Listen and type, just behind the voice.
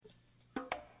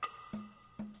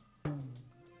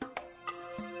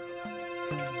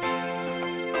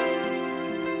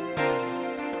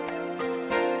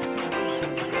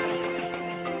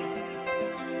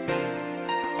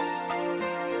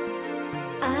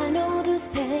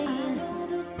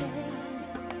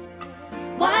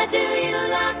Why do you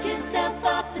lock yourself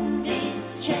up in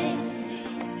these chains?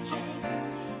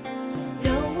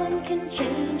 No one can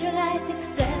change your life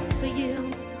except for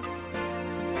you.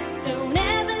 Don't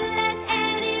ever let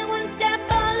anyone step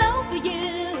all over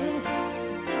you.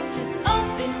 Just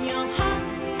open your heart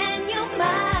and your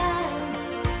mind.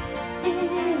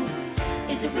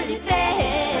 Is it really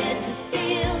fair to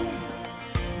feel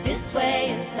this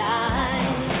way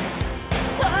inside?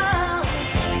 Whoa,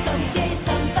 someday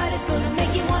somebody's gonna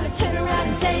make you wanna turn around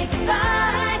and say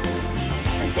goodbye.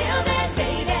 Until then,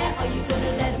 baby, are you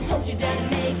gonna let them hold you down and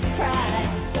make you cry?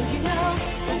 Don't you know,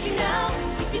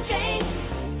 if you change,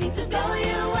 things will go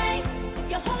your way. If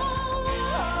you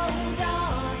hold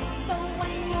on for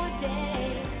one more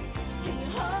day, can you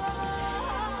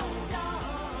hold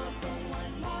on for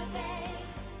one more day?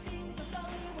 Things will go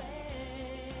your way.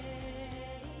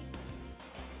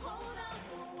 Hold on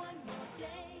for one more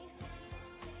day.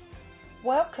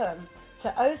 Welcome to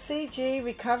OCG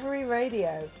Recovery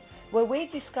Radio, where we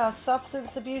discuss substance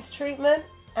abuse treatment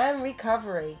and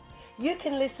recovery. You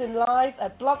can listen live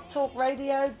at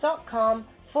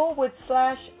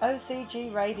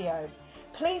blogtalkradio.com/OCG Radio.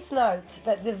 Please note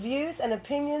that the views and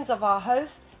opinions of our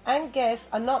hosts and guests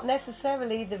are not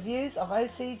necessarily the views of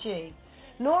OCG,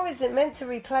 nor is it meant to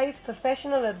replace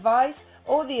professional advice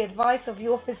or the advice of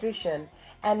your physician.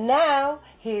 And now,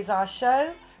 here's our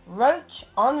show, Roach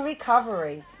on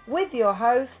Recovery, with your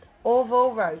host,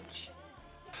 Orville Roach.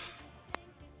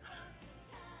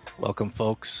 Welcome,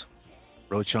 folks.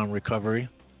 Roach on Recovery,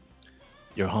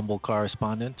 your humble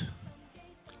correspondent.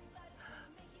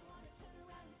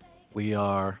 We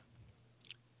are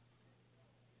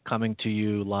coming to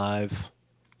you live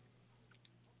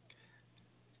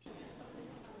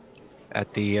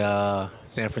at the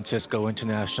San Francisco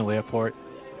International Airport.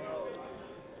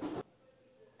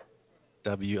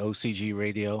 WOCG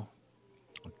Radio.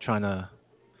 I'm trying to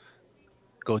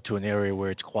go to an area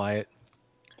where it's quiet.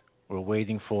 We're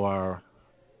waiting for our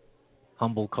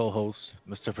humble co-host,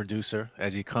 Mr. Producer,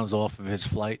 as he comes off of his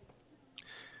flight.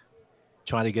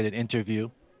 Trying to get an interview.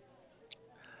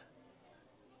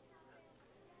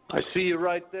 I see you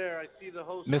right there. I see the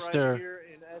host right here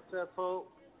in SFO.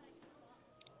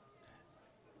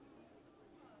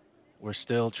 We're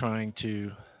still trying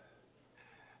to...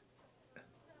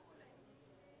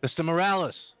 Mr.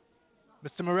 Morales,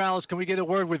 can we get a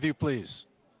word with you, please?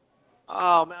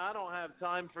 Oh, man, I don't have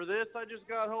time for this. I just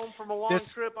got home from a long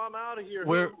trip. I'm out of here.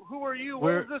 Who are you?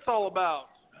 What is this all about?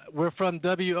 We're from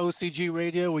WOCG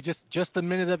Radio. We just a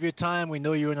minute of your time. We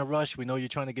know you're in a rush. We know you're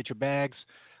trying to get your bags.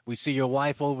 We see your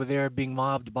wife over there being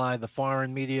mobbed by the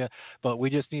foreign media, but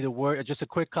we just need a word, just a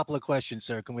quick couple of questions,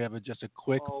 sir. Can we have just a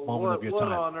quick moment of your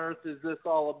time? What on earth is this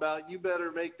all about? You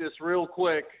better make this real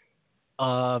quick.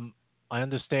 I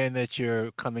understand that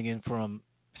you're coming in from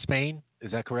Spain.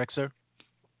 Is that correct, sir?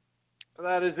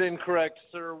 That is incorrect,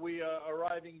 sir. We are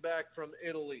arriving back from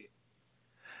Italy.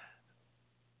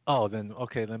 Oh, then,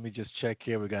 okay, let me just check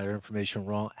here. We got our information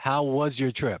wrong. How was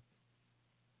your trip?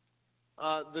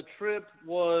 The trip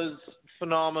was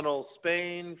phenomenal.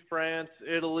 Spain, France,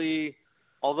 Italy,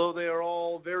 although they are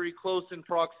all very close in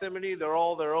proximity, they're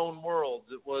all their own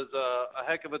worlds. It was a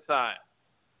heck of a time.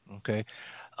 Okay.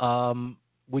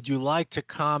 Would you like to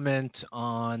comment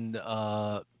on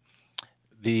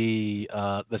the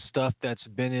stuff that's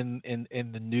been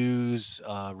in the news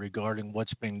regarding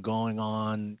what's been going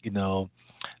on,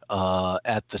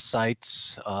 at the sites?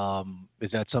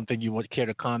 Is that something you would care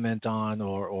to comment on,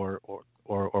 or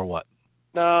what?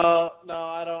 No,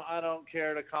 I don't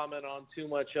care to comment on too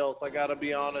much else. I got to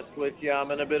be honest with you.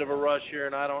 I'm in a bit of a rush here,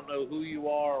 and I don't know who you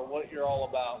are or what you're all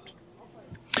about.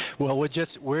 Well,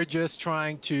 we're just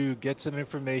trying to get some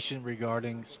information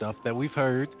regarding stuff that we've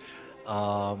heard.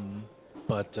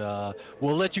 But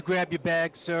we'll let you grab your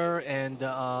bag, sir, and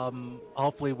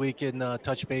hopefully we can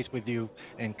touch base with you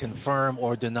and confirm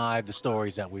or deny the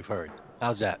stories that we've heard.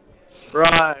 How's that?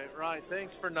 Right.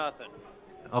 Thanks for nothing.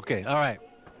 Okay, all right.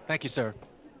 Thank you, sir.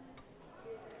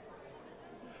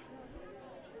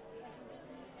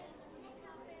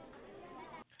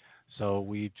 So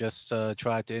we just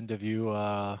tried to interview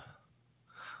our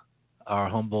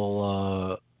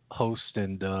humble host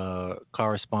and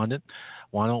correspondent.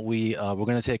 Why don't we're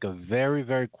going to take a very,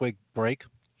 very quick break,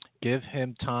 give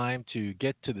him time to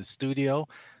get to the studio.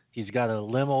 He's got a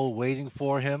limo waiting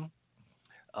for him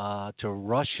to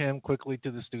rush him quickly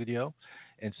to the studio.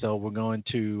 And so we're going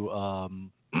to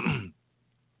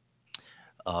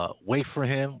wait for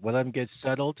him, let him get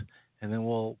settled, and then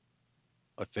we'll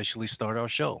officially start our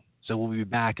show. So we'll be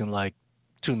back in like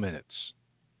 2 minutes.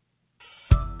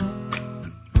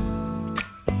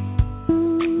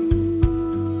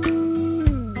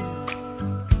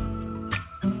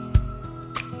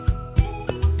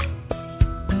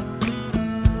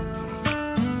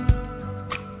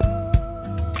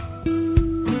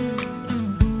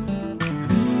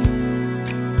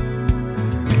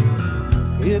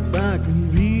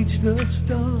 the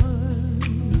stars,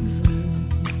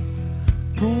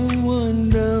 pull one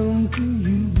down for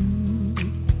you,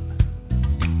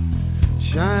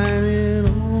 shining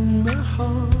on my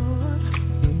heart,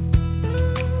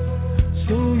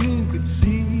 so you could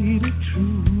see the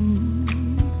truth.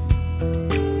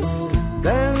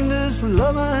 Then this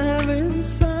love I have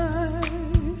inside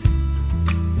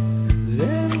is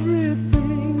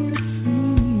everything it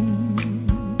seems,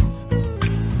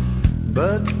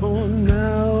 but for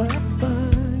now I find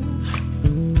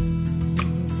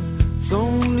it's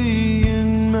only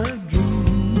in my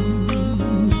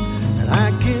dreams that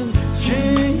I can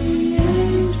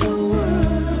change the world.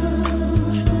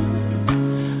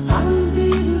 I'll be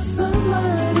the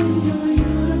sunlight in your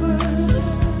universe.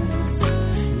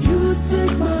 You would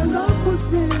think my love was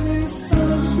really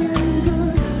something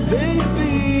good,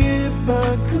 baby, if I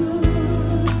could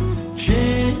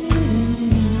change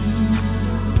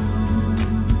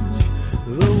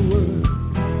the world.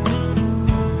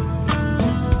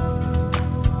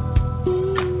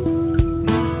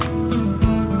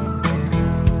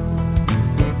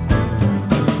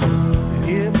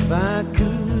 If I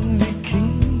could be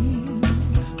king,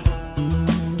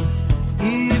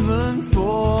 even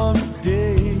for a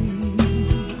day,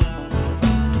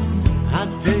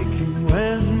 I'd take you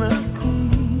as my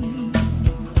queen.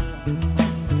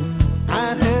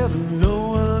 I'd have no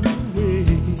other way.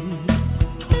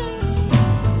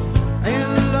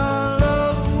 And our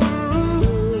love will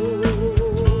rule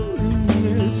in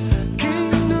this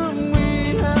kingdom we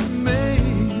have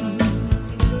made.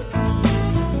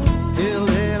 Till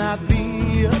then I'd be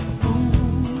a fool,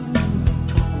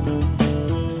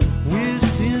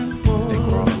 wishing for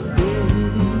a day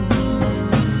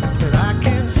that I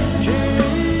can change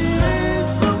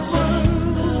the world.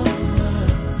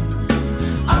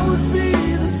 I would be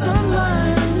the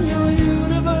sunlight in your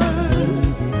universe.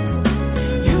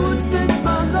 You would think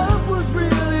my love was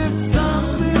really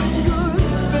something good,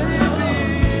 baby,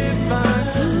 if I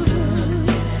could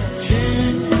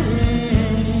change the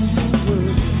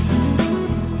world.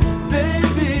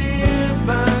 Baby, if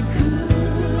I could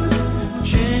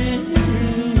change the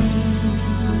world.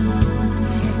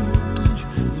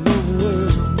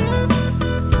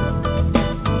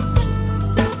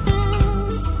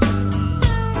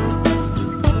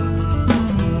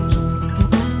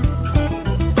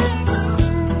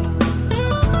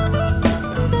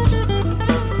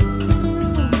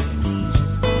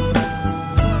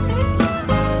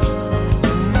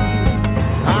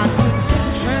 I could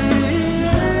change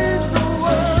the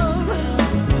world.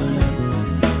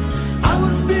 I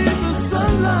would be the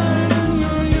sunlight in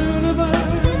your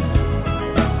universe.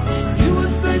 You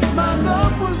would think my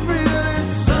love was really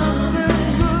something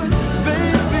good,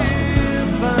 baby,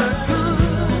 if I could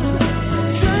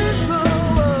change the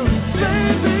world.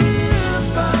 Baby,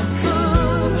 if I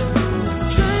could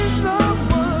change the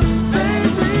world.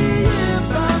 Baby, if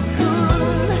I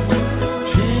could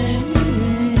change the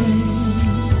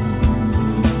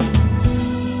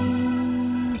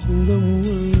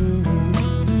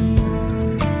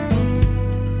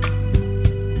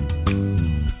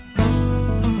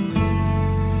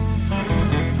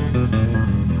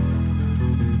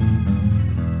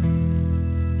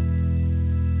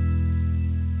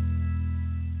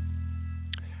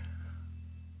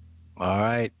All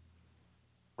right.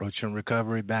 Roach and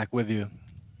Recovery back with you.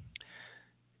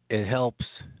 It helps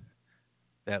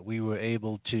that we were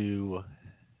able to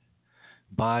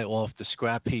buy off the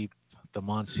scrap heap the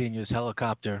Monsignor's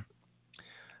helicopter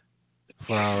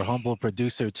for our humble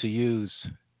producer to use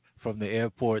from the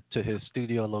airport to his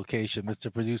studio location.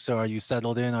 Mr. Producer, are you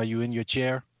settled in? Are you in your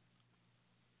chair?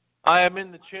 I am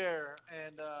in the chair,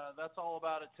 and that's all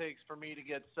about it takes for me to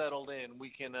get settled in. We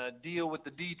can deal with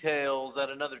the details at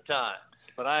another time,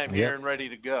 but I am here and ready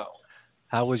to go.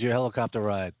 How was your helicopter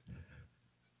ride?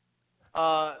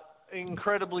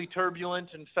 Incredibly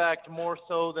turbulent, in fact, more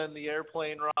so than the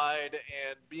airplane ride,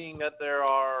 and being that there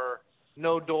are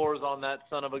no doors on that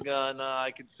son of a gun,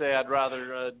 I could say I'd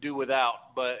rather do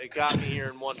without, but it got me here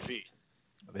in one piece.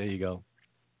 There you go.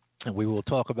 And we will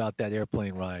talk about that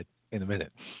airplane ride in a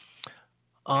minute.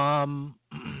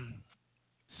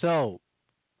 So,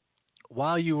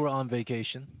 while you were on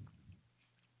vacation,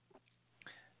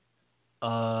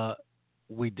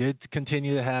 we did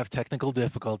continue to have technical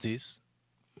difficulties.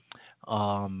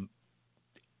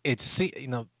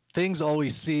 Things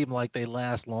always seem like they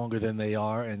last longer than they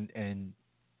are, and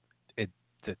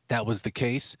that was the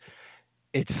case.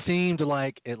 It seemed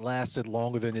like it lasted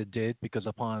longer than it did because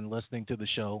upon listening to the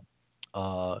show,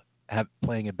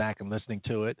 playing it back and listening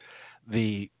to it,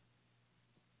 the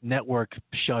network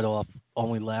shut off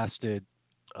only lasted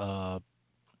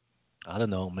I don't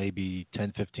know, maybe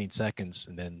 10, 15 seconds,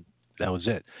 and then that was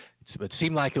it. It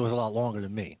seemed like it was a lot longer to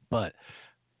me, but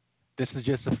this is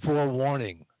just a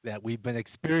forewarning that we've been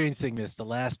experiencing this the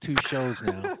last two shows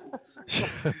now.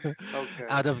 Okay.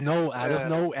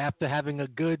 After having a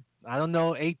good, I don't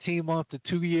know, 18-month to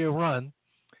 2-year run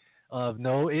of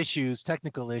no issues,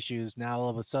 technical issues, now all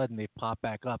of a sudden they pop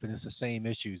back up, and it's the same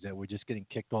issues that we're just getting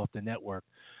kicked off the network.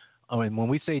 I mean, when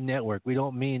we say network, we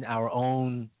don't mean our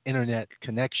own internet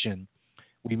connection.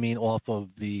 We mean off of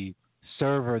the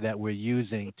server that we're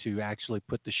using to actually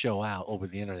put the show out over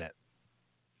the internet.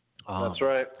 That's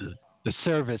right. The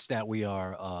service that we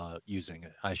are using,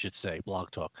 I should say,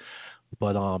 Blog Talk.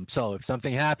 But so if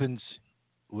something happens,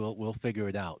 we'll figure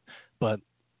it out. But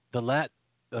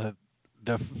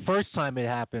the first time it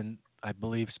happened, I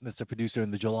believe, Mr. Producer,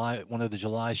 in one of the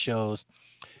July shows,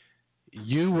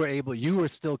 you were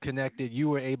still connected, you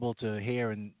were able to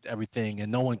hear and everything,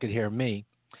 and no one could hear me.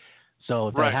 So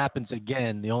if that happens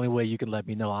again, the only way you can let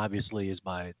me know, obviously, is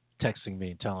by texting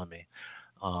me and telling me.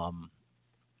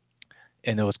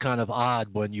 And it was kind of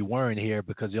odd when you weren't here,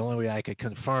 because the only way I could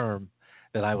confirm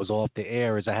that I was off the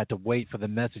air is I had to wait for the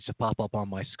message to pop up on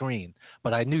my screen.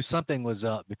 But I knew something was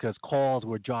up because calls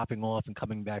were dropping off and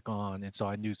coming back on, and so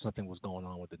I knew something was going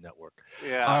on with the network.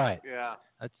 Yeah. All right. Yeah.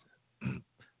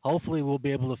 Hopefully we'll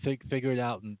be able to figure it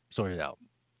out and sort it out.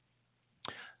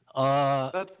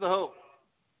 That's the hope.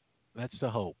 That's the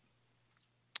hope.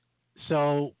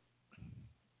 So,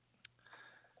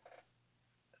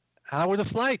 how were the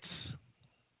flights?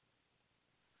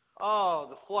 Oh,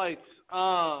 the flights.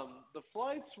 The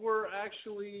flights were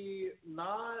actually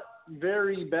not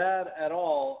very bad at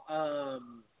all.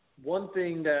 One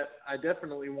thing that I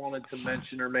definitely wanted to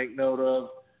mention or make note of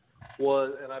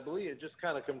was, and I believe it just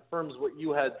kind of confirms what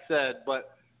you had said,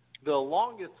 but the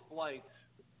longest flights,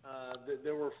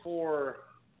 there were 4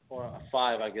 or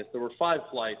 5, I guess. There were 5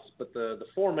 flights, but the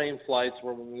 4 main flights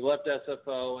were when we left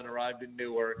SFO and arrived in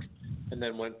Newark, and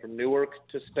then went from Newark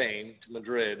to Spain, to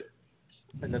Madrid,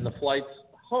 and then the flights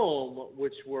home,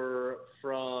 which were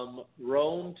from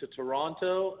Rome to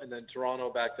Toronto, and then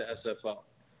Toronto back to SFO.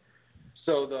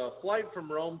 So the flight from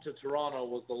Rome to Toronto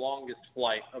was the longest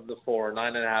flight of the 4,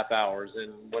 9.5 hours.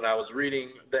 And when I was reading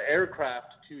the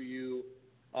aircraft to you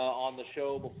on the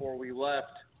show before we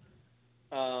left,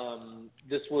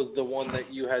 this was the one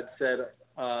that you had said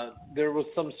there was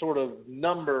some sort of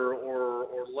number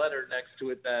or letter next to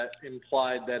it that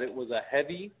implied that it was a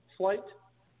heavy flight.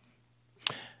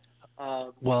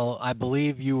 Well, I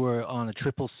believe you were on a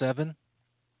 777.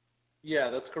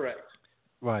 Yeah, that's correct.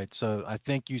 Right. So I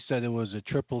think you said it was a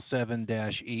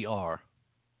 777-ER.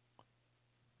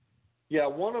 Yeah,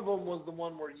 one of them was the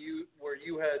one where you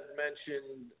had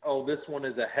mentioned, oh, this one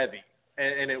is a heavy,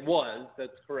 and it was.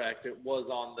 That's correct. It was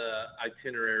on the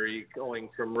itinerary going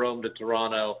from Rome to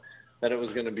Toronto that it was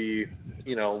going to be,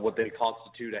 what they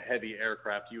constitute a heavy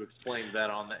aircraft. You explained that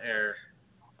on the air.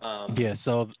 Yeah.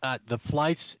 So the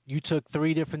flights, you took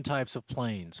 3 different types of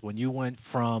planes. When you went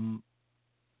from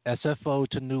SFO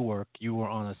to Newark, you were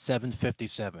on a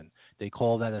 757. They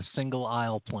call that a single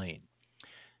aisle plane.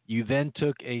 You then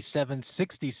took a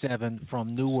 767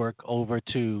 from Newark over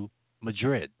to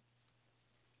Madrid,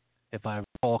 if I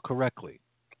recall correctly.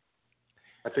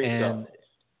 I think and so.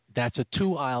 That's a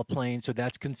 2-aisle plane, so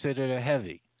that's considered a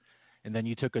heavy. And then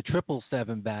you took a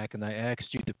 777 back, and I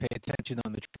asked you to pay attention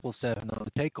on the 777 on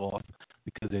the takeoff,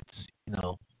 because it's,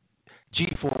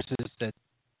 G-forces, that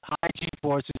high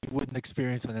G-forces you wouldn't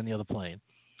experience on any other plane.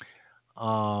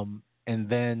 And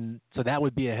then, so that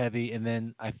would be a heavy. And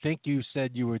then I think you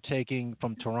said you were taking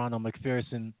from Toronto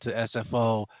McPherson to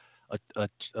SFO a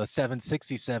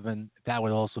 767. That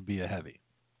would also be a heavy,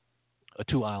 a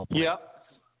 2-aisle plane. Yeah.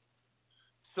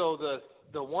 So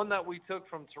the one that we took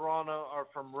from Toronto, or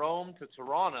from Rome to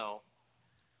Toronto,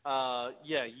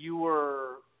 you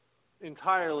were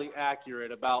entirely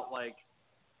accurate about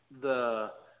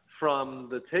from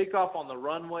the takeoff on the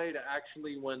runway to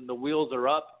actually when the wheels are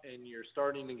up and you're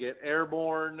starting to get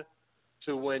airborne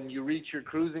to when you reach your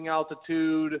cruising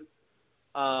altitude.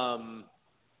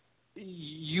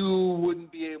 You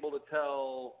wouldn't be able to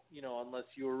tell, unless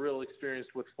you were real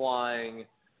experienced with flying,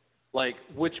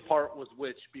 which part was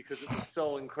which, because it was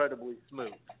so incredibly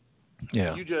smooth.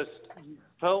 Yeah. You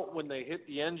felt when they hit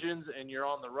the engines and you're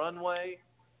on the runway,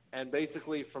 and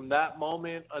basically from that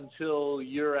moment until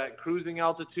you're at cruising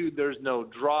altitude, there's no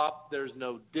drop, there's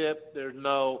no dip,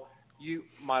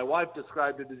 my wife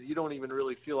described it as you don't even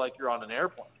really feel like you're on an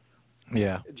airplane.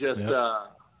 Yeah. Just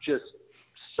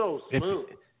so smooth.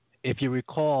 If you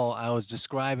recall, I was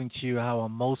describing to you how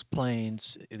on most planes,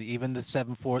 even the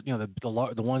 747,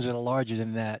 the ones that are larger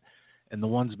than that, and the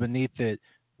ones beneath it,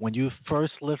 when you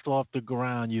first lift off the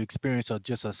ground, you experience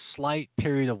just a slight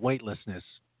period of weightlessness,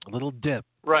 a little dip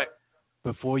Right.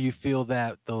 before you feel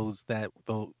the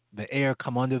air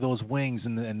come under those wings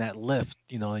and that lift,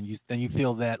 and then you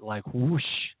feel that like whoosh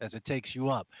as it takes you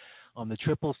up. On the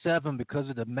 777, because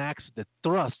of the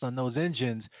thrust on those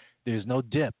engines, there's no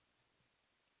dip.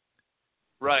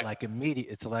 Right.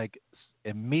 It's like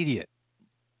immediate.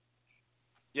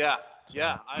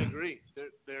 Yeah, I agree.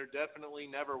 There definitely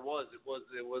never was. It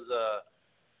was a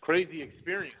crazy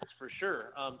experience for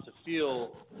sure. To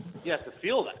feel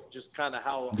that, just kind of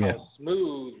how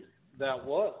smooth that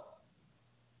was.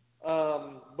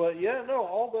 But yeah, no,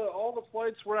 all the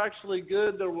flights were actually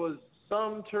good. There was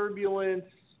some turbulence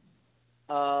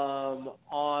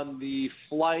on the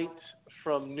flight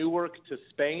from Newark to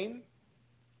Spain,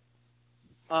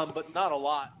 but not a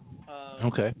lot.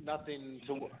 Okay. Nothing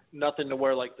to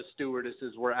where like the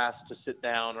stewardesses were asked to sit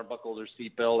down or buckle their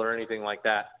seatbelt or anything like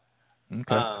that.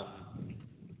 Okay.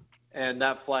 And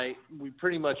that flight, we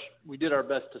did our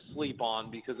best to sleep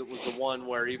on because it was the one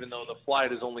where even though the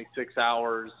flight is only 6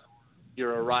 hours,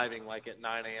 you're arriving like at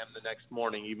 9 a.m. the next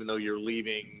morning, even though you're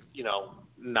leaving,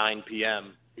 9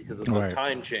 p.m. because of the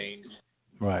time change.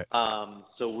 Right.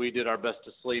 So we did our best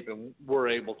to sleep and were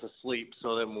able to sleep.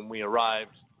 So then when we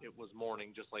arrived, it was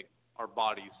morning, just like our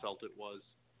bodies felt it was.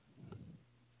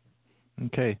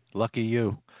 Okay. Lucky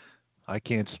you. I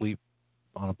can't sleep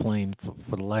on a plane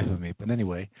for the life of me. But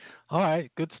anyway, all right,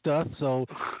 good stuff. So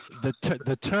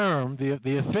the term,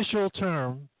 the official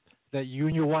term that you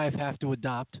and your wife have to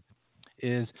adopt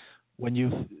is when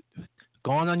you've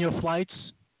gone on your flights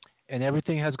and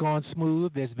everything has gone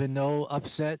smooth, there's been no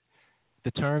upset.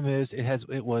 The term is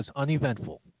it was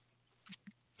uneventful.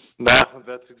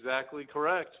 That's exactly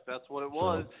correct. That's what it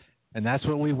was. And that's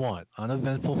what we want,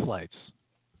 uneventful flights.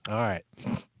 All right.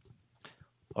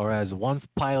 Or as one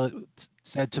pilot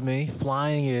said to me,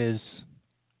 flying is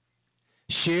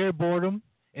sheer boredom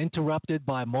interrupted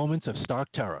by moments of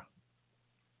stark terror.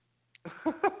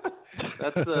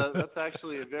 That's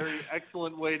actually a very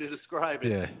excellent way to describe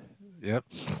it. Yeah. Yep.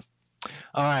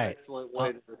 All right. Excellent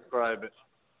way to describe it.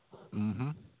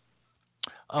 Mm-hmm.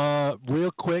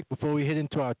 Real quick before we hit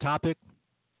into our topic,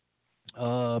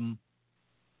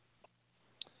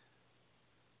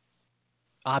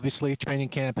 obviously training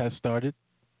camp has started.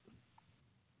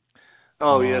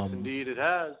 Oh, yes, indeed it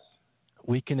has.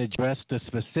 We can address the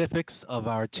specifics of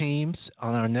our teams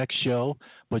on our next show,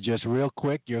 but just real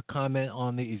quick, your comment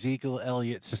on the Ezekiel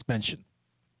Elliott suspension.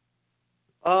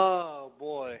 Oh,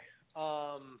 boy.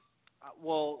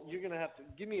 Well, you're going to have to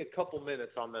give me a couple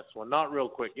minutes on this one. Not real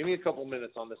quick. Give me a couple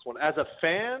minutes on this one. As a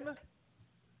fan,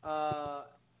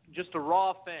 just a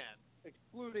raw fan,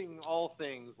 excluding all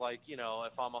things like,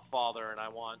 if I'm a father and I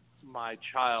want my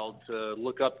child to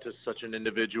look up to such an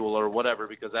individual or whatever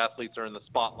because athletes are in the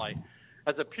spotlight.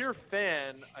 As a pure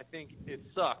fan, I think it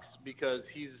sucks because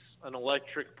he's an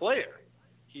electric player.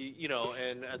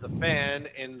 And as a fan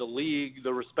in the league,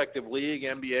 the respective league,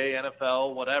 NBA,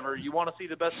 NFL, whatever, you want to see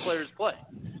the best players play.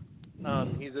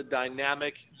 He's a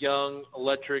dynamic, young,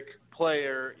 electric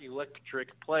player,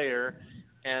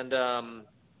 and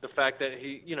the fact that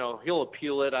he'll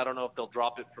appeal it. I don't know if they'll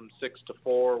drop it from 6 to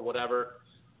 4 or whatever.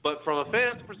 But from a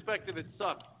fan's perspective, it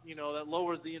sucks. That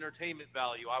lowers the entertainment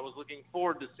value. I was looking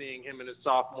forward to seeing him in his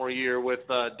sophomore year with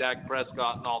Dak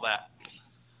Prescott and all that.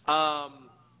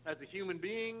 As a human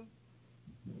being,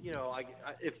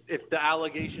 if the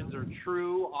allegations are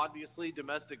true, obviously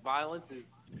domestic violence is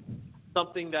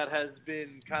something that has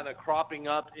been kind of cropping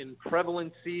up in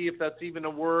prevalency, if that's even a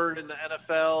word, in the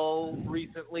NFL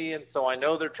recently. And so I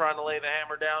know they're trying to lay the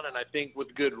hammer down, and I think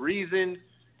with good reason.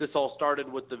 This all started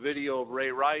with the video of Ray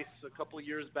Rice a couple of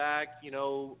years back,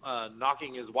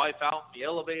 knocking his wife out in the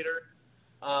elevator.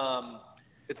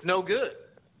 It's no good.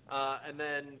 And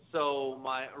then so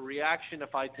my reaction,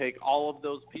 if I take all of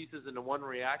those pieces into one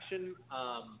reaction,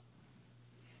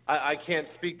 I can't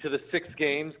speak to the 6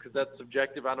 games because that's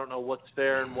subjective. I don't know what's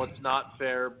fair and what's not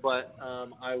fair, but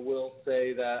I will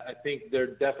say that I think there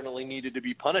definitely needed to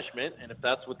be punishment, and if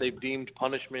that's what they've deemed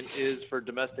punishment is for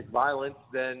domestic violence,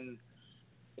 then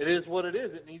it is what it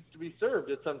is. It needs to be served.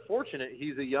 It's unfortunate.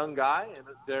 He's a young guy, and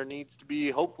there needs to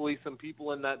be hopefully some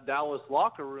people in that Dallas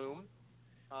locker room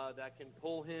that can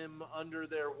pull him under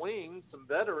their wing, some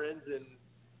veterans, and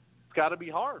it's got to be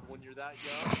hard when you're that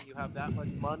young and you have that much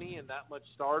money and that much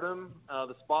stardom.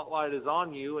 The spotlight is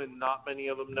on you, and not many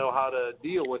of them know how to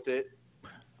deal with it.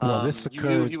 Well, this occurred. You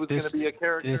knew he was going to be a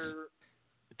character.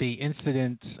 The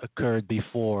incident occurred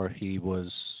before he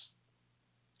was,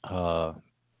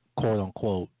 quote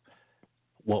unquote,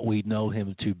 what we know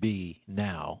him to be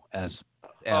now as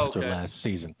after last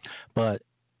season. But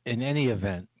in any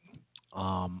event,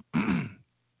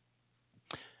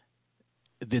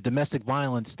 the domestic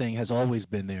violence thing has always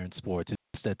been there in sports.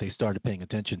 It's that they started paying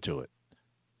attention to it.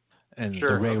 And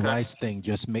Sure, the Ray okay. Rice thing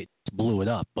just blew it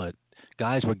up. But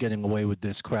guys were getting away with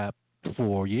this crap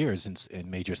for years in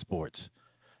major sports.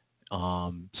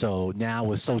 So now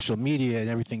with social media and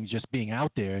everything just being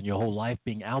out there and your whole life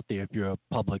being out there, if you're a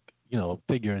public,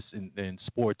 figure in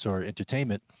sports or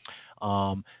entertainment,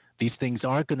 these things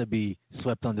aren't going to be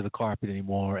swept under the carpet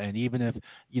anymore. And even if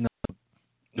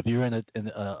you're in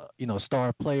a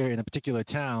star player in a particular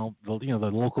town, the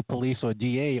local police or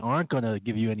DA aren't going to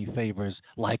give you any favors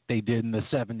like they did in the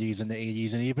 70s and the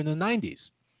 80s and even the 90s.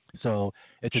 So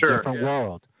it's a different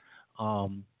world.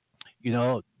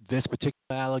 This particular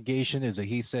allegation is a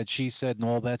he said, she said, and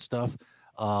all that stuff.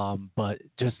 But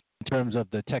just in terms of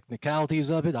the technicalities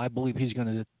of it, I believe he's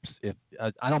going to.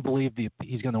 I don't believe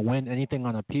he's going to win anything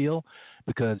on appeal,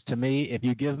 because to me, if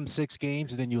you give him 6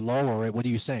 games and then you lower it, what are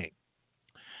you saying?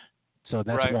 So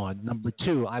that's right. one. Number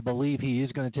 2, I believe he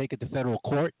is going to take it to federal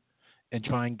court and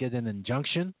try and get an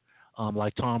injunction,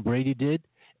 like Tom Brady did,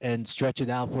 and stretch it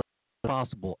out for as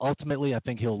possible. Ultimately, I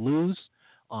think he'll lose.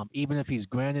 Even if he's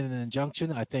granted an injunction,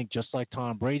 I think just like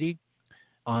Tom Brady,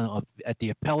 at the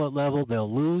appellate level,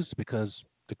 they'll lose because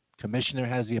the commissioner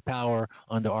has the power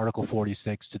under Article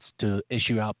 46 to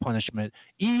issue out punishment,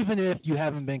 even if you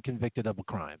haven't been convicted of a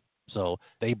crime. So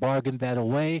they bargained that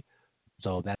away.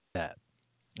 So that's that.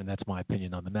 And that's my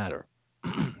opinion on the matter.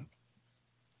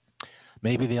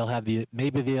 Maybe they'll have the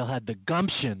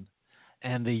gumption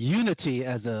and the unity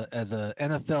as a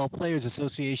NFL Players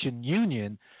Association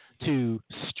union to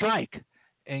strike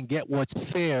and get what's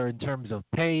fair in terms of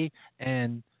pay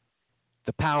and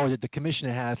the power that the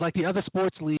commissioner has, like the other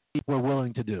sports leagues were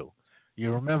willing to do.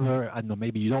 You remember, I don't know,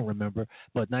 maybe you don't remember,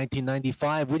 but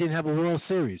 1995 we didn't have a World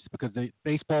Series because the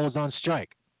baseball was on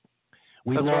strike.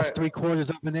 We lost 3/4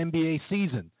 of an NBA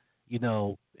season, in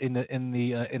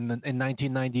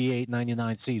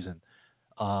 1998-99 season,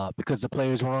 because the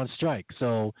players were on strike.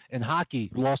 So in hockey,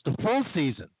 lost a full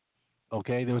season.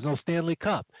 Okay, there was no Stanley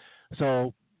Cup.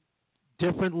 So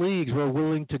different leagues were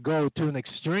willing to go to an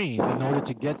extreme in order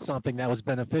to get something that was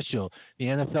beneficial. The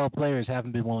NFL players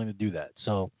haven't been willing to do that.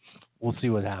 So we'll see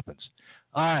what happens.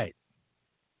 All right.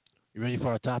 You ready for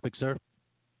our topic, sir?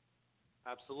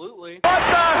 Absolutely. What the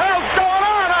hell's going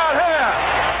on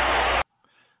out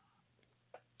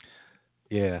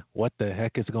here? Yeah, what the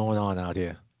heck is going on out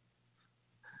here?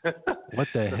 What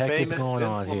the heck is going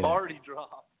on here? Vince Lombardi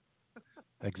drop.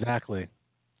 Exactly.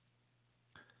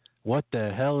 What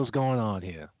the hell is going on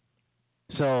here?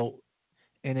 So,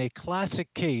 in a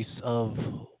classic case of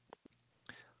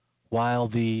while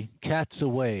the cat's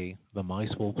away, the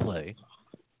mice will play.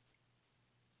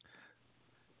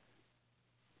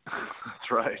 That's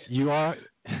right. You are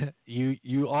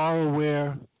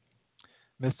aware,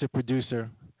 Mr.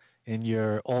 Producer, in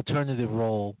your alternative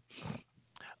role,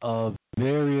 of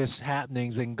various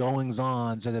happenings and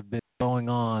goings-ons that have been going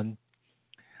on,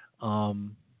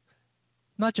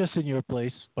 not just in your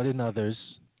place, but in others,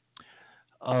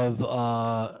 of,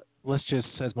 let's just,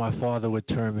 as my father would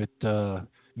term it,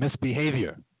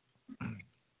 misbehavior.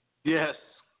 Yes.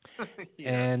 Yeah.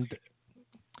 And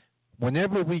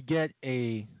whenever we get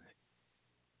a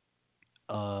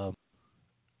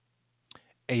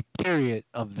period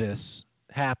of this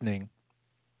happening,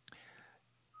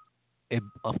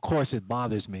 of course it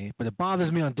bothers me, but it bothers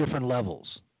me on different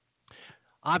levels.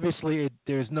 Obviously,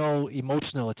 there's no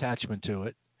emotional attachment to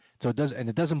it, so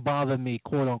it doesn't bother me,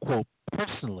 quote unquote,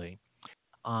 personally.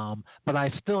 But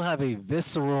I still have a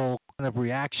visceral kind of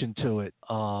reaction to it,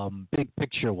 big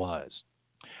picture wise,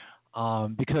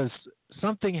 because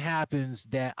something happens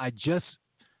that I just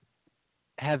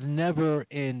have never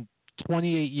in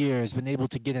 28 years been able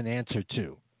to get an answer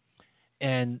to.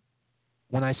 And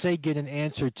when I say get an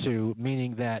answer to,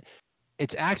 meaning that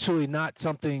it's actually not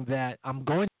something that I'm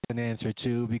going to get an answer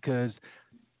to, because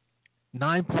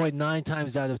 9.9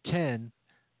 times out of 10,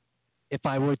 if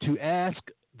I were to ask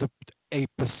a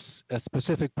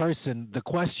specific person the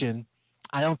question,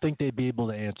 I don't think they'd be able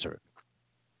to answer it.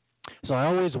 So I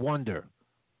always wonder,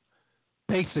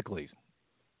 basically,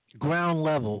 ground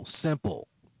level, simple,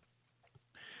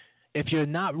 if you're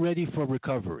not ready for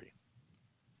recovery,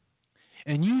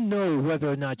 and you know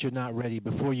whether or not you're not ready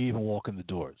before you even walk in the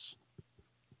doors,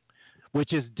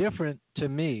 which is different to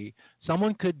me.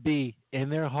 Someone could be in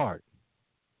their heart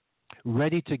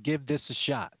ready to give this a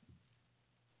shot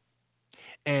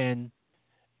and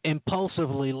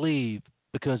impulsively leave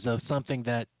because of something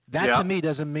that to me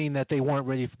doesn't mean that they weren't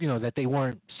ready, that they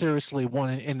weren't seriously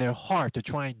wanting in their heart to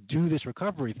try and do this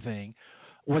recovery thing.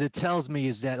 What it tells me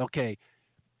is that, okay,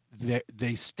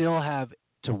 they still have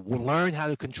to learn how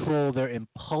to control their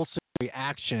impulsive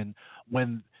reaction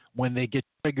when they get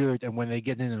triggered and when they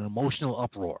get in an emotional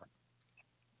uproar.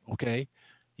 Okay?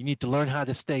 You need to learn how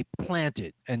to stay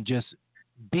planted and just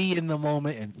be in the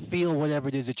moment and feel whatever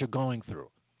it is that you're going through.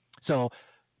 So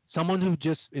someone who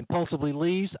just impulsively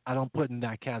leaves, I don't put in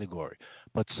that category.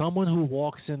 But someone who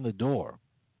walks in the door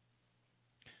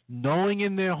knowing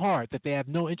in their heart that they have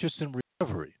no interest in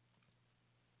recovery,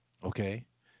 okay,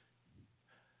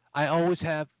 I always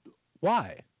have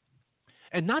why.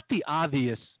 And not the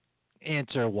obvious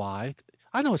answer why.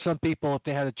 I know some people, if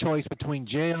they had a choice between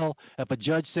jail, if a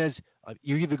judge says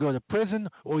you either go to prison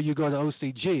or you go to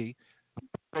OCG,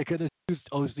 they're going to choose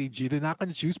OCG. They're not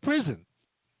going to choose prison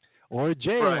or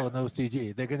jail Right. in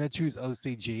OCG. They're going to choose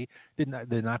OCG.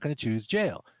 They're not going to choose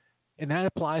jail. And that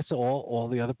applies to all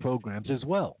the other programs as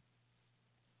well.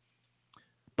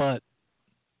 But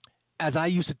as I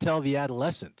used to tell the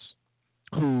adolescents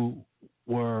who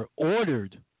were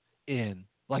ordered in,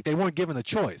 like they weren't given a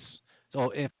choice.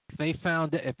 So if they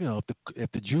found that,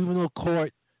 if the juvenile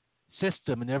court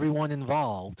system and everyone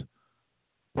involved,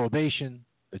 probation,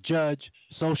 the judge,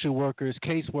 social workers,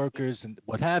 caseworkers, and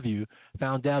what have you,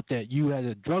 found out that you had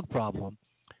a drug problem,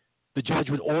 the judge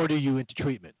would order you into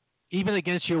treatment, even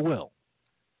against your will.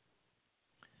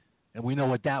 And we know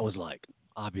what that was like,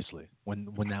 obviously, when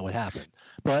that would happen.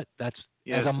 But that's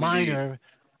Yes, as a indeed.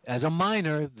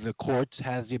 minor, the courts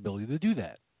has the ability to do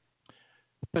that.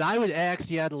 But I would ask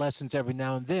the adolescents every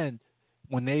now and then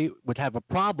when they would have a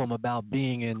problem about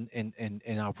being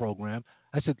in our program,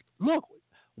 I said, look,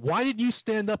 why did you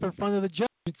stand up in front of the judge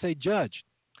and say, Judge,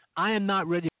 I am not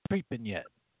ready for treatment yet.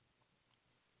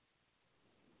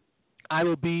 I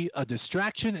will be a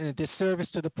distraction and a disservice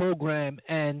to the program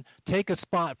and take a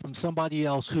spot from somebody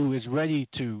else who is ready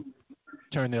to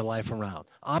turn their life around.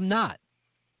 I'm not.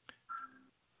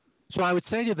 So I would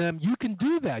say to them, you can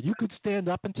do that. You could stand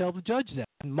up and tell the judge that.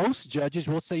 And most judges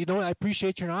will say, you know what, I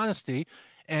appreciate your honesty.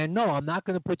 And no, I'm not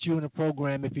going to put you in a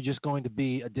program if you're just going to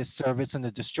be a disservice and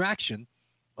a distraction,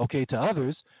 okay, to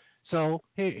others. So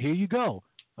here you go.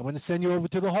 I'm going to send you over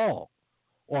to the hall.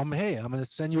 Or I'm going to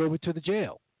send you over to the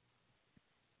jail.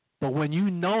 But when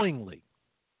you knowingly,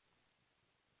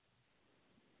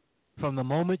 from the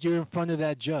moment you're in front of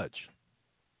that judge,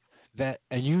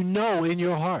 and you know in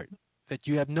your heart that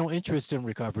you have no interest in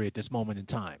recovery at this moment in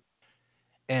time,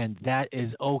 and that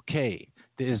is okay.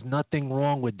 There is nothing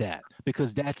wrong with that, because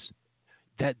that's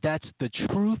the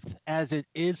truth as it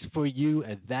is for you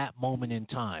at that moment in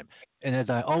time. And as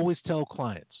I always tell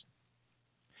clients,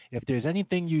 if there's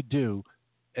anything you do,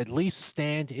 at least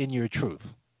stand in your truth.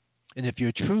 And if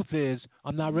your truth is,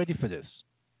 I'm not ready for this,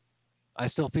 I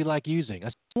still feel like using, I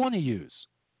still want to use,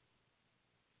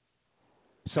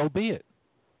 so be it.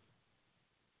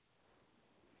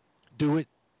 Do it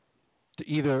to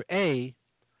either A,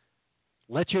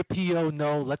 let your PO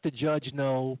know, let the judge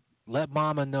know, let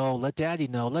mama know, let daddy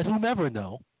know, let whomever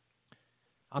know,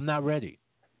 I'm not ready.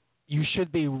 You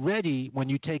should be ready when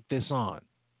you take this on.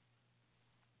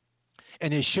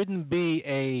 And it shouldn't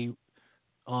be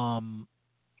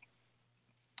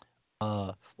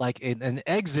like an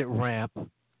exit ramp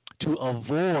to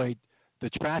avoid the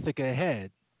traffic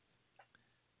ahead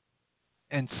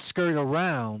and skirt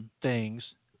around things,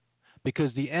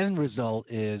 because the end result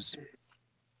is,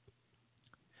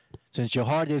 since your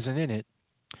heart isn't in it,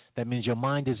 that means your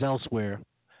mind is elsewhere.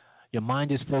 Your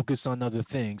mind is focused on other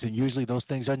things, and usually those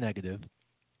things are negative.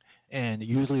 And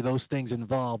usually those things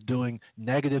involve doing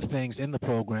negative things in the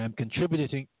program,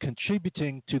 contributing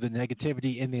to the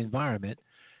negativity in the environment,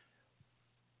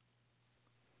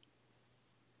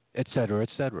 et cetera, et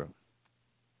cetera.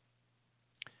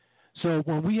 So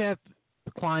when we have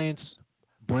clients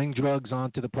bring drugs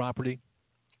onto the property,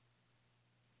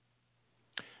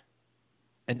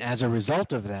 and as a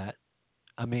result of that,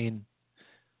 I mean,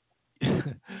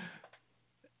 it's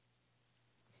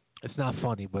not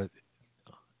funny, but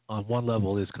on one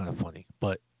level it is kind of funny.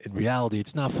 But in reality,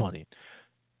 it's not funny.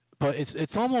 But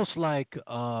it's almost like,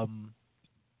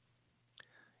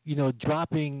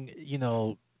 dropping,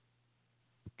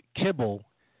 kibble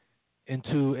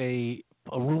into a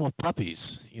room of puppies.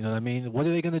 You know what I mean? What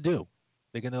are they going to do?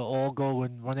 They're going to all go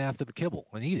and run after the kibble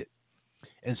and eat it.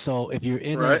 And so if you're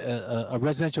in Right. a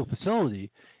residential facility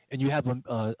and you have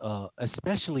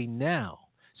especially now,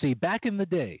 see, back in the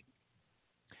day,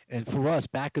 and for us,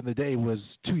 back in the day was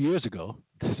 2 years ago,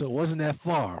 so it wasn't that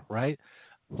far, right?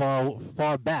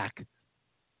 Far back,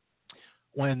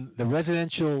 when the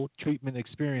residential treatment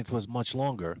experience was much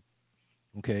longer,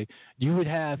 okay, you would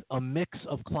have a mix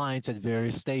of clients at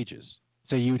various stages.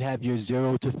 So you'd have your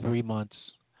 0 to 3 months,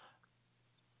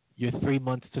 your 3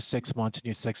 months to 6 months, and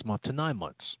your 6 months to 9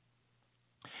 months.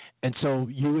 And so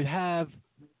you would have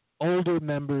older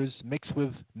members mixed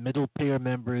with middle peer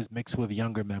members, mixed with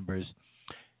younger members,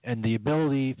 and the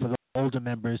ability for the older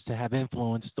members to have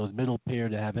influence, those middle peer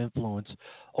to have influence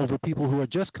over people who are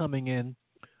just coming in,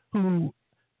 who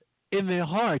in their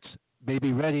hearts may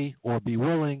be ready or be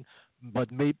willing, but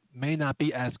may not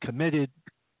be as committed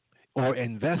or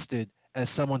invested as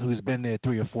someone who's been there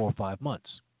 3 or 4 or 5 months.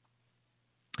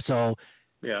 So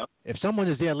Yeah. if someone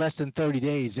is there less than 30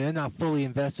 days, they're not fully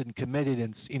invested and committed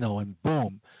and, and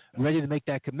boom, ready to make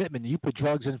that commitment. You put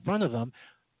drugs in front of them,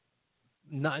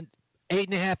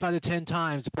 8.5 out of 10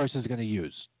 times the person is going to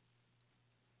use.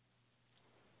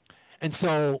 And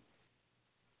so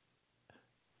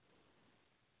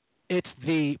it's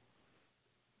the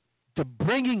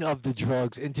bringing of the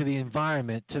drugs into the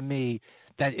environment, to me,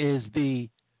 that is the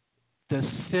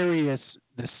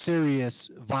serious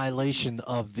violation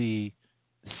of the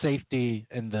safety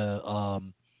and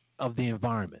of the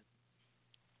environment.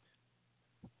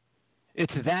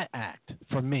 It's that act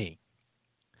for me.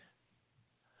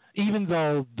 Even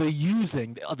though the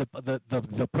using,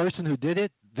 the person who did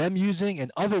it, them using,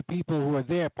 and other people who are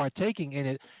there partaking in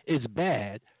it is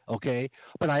bad, okay?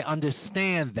 But I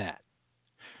understand that.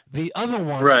 The other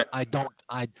one, right.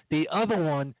 The other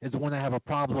one is the one I have a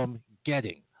problem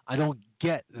getting. I don't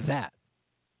get that.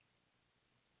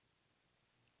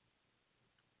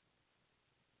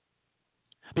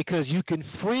 Because you can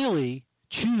freely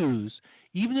choose,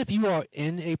 even if you are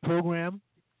in a program,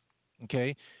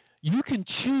 okay, you can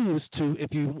choose to,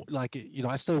 if you like,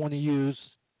 I still want to use,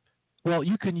 well,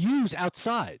 you can use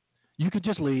outside. You could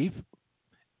just leave,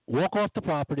 walk off the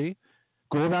property,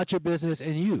 go about your business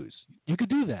and use. You could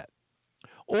do that.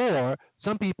 Or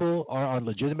some people are on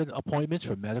legitimate appointments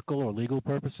for medical or legal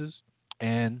purposes,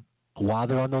 and while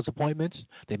they're on those appointments,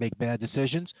 they make bad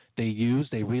decisions, they use,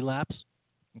 they relapse,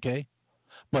 okay?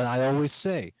 But I always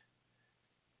say,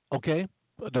 okay,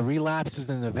 the relapse is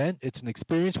an event, it's an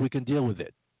experience, we can deal with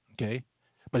it, okay?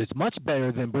 But it's much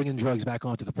better than bringing drugs back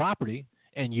onto the property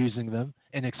and using them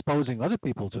and exposing other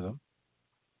people to them.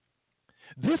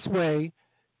 This way,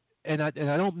 and I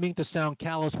don't mean to sound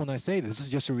callous when I say this is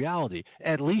just a reality,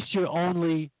 at least you're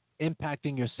only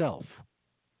impacting yourself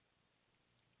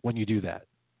when you do that.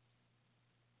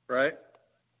 Right.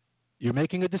 You're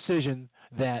making a decision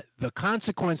that the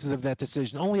consequences of that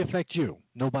decision only affect you,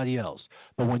 nobody else.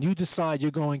 But when you decide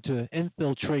you're going to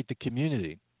infiltrate the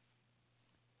community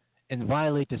and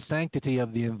violate the sanctity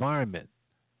of the environment,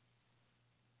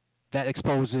 that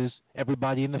exposes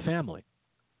everybody in the family.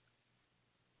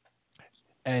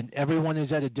 And everyone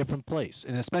is at a different place,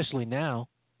 and especially now,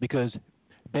 because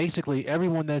basically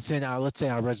everyone that's in our, let's say,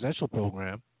 our residential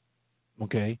program,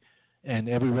 okay, and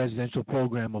every residential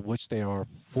program of which there are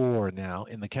 4 now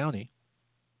in the county,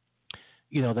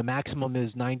 the maximum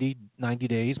is 90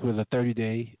 days with a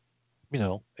 30-day,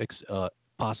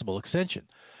 possible extension.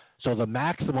 So the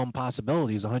maximum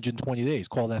possibility is 120 days.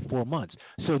 Call that 4 months.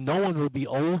 So no one would be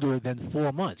older than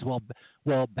 4 months.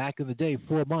 Well, back in the day,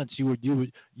 4 months you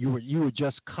were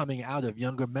just coming out of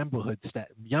younger member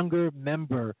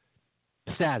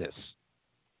status.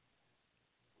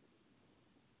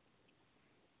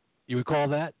 You recall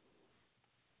that?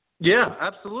 Yeah,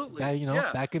 absolutely.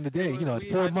 Back in the day, I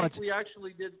 4 months.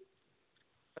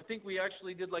 I think we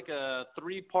actually did like a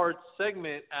 3-part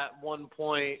segment at one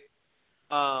point.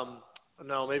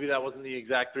 No, maybe that wasn't the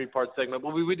exact 3-part segment,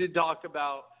 but we did talk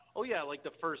about, like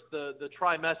the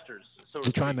trimesters. So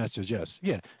the trimesters, yes.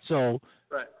 Yeah. So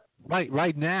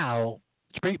right now,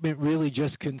 treatment really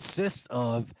just consists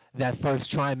of that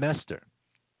first trimester,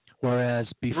 whereas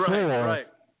before,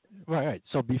 right.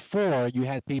 So before you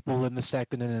had people in the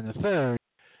second and in the third,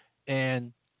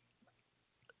 and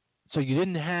so you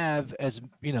didn't have as,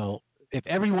 if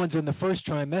everyone's in the first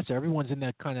trimester, everyone's in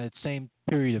that kind of same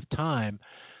period of time,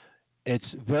 it's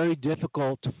very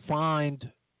difficult to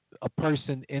find a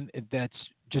person that's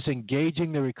just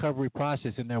engaging the recovery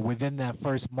process and they're within that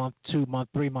first month, 2 month,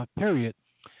 3 month period,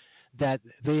 that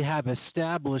they have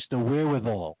established the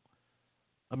wherewithal.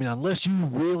 I mean, unless you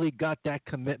really got that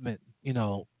commitment,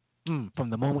 from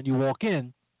the moment you walk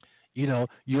in,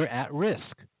 you're at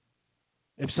risk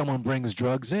if someone brings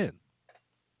drugs in.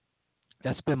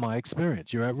 That's been my experience.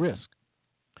 You're at risk.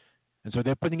 And so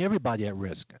they're putting everybody at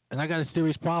risk. And I got a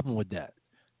serious problem with that.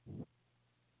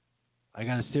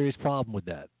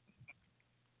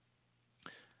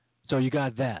 So you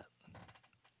got that.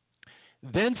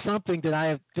 Then something that I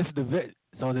have,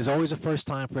 so there's always a first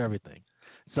time for everything.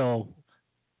 So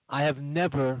I have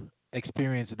never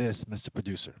experienced this, Mr.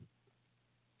 Producer.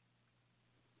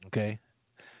 Okay?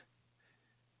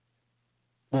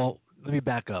 Well, let me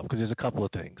back up because there's a couple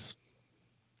of things.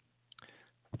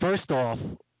 First off,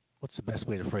 what's the best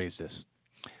way to phrase this?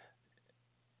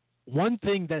 One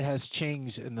thing that has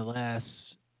changed in the last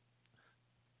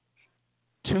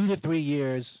 2 to 3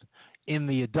 years in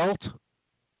the adult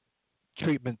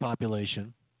treatment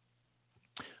population,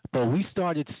 but we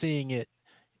started seeing it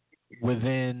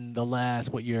within the last,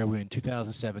 what year are we in,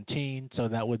 2017, so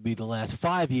that would be the last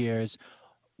 5 years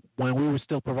when we were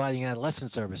still providing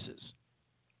adolescent services,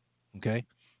 okay?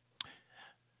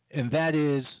 And that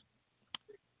is,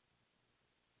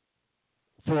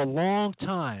 for a long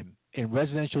time in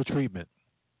residential treatment,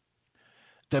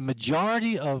 the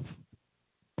majority of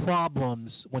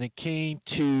problems when it came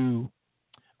to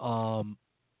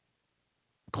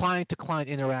client-to-client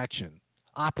interaction,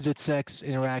 opposite sex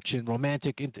interaction,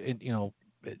 romantic,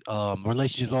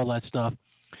 relationships, all that stuff.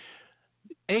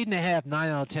 8.5, 9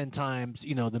 out of 10 times,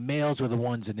 the males were the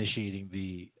ones initiating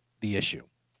the issue.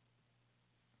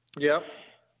 Yep.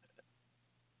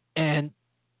 And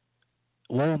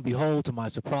lo and behold, to my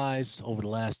surprise, over the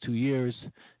last 2 years,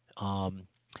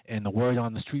 and the word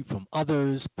on the street from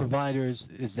others providers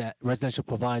is that residential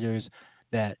providers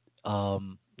that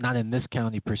not in this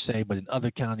county per se, but in other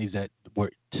counties that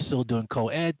were still doing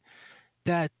co-ed,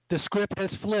 that the script has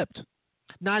flipped.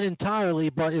 Not entirely,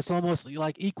 but it's almost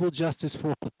like equal justice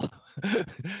for all.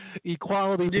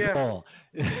 Equality for all.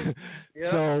 Yeah.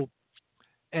 So,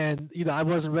 and, I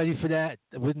wasn't ready for that.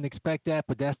 I wouldn't expect that,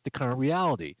 but that's the current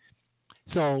reality.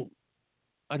 So,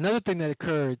 another thing that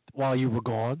occurred while you were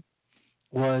gone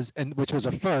was, and which was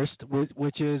a first,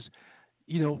 which is,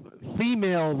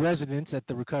 female residents at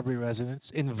the recovery residence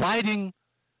inviting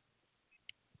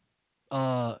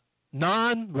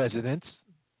non-residents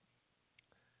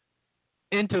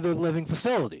into the living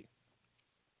facility.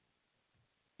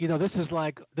 This is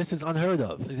unheard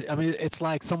of. I mean, it's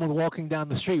like someone walking down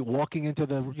the street, walking into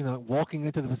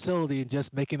the facility and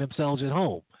just making themselves at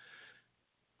home.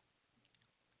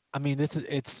 I mean,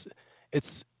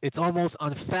 it's almost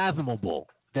unfathomable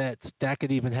that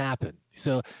could even happen.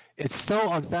 So it's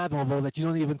so unfathomable that you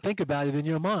don't even think about it in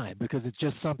your mind because it's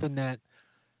just something that,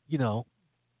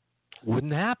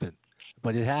 wouldn't happen,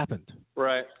 but it happened.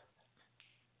 Right.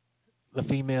 The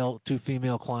two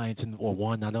female clients, or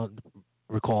one, I don't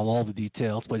recall all the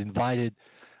details, but invited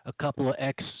a couple of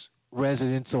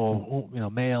ex-residents or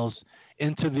males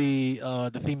into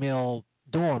the female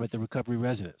dorm at the recovery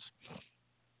residence.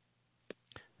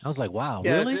 I was like, wow,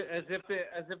 yeah, really? As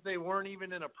if they weren't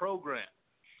even in a program.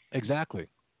 Exactly.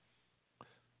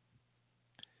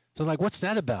 So, what's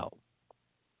that about?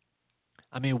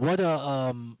 I mean, what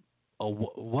a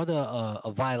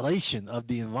violation of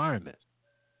the environment.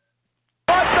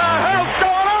 What the hell's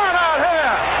going on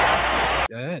out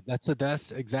here? Yeah, that's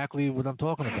exactly what I'm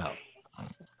talking about.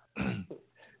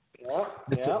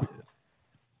 Yeah.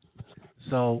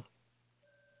 So,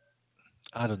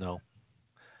 I don't know.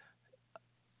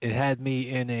 It had me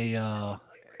in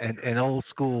an old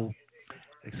school.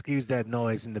 Excuse that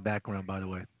noise in the background, by the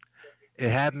way.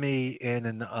 It had me in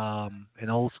an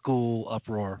old school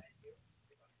uproar.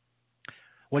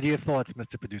 What are your thoughts,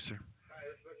 Mr. Producer?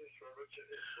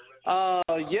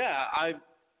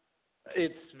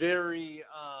 It's very.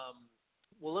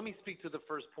 Well, let me speak to the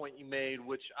first point you made,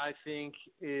 which I think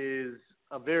is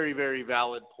a very, very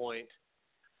valid point.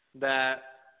 That,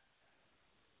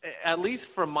 at least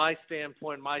from my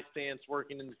standpoint, my stance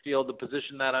working in the field, the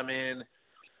position that I'm in,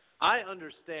 I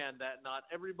understand that not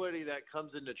everybody that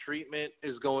comes into treatment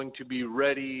is going to be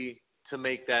ready to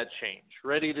make that change,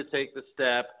 ready to take the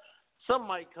step. Some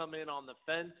might come in on the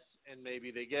fence and maybe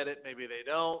they get it, maybe they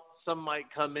don't. Some might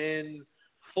come in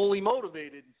fully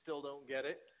motivated and still don't get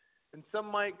it. And some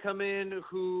might come in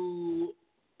who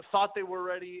thought they were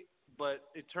ready, but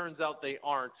it turns out they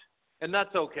aren't. And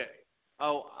that's okay.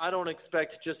 I don't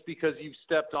expect just because you've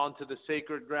stepped onto the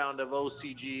sacred ground of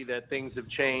OCG that things have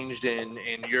changed and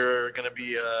you're going to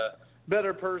be a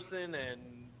better person and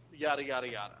yada, yada,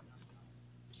 yada.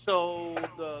 So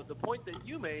the point that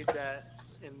you made that,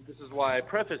 and this is why I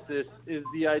preface this, is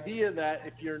the idea that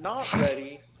if you're not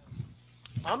ready,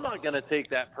 I'm not going to take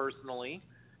that personally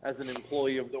as an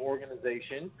employee of the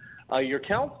organization. Your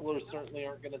counselors certainly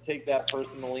aren't going to take that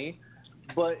personally.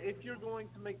 But if you're going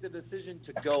to make the decision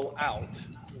to go out,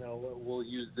 we'll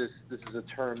use this. This is a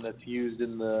term that's used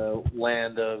in the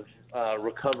land of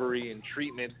recovery and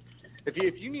treatment.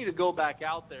 If you need to go back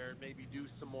out there and maybe do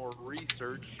some more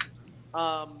research,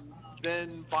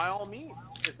 then by all means,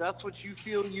 if that's what you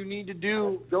feel you need to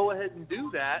do, go ahead and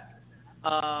do that.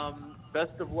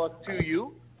 Best of luck to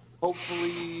you.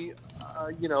 Hopefully,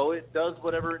 it does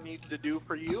whatever it needs to do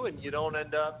for you and you don't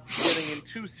end up getting in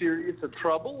too serious of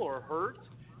trouble or hurt.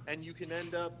 and you can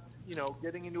end up,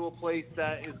 getting into a place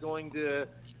that is going to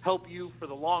help you for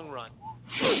the long run.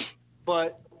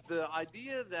 But the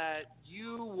idea that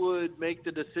you would make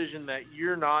the decision that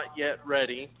you're not yet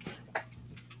ready,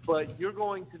 but you're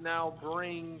going to now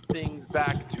bring things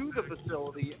back to the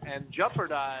facility and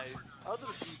jeopardize other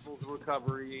people's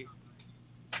recovery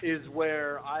is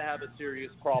where I have a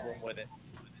serious problem with it.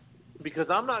 Because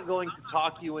I'm not going to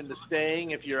talk you into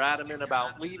staying if you're adamant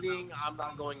about leaving. I'm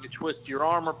not going to twist your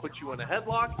arm or put you in a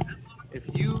headlock. If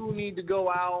you need to go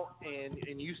out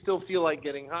and you still feel like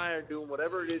getting high or doing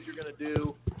whatever it is you're going to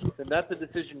do, then that's a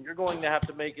decision you're going to have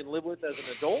to make and live with as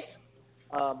an adult.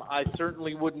 I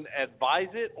certainly wouldn't advise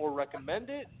it or recommend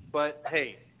it, but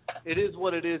hey, it is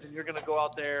what it is, and you're going to go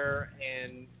out there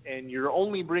and you're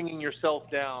only bringing yourself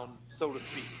down, so to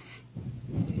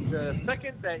speak. The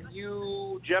second that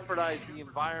you jeopardize the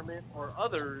environment or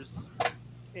others,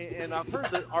 and I've heard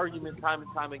the argument time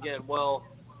and time again, well,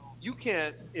 you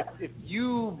can't, if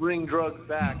you bring drugs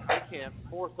back, I can't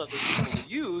force other people to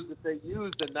use. If they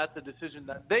use, then that's a decision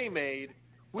that they made,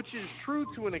 which is true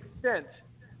to an extent.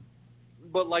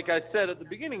 But like I said at the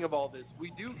beginning of all this,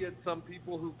 we do get some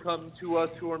people who come to us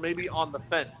who are maybe on the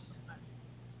fence.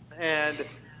 And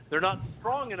they're not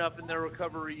strong enough in their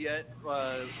recovery yet,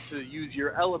 to use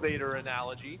your elevator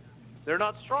analogy. They're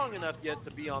not strong enough yet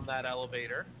to be on that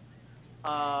elevator.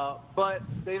 But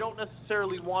they don't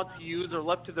necessarily want to use, or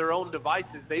left to their own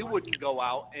devices, they wouldn't go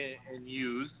out and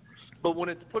use. But when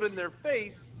it's put in their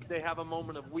face, they have a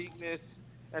moment of weakness,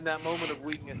 and that moment of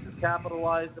weakness is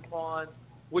capitalized upon,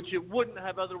 which it wouldn't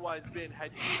have otherwise been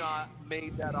had you not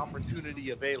made that opportunity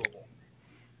available.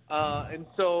 And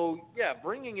so, yeah,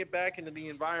 bringing it back into the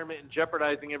environment and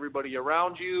jeopardizing everybody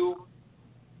around you,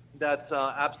 that's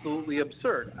absolutely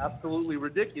absurd, absolutely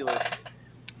ridiculous.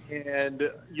 And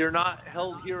you're not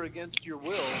held here against your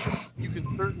will. You can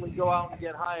certainly go out and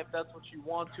get high if that's what you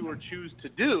want to or choose to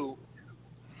do,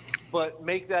 but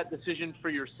make that decision for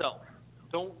yourself.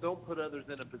 Don't put others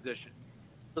in a position.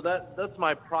 So that's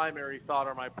my primary thought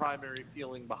or my primary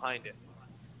feeling behind it.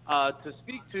 To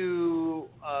speak to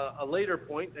a later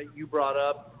point that you brought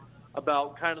up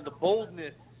about kind of the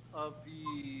boldness of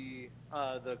the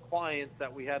clients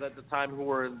that we had at the time who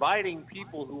were inviting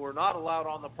people who were not allowed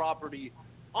on the property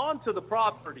onto the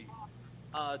property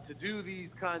to do these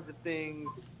kinds of things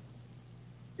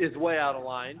is way out of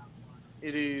line.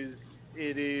 It is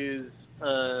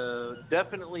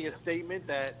definitely a statement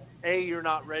that A, you're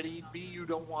not ready, B, you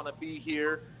don't want to be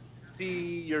here, C,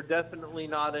 you're definitely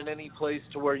not in any place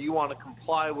to where you want to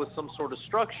comply with some sort of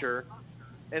structure.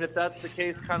 And if that's the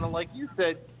case, kind of like you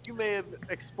said, you may have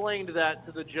explained that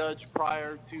to the judge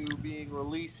prior to being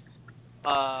released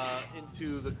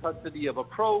into the custody of a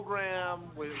program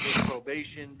with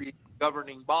probation being the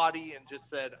governing body, and just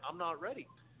said, I'm not ready.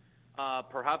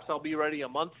 Perhaps I'll be ready a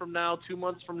month from now, 2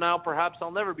 months from now, perhaps I'll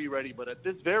never be ready. But at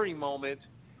this very moment,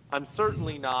 I'm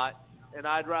certainly not, and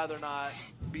I'd rather not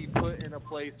be put in a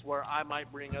place where I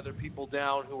might bring other people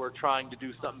down who are trying to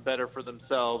do something better for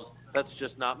themselves. That's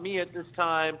just not me at this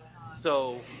time.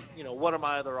 So, what are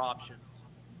my other options?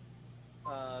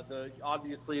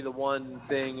 Obviously the one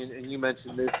thing, and you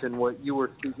mentioned this in what you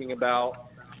were speaking about,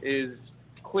 is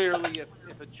clearly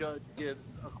if a judge gives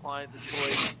a client the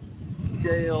choice,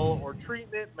 jail or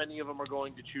treatment, many of them are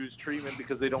going to choose treatment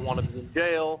because they don't want to be in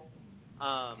jail.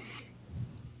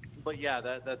 But yeah,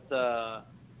 that's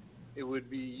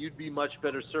you'd be much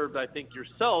better served, I think,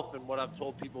 yourself. And what I've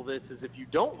told people this is, if you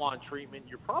don't want treatment,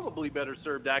 you're probably better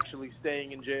served actually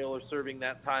staying in jail or serving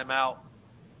that time out,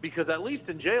 because at least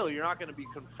in jail you're not going to be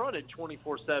confronted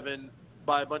 24/7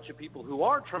 by a bunch of people who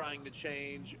are trying to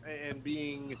change and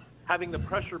having the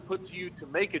pressure put to you to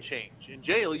make a change. In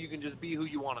jail, you can just be who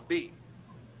you want to be.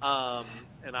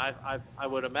 And I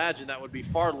would imagine that would be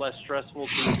far less stressful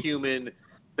to a human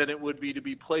than it would be to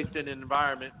be placed in an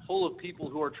environment full of people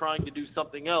who are trying to do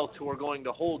something else, who are going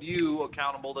to hold you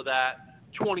accountable to that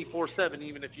 24/7,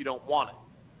 even if you don't want it.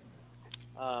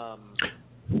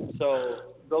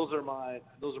 So those are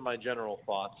my general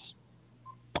thoughts.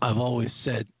 I've always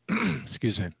said,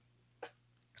 excuse me,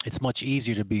 it's much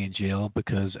easier to be in jail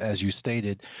because, as you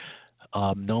stated,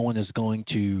 no one is going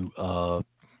to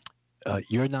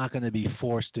you're not going to be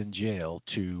forced in jail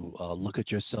to look at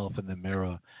yourself in the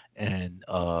mirror and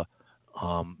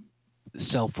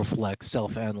self-reflect,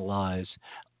 self-analyze,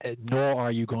 nor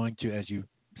are you going to, as you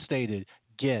stated,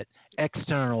 get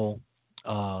external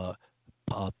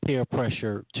peer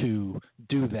pressure to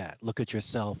do that. Look at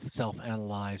yourself,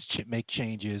 self-analyze, make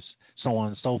changes, so on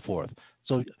and so forth.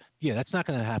 So, yeah, that's not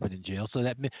going to happen in jail. So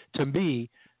that, to me,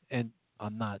 and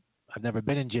I'm not I've never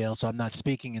been in jail, so I'm not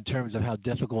speaking in terms of how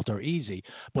difficult or easy,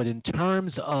 but in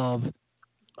terms of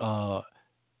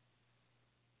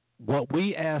what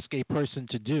we ask a person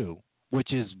to do,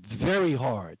 which is very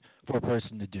hard for a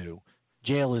person to do,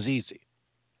 jail is easy.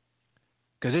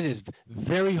 Because it is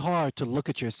very hard to look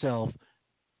at yourself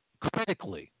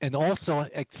critically and also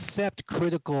accept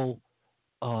critical,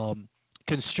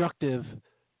 constructive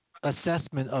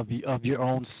assessment of your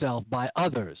own self by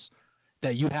others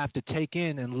that you have to take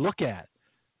in and look at.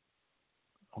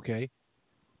 Okay?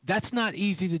 That's not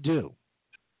easy to do.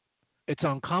 It's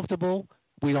uncomfortable.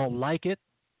 We don't like it.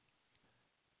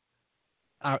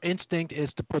 Our instinct is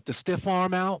to put the stiff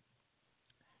arm out.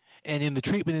 And in the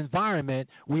treatment environment,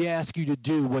 we ask you to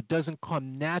do what doesn't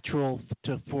come natural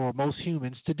for most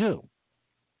humans to do,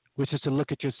 which is to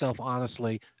look at yourself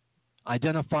honestly,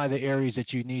 identify the areas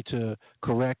that you need to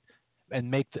correct,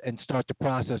 and start the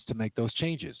process to make those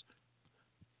changes.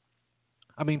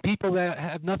 I mean, people that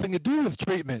have nothing to do with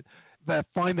treatment that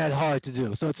find that hard to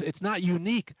do. So it's not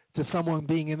unique to someone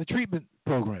being in the treatment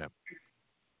program.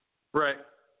 Right.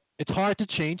 It's hard to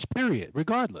change, period,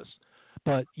 regardless.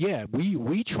 But, yeah,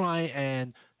 we try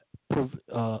and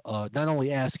not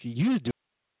only ask you to do.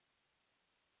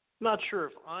 Not sure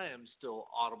if I am still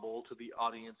audible to the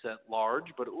audience at large,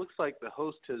 but it looks like the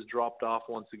host has dropped off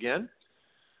once again.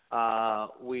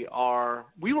 We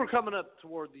were coming up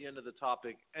toward the end of the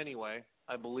topic anyway,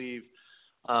 I believe.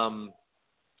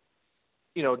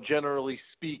 Generally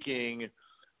speaking,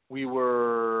 we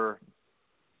were,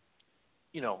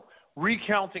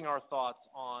 recounting our thoughts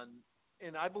on,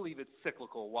 and I believe it's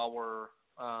cyclical while we're,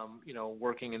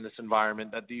 working in this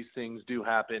environment, that these things do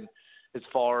happen as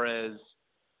far as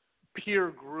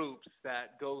peer groups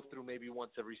that go through maybe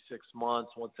once every 6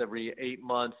 months, once every 8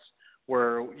 months,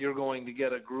 where you're going to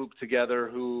get a group together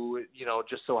who,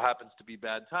 just so happens to be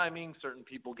bad timing. Certain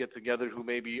people get together who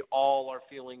maybe all are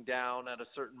feeling down at a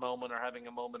certain moment or having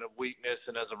a moment of weakness,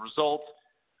 and as a result,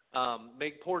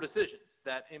 make poor decisions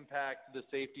that impact the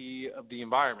safety of the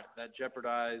environment, that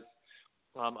jeopardize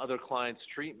other clients'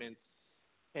 treatments.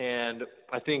 And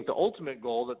I think the ultimate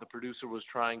goal that the producer was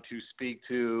trying to speak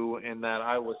to, and that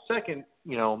I was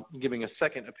giving a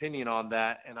second opinion on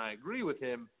that, and I agree with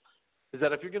him, is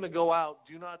that if you're going to go out,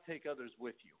 do not take others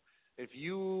with you. If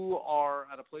you are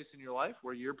at a place in your life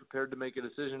where you're prepared to make a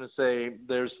decision to say,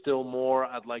 there's still more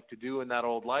I'd like to do in that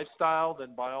old lifestyle,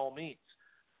 then by all means,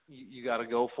 you got to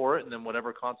go for it. And then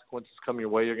whatever consequences come your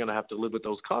way, you're going to have to live with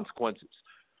those consequences.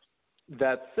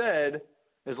 That said,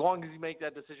 as long as you make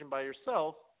that decision by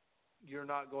yourself, you're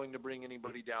not going to bring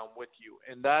anybody down with you.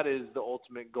 And that is the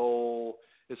ultimate goal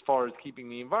as far as keeping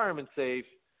the environment safe,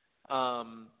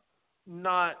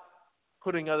 not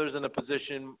putting others in a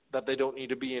position that they don't need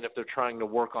to be in if they're trying to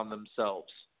work on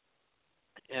themselves.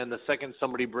 And the second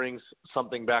somebody brings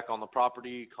something back on the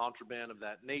property, contraband of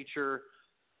that nature,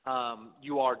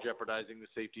 you are jeopardizing the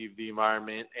safety of the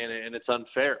environment, and it's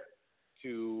unfair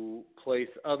to place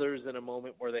others in a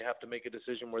moment where they have to make a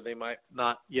decision where they might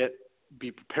not yet be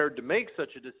prepared to make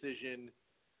such a decision,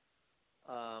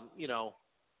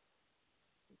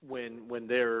 when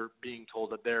they're being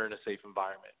told that they're in a safe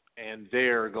environment and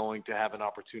they're going to have an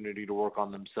opportunity to work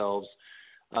on themselves.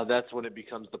 That's when it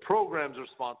becomes the program's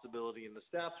responsibility and the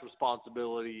staff's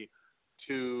responsibility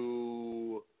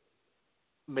to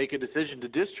make a decision to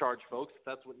discharge folks.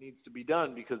 That's what needs to be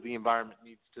done, because the environment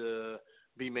needs to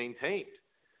be maintained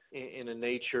in a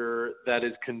nature that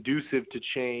is conducive to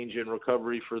change and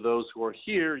recovery for those who are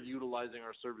here utilizing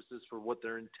our services for what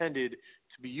they're intended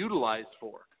to be utilized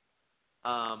for.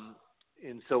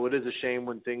 And so it is a shame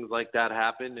when things like that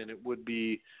happen, and it would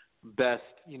be best,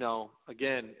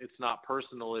 again, it's not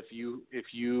personal. If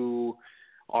you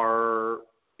are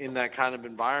in that kind of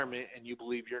environment and you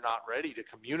believe you're not ready, to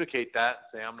communicate that,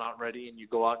 say I'm not ready, and you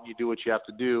go out and you do what you have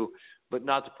to do, but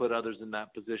not to put others in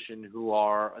that position who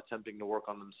are attempting to work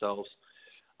on themselves.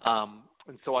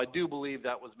 And so I do believe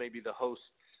that was maybe the host's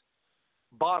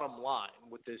bottom line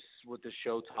with this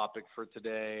show topic for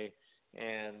today,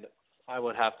 and I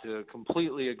would have to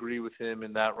completely agree with him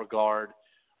in that regard.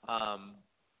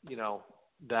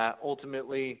 That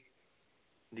ultimately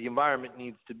the environment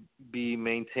needs to be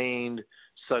maintained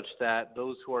such that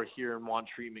those who are here and want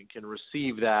treatment can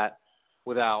receive that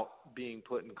without being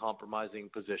put in compromising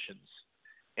positions.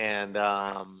 And,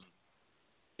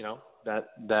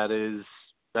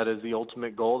 that is the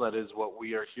ultimate goal. That is what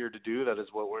we are here to do. That is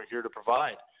what we're here to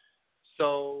provide.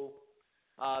 So,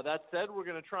 that said, we're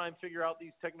going to try and figure out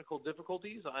these technical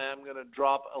difficulties. I am going to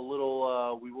drop a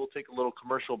little, we will take a little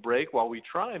commercial break while we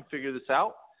try and figure this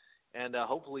out, and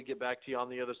hopefully get back to you on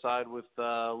the other side with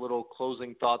little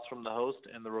closing thoughts from the host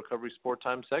and the Recovery Sport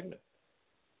Time segment.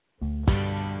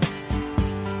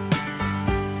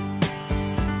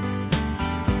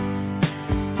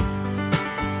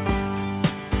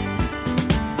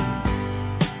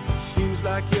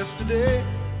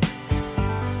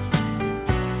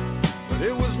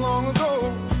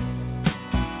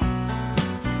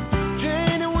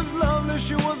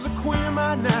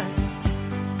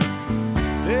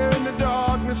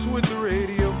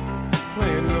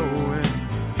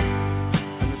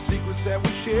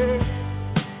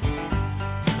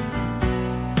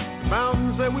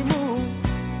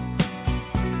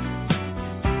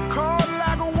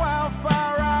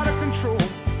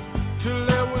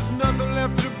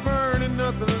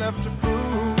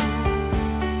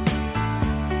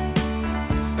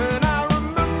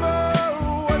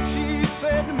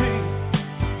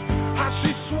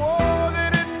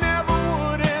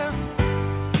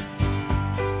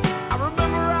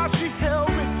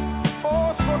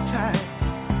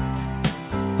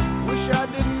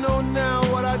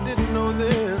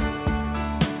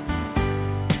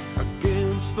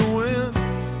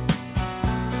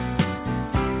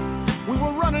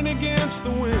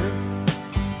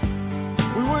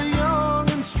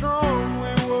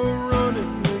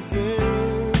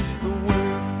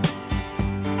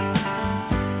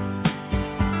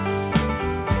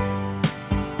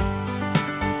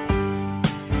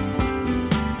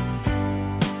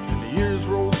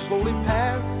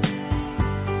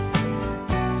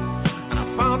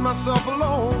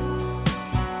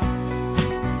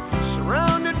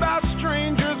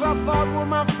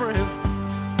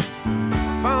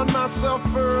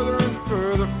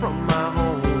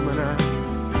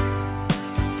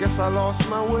 I lost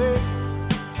my way.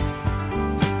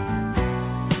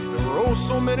 There were oh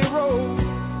so many roads.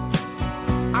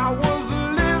 I was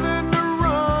living to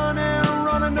run and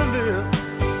running to live.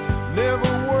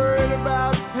 Never worried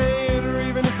about paying or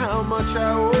even how much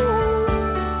I owe.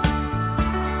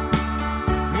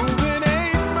 Moving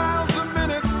 8 miles a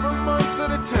minute for months at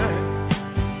a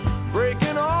time.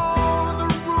 Breaking all the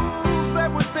rules that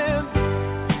would bend.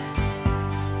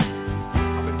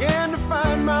 I began to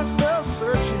find myself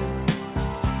searching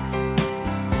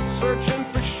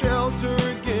for shelter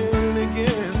again and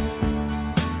again.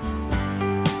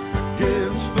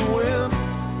 Against the wind.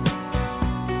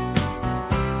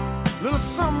 Little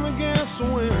something against the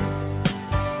wind.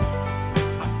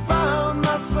 I found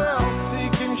myself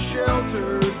seeking shelter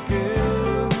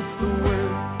against the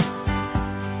wind.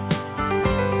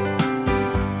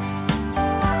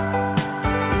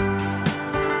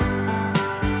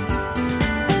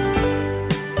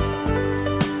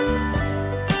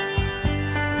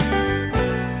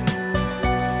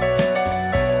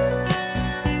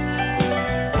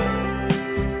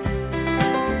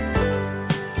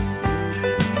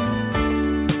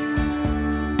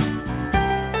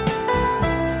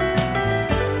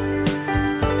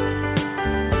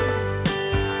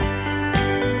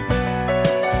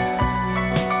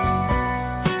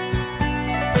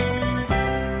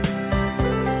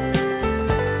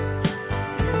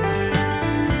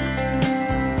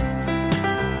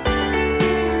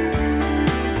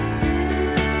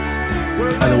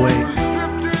 By the way,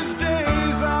 Scriptures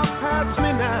days are past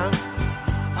me now.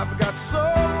 I've got so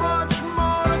much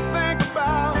more to think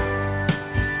about.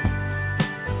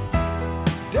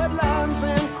 Deadlines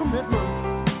and commitments.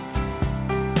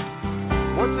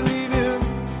 What to leave in,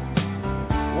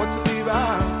 what to leave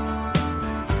out.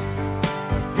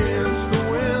 Against the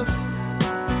wind.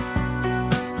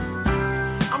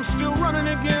 I'm still running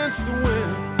against the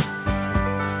wind.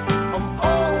 I'm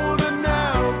older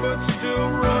now, but still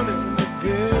running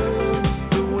against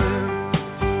the wind.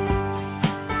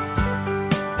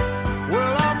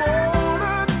 Well, I'm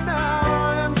older now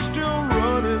and still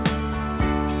running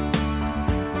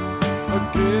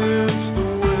against the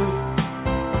wind.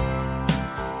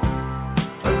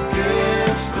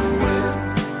 Against the wind. Against the wind.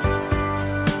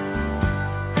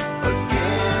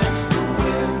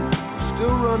 I'm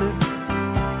still running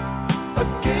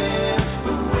against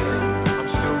the wind. I'm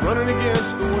still running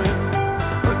against the wind.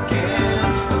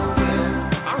 Against the wind.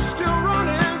 I'm still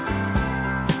running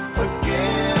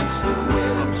against the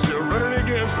wind. I'm still running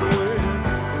against the wind.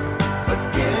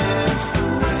 Against the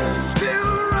wind.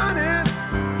 Still running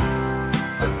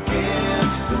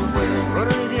against the wind.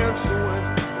 Running against the wind.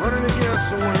 Running against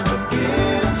the wind.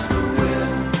 Against the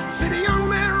wind. See the young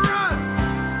man run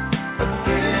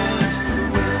against the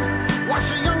wind. Watch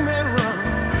the young man run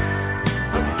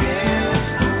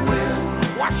against the wind.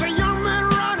 Watch the young man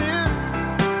running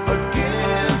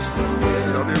against the wind.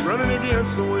 I'll be running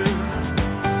against the wind.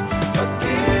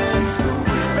 Against the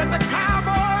wind. Let the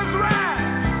cowboys ride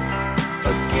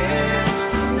against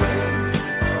the wind.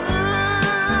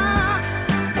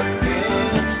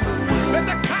 Against the wind. Let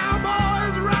the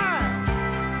cowboys ride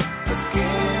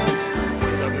against the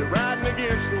wind. I'll be riding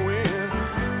against the wind.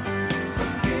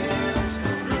 Against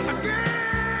the wind.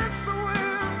 Against the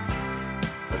wind.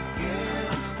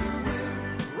 Against the wind.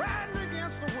 Riding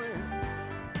against the wind.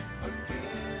 Against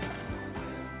the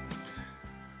wind.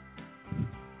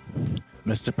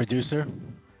 Mr. Producer,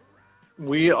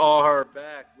 We are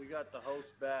back. We got the host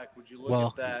back. Would you look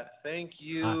Well, at that? Thank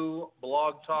you,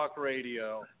 Blog Talk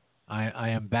Radio. I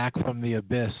am back from the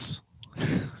abyss.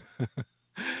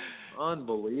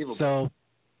 Unbelievable. So,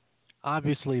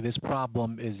 obviously, this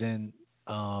problem is in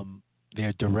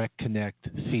their direct connect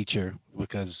feature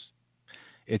because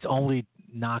it's only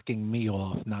knocking me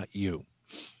off, not you.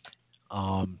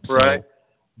 So Right.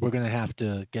 we're going to have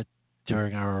to get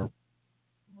during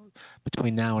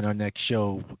between now and our next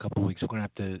show, a couple of weeks, we're going to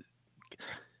have to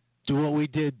do what we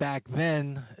did back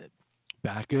then,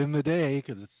 back in the day,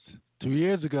 because it's 2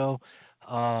 years ago.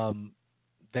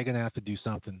 They're going to have to do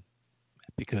something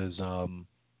because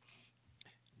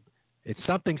it's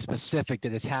something specific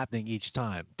that is happening each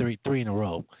time, three in a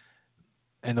row.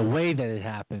 And the way that it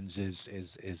happens is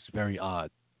very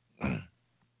odd.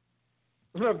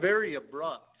 Very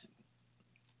abrupt.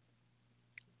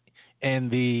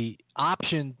 And the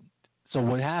option, so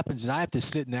what happens is I have to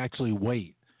sit and actually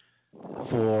wait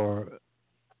for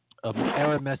an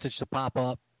error message to pop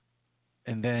up,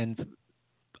 and then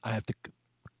I have to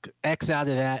X out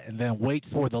of that and then wait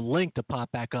for the link to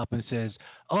pop back up and says,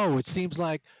 oh, it seems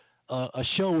like a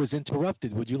show was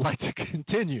interrupted. Would you like to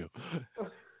continue?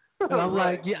 And I'm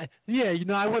like, yeah,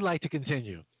 I would like to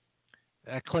continue.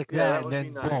 I click Yeah, that and would then be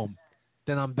nice. boom,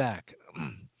 then I'm back.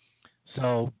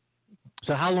 So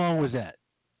how long was that?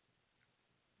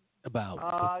 I'd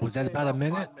Was that say about a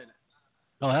minute? 5 minutes.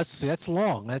 Oh, that's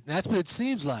long. That's what it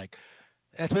seems like.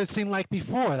 That's what it seemed like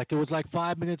before. Like it was like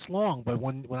 5 minutes long. But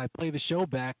when I play the show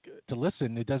back to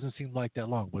listen, it doesn't seem like that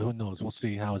long. But who knows? We'll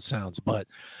see how it sounds. But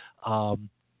of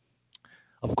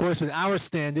course, with our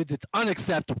standards, it's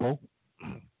unacceptable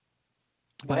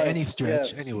by any stretch.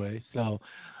 Yes. Anyway, so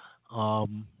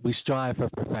we strive for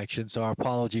perfection. So our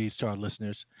apologies to our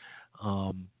listeners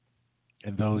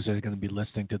and those that are going to be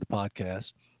listening to the podcast.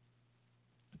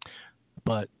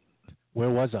 But where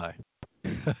was I?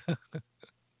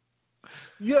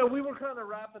 Yeah, we were kind of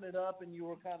wrapping it up, and you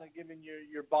were kind of giving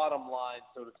your bottom line,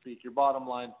 so to speak, your bottom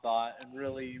line thought, and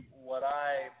really what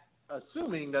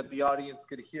assuming that the audience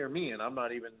could hear me, and I'm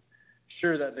not even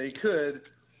sure that they could.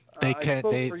 They I can.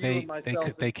 spoke for you and myself.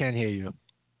 They can hear you.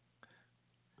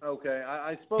 Okay,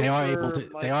 I spoke They are for able to.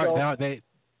 myself.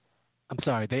 I'm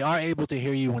sorry. They are able to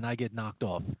hear you when I get knocked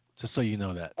off. Just so you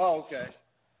know that. Oh, okay.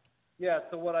 Yeah.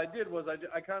 So what I did was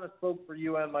I kind of spoke for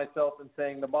you and myself in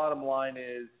saying the bottom line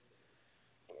is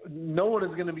no one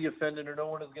is going to be offended or no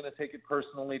one is going to take it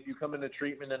personally if you come into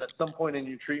treatment and at some point in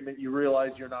your treatment you realize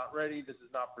you're not ready, this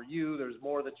is not for you, there's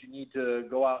more that you need to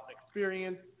go out and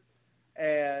experience.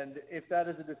 And if that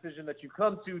is a decision that you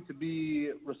come to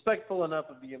be respectful enough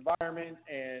of the environment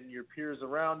and your peers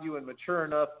around you and mature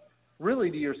enough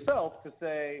really to yourself to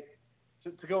say,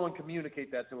 to go and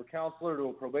communicate that to a counselor, to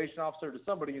a probation officer, to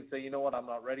somebody and say, you know what, I'm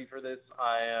not ready for this.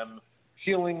 I am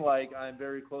feeling like I'm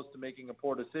very close to making a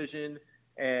poor decision,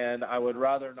 and I would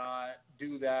rather not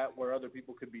do that where other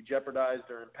people could be jeopardized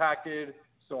or impacted,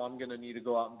 so I'm going to need to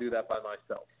go out and do that by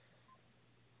myself.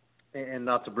 And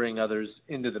not to bring others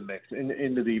into the mix,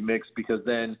 because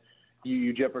then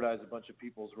you jeopardize a bunch of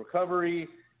people's recovery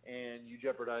and you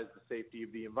jeopardize the safety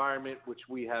of the environment, which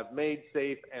we have made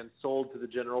safe and sold to the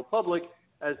general public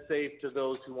as safe to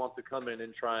those who want to come in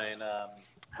and try and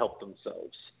help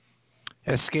themselves.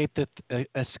 Escape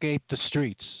the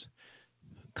streets.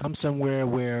 Come somewhere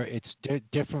where it's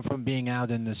different from being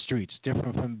out in the streets,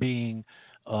 different from being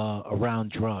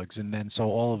around drugs, and then so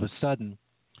all of a sudden,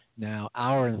 now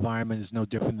our environment is no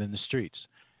different than the streets,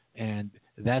 and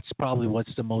that's probably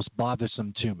what's the most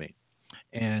bothersome to me.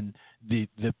 And the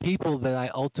people that I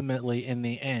ultimately, in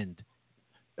the end,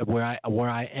 where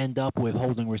I end up with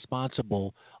holding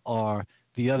responsible are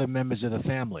the other members of the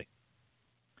family,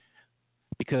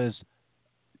 because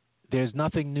there's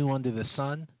nothing new under the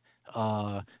sun.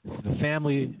 The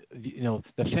family,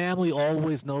 the family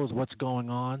always knows what's going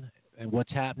on and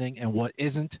what's happening and what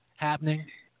isn't happening,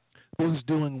 who's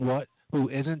doing what, who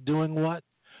isn't doing what.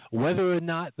 Whether or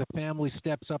not the family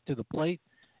steps up to the plate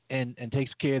and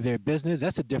takes care of their business,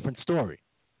 that's a different story.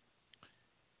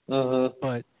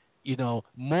 But,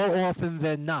 more often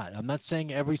than not, I'm not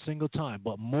saying every single time,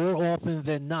 but more often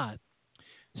than not,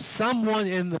 someone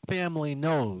in the family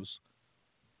knows,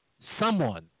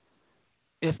 someone,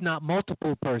 if not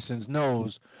multiple persons,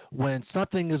 knows when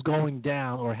something is going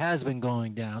down or has been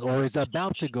going down or is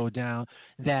about to go down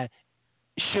that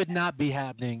should not be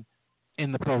happening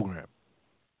in the program.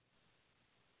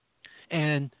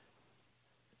 And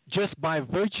just by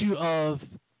virtue of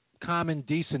common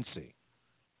decency,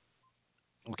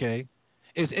 okay,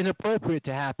 is inappropriate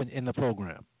to happen in the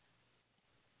program.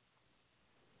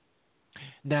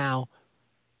 Now,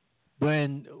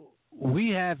 when we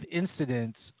have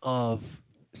incidents of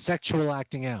sexual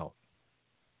acting out,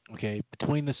 okay,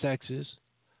 between the sexes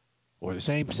or the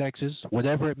same sexes,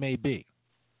 whatever it may be,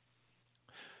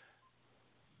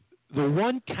 the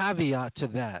one caveat to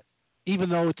that, even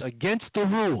though it's against the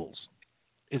rules,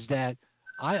 is that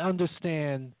I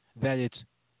understand that it's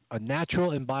a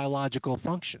natural and biological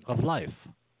function of life.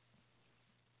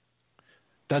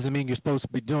 Doesn't mean you're supposed to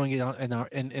be doing it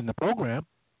in the program.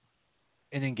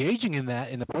 And engaging in that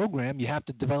in the program, you have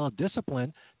to develop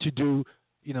discipline to do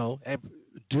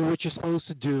what you're supposed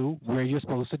to do where you're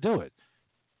supposed to do it.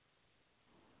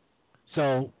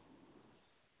 So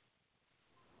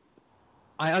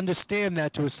I understand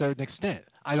that to a certain extent.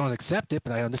 I don't accept it,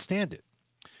 but I understand it.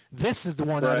 This is the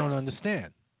one I don't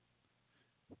understand.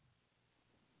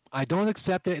 I don't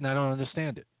accept it, and I don't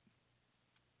understand it.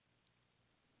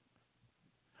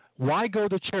 Why go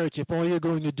to church if all you're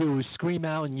going to do is scream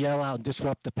out and yell out and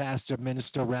disrupt the pastor,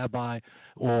 minister, rabbi,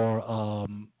 or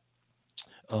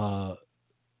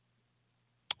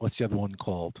what's the other one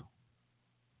called?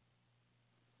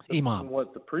 Imam.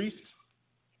 What, the priest?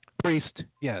 Priest,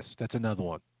 yes, that's another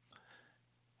one.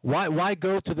 Why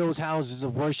go to those houses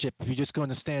of worship if you're just going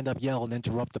to stand up, yell, and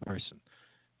interrupt the person?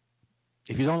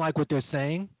 If you don't like what they're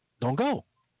saying, don't go.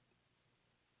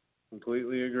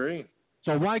 Completely agree.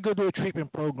 So why go to a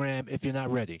treatment program if you're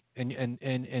not ready, and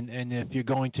if you're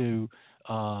going to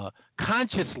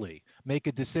consciously make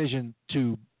a decision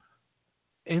to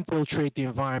infiltrate the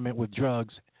environment with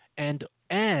drugs and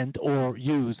or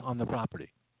use on the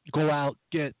property? Go out,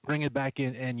 bring it back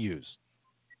in, and use.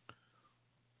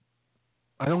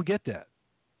 I don't get that.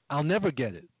 I'll never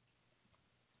get it.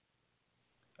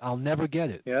 I'll never get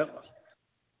it. Yep.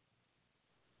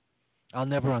 I'll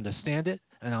never understand it,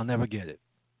 and I'll never get it.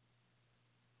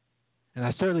 And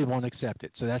I certainly won't accept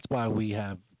it. So that's why we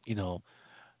have,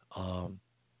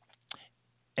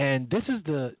 and this is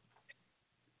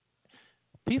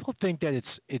people think that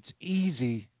it's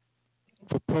easy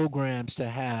for programs to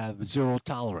have zero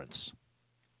tolerance.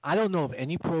 I don't know of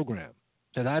any program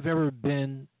that I've ever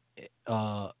been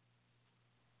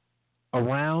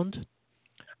around,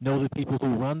 know the people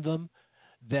who run them,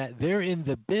 that they're in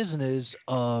the business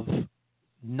of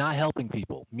not helping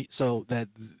people, so that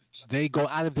they go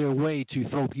out of their way to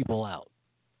throw people out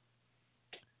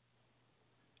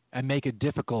and make it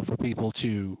difficult for people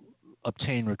to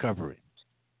obtain recovery.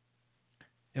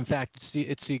 In fact,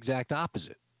 it's the exact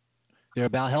opposite. They're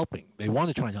about helping. They want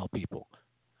to try and help people.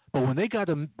 But when they got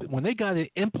to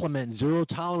implement zero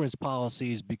tolerance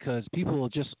policies because people are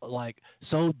just like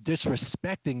so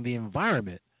disrespecting the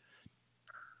environment,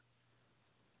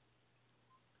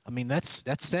 I mean that's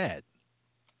sad.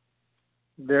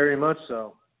 Very much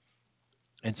so.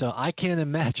 And so I can't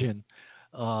imagine,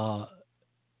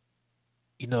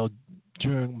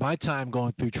 during my time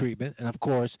going through treatment, and of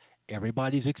course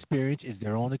everybody's experience is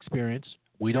their own experience.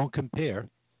 We don't compare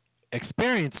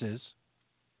experiences.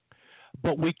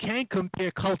 But we can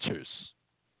compare cultures,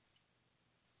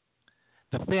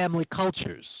 the family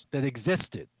cultures that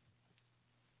existed.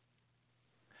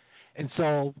 And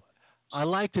so I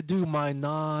like to do my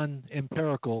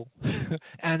non-empirical,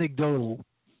 anecdotal,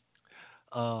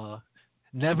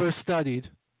 never studied,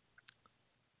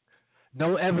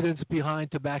 no evidence behind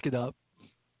to back it up,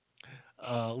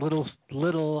 little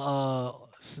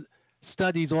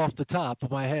studies off the top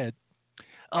of my head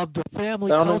of the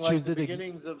family Sounding cultures like the that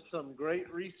beginnings of some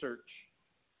great research,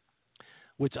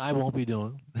 which I won't be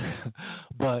doing.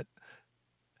 But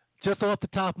just off the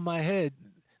top of my head,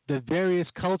 the various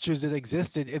cultures that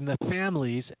existed in the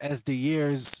families as the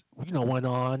years, went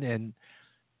on and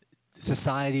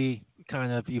society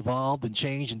kind of evolved and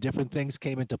changed and different things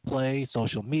came into play,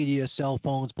 social media, cell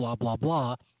phones, blah, blah,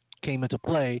 blah, came into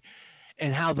play,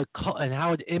 and how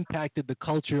it impacted the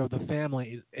culture of the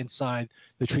family inside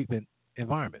the treatment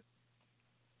environment.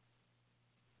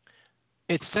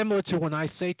 It's similar to when I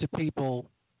say to people,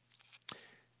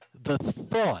 the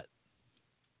thought,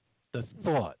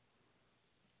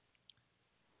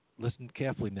 listen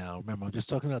carefully now, remember I'm just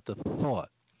talking about the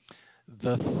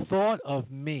thought of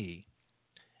me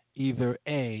either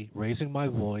A, raising my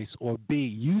voice, or B,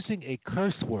 using a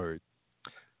curse word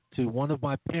to one of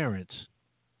my parents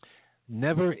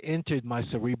never entered my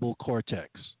cerebral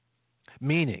cortex,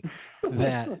 meaning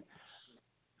that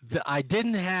I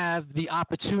didn't have the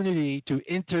opportunity to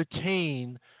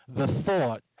entertain the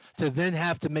thought to then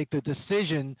have to make the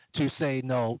decision to say,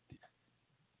 no,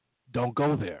 don't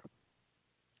go there.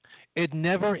 It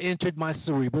never entered my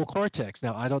cerebral cortex.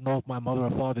 Now, I don't know if my mother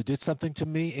or father did something to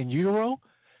me in utero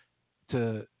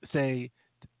to say,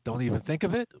 don't even think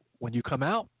of it when you come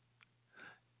out,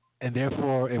 and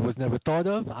therefore it was never thought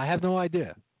of. I have no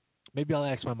idea. Maybe I'll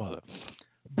ask my mother.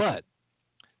 But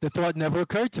the thought never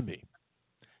occurred to me.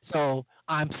 So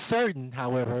I'm certain,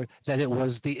 however, that it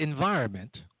was the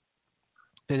environment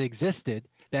that existed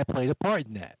that played a part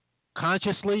in that,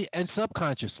 consciously and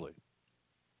subconsciously.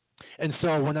 And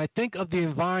so when I think of the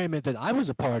environment that I was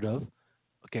a part of,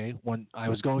 when I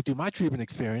was going through my treatment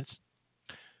experience,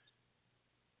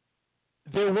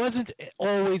 there wasn't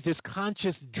always this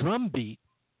conscious drumbeat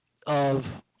of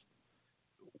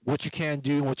what you can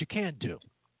do and what you can't do.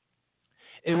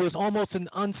 It was almost an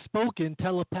unspoken,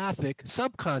 telepathic,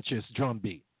 subconscious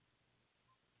drumbeat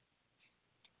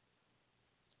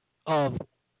of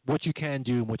what you can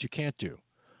do and what you can't do.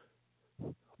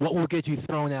 What will get you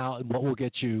thrown out and what will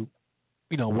get you,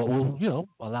 what will,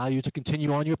 allow you to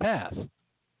continue on your path.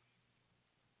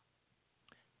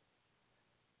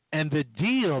 And the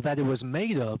deal that it was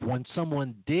made of when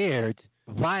someone dared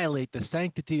violate the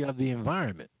sanctity of the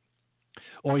environment,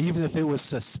 or even if it was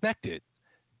suspected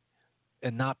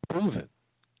and not proven.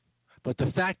 But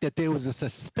the fact that there was a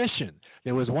suspicion,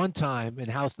 there was one time in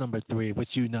house number 3, which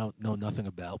you know nothing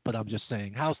about, but I'm just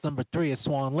saying, house number 3 at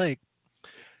Swan Lake,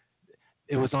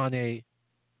 it was on a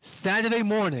Saturday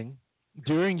morning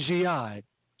during GI,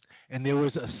 and there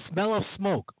was a smell of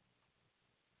smoke.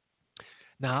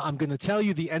 Now, I'm going to tell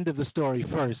you the end of the story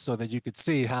first so that you could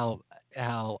see how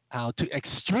to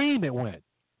extreme it went.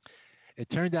 It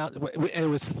turned out it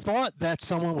was thought that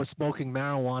someone was smoking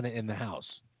marijuana in the house.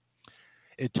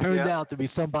 It turned out to be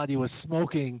somebody was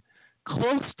smoking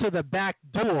close to the back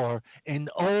door an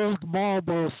old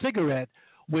Marlboro cigarette,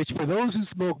 which for those who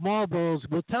smoke Marlboros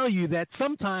will tell you that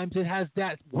sometimes it has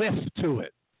that whiff to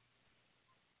it.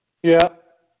 Yeah.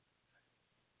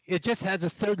 It just has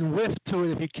a certain whiff to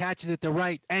it if you catch it at the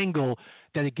right angle,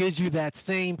 that it gives you that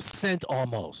same scent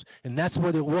almost. And that's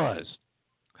what it was.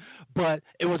 But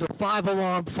it was a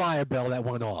 5-alarm fire bell that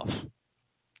went off.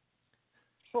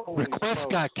 Holy Requests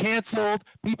smokes. got canceled.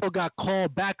 People got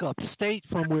called back upstate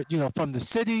from the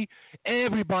city.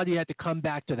 Everybody had to come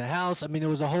back to the house. I mean, it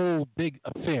was a whole big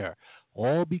affair,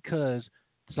 all because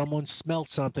someone smelled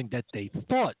something that they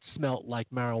thought smelled like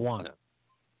marijuana.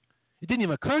 It didn't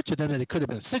even occur to them that it could have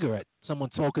been a cigarette,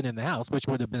 someone smoking in the house, which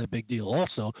would have been a big deal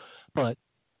also, but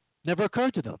never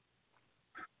occurred to them.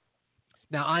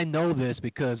 Now, I know this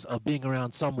because of being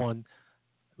around someone,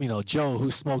 Joe,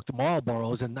 who smoked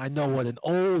Marlboros, and I know what an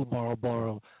old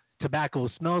Marlboro tobacco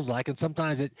smells like, and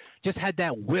sometimes it just had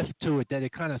that whiff to it that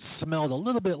it kind of smelled a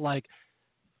little bit like,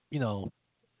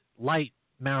 light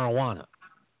marijuana.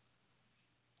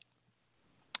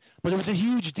 But it was a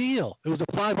huge deal. It was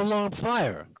a 5-alarm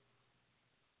fire.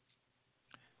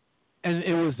 And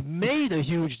it was made a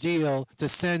huge deal to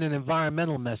send an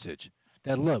environmental message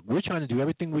that, look, we're trying to do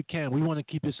everything we can. We want to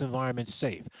keep this environment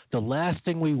safe. The last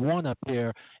thing we want up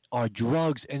here are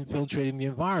drugs infiltrating the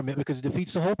environment because it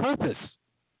defeats the whole purpose.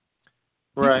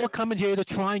 Right. People are coming here to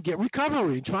try and get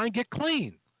recovery and try and get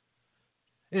clean.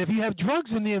 And if you have drugs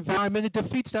in the environment, it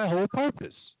defeats that whole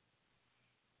purpose.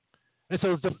 And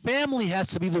so the family has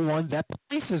to be the one that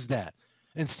places that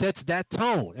and sets that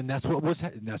tone. And that's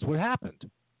what happened.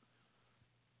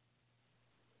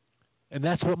 And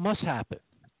that's what must happen.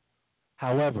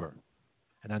 However,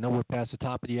 and I know we're past the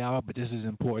top of the hour, but this is an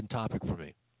important topic for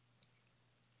me.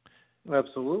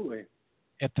 Absolutely.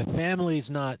 If the family is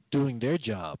not doing their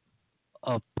job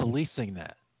of policing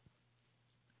that,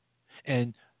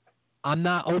 and I'm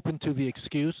not open to the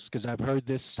excuse, because I've heard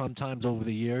this sometimes over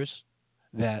the years,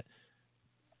 that,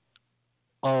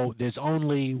 there's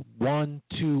only 1,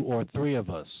 2, or 3 of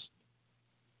us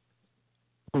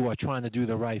who are trying to do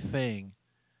the right thing,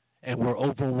 and we're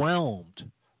overwhelmed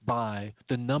by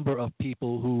the number of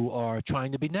people who are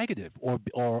trying to be negative or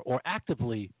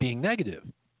actively being negative.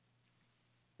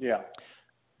 Yeah.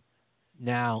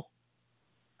 Now,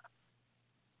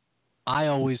 I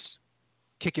always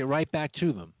kick it right back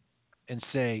to them and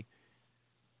say,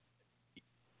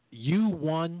 you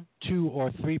 1, 2,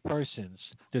 or 3 persons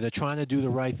that are trying to do the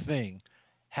right thing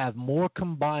have more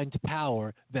combined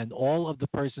power than all of the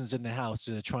persons in the house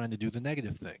that are trying to do the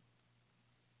negative thing.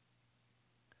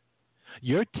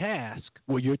 Your task,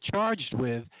 what you're charged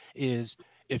with, is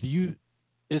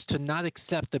to not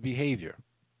accept the behavior.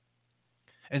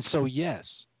 And so, yes,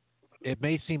 it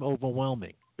may seem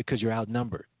overwhelming because you're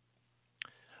outnumbered,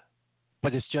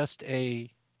 but it's just an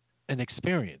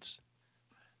experience.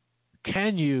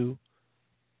 Can you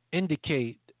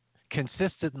indicate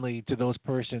consistently to those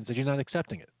persons that you're not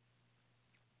accepting it?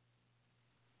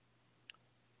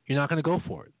 You're not going to go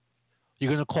for it.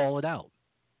 You're going to call it out.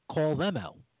 Call them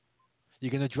out. You're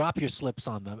going to drop your slips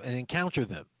on them and encounter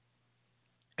them.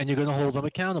 And you're going to hold them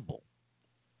accountable.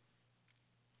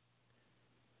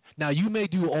 Now, you may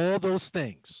do all those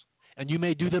things, and you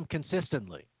may do them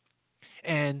consistently.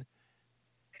 And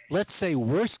let's say,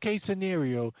 worst case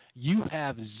scenario, you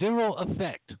have 0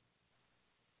 effect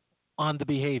on the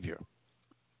behavior.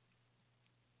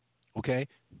 Okay?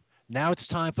 Now it's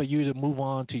time for you to move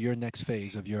on to your next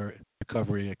phase of your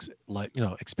recovery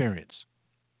experience.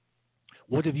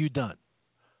 What have you done?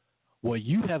 What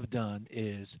you have done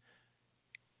is,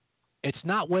 it's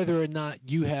not whether or not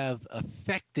you have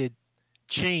affected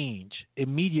change,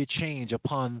 immediate change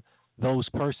upon those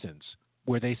persons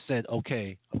where they said,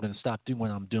 okay, I'm going to stop doing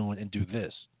what I'm doing and do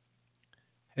this.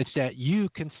 It's that you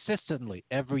consistently,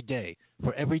 every day,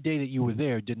 for every day that you were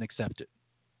there, didn't accept it.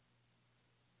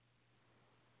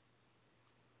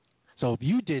 So if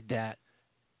you did that,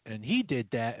 and he did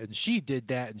that, and she did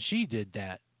that, and she did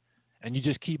that, and you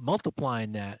just keep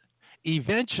multiplying that,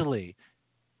 eventually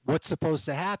what's supposed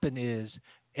to happen is,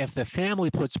 if the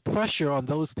family puts pressure on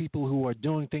those people who are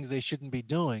doing things they shouldn't be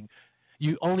doing,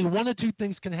 only 1 or 2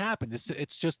 things can happen.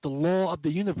 It's just the law of the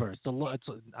universe. The law.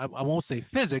 I won't say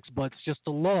physics, but it's just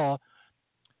the law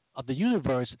of the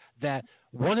universe that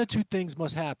 1 or 2 things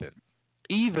must happen.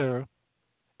 Either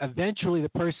eventually the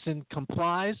person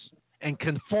complies and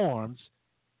conforms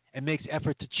and makes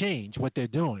effort to change what they're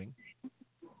doing,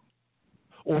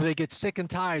 or they get sick and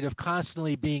tired of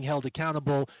constantly being held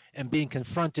accountable and being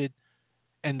confronted,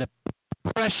 and the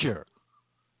pressure,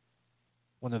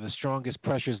 one of the strongest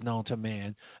pressures known to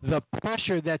man, the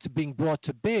pressure that's being brought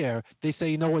to bear, they say,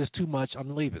 you know what, it's too much,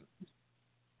 I'm leaving.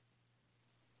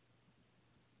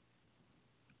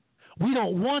 We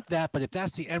don't want that, but if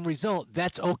that's the end result,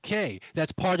 that's okay.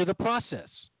 That's part of the process.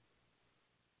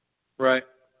 Right.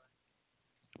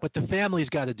 But the family's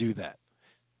got to do that.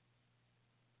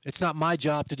 It's not my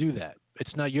job to do that.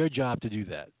 It's not your job to do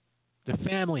that. The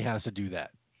family has to do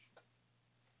that.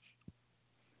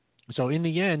 So in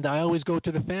the end, I always go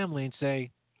to the family and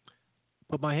say,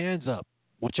 put my hands up.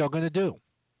 What y'all going to do?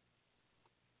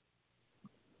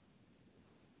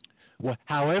 Well,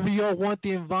 however y'all want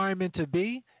the environment to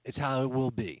be, it's how it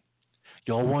will be.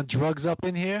 Y'all want drugs up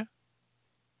in here?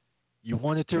 You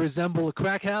want it to resemble a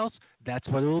crack house? That's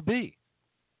what it will be.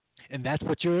 And that's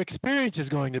what your experience is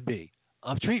going to be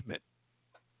of treatment.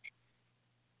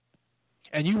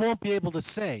 And you won't be able to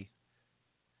say,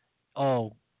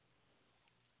 oh,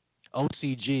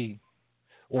 OCG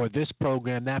or this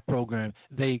program, that program,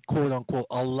 they quote unquote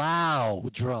allow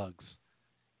drugs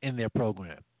in their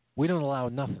program. We don't allow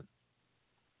nothing.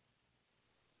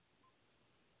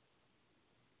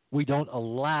 We don't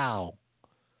allow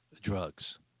drugs.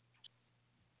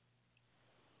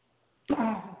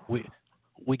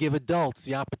 We give adults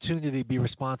the opportunity to be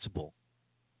responsible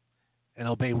and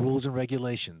obey rules and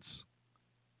regulations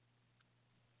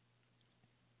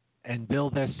and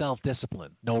build their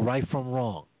self-discipline, know right from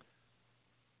wrong.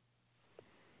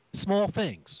 Small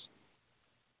things.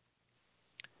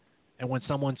 And when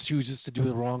someone chooses to do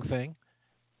the wrong thing,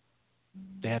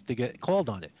 they have to get called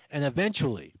on it. And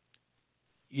eventually,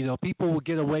 people will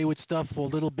get away with stuff for a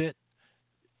little bit,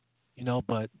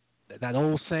 but that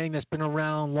old saying that's been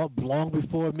around long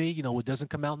before me, it doesn't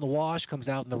come out in the wash, comes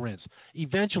out in the rinse.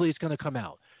 Eventually, it's going to come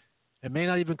out. It may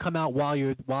not even come out while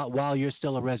you're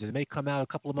still a resident. It may come out a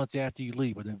couple of months after you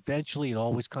leave, but eventually, it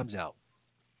always comes out.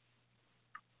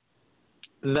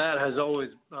 That has always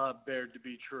bared to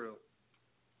be true.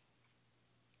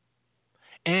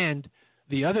 And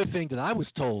the other thing that I was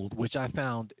told, which I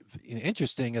found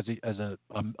interesting as a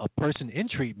person in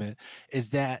treatment, is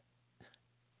that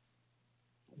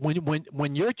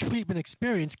when your treatment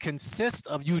experience consists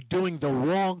of you doing the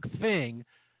wrong thing,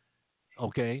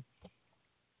 okay,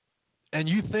 and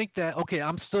you think that, okay,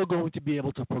 I'm still going to be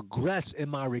able to progress in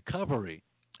my recovery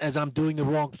as I'm doing the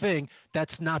wrong thing,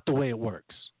 that's not the way it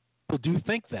works. People do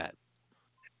think that.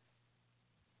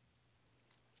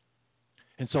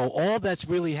 And so all that's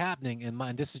really happening in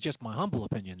this is just my humble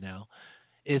opinion now,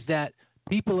 is that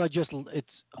people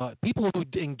people who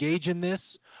engage in this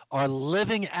are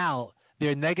living out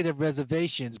their negative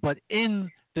reservations, but in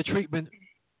the treatment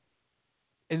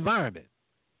environment.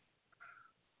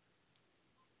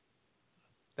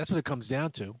 That's what it comes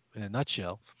down to in a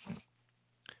nutshell.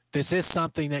 This is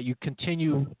something that you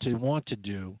continue to want to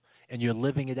do, and you're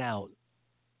living it out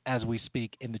as we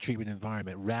speak in the treatment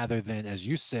environment, rather than, as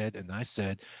you said and I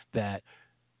said, that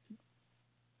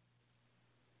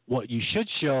what you should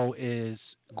show is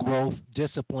growth,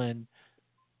 discipline,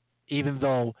 even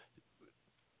though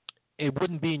it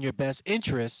wouldn't be in your best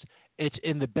interest, it's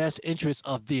in the best interest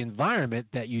of the environment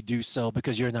that you do so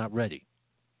because you're not ready.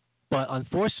 But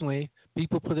unfortunately,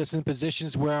 people put us in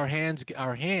positions where our hands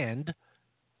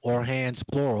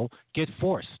plural, get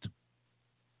forced.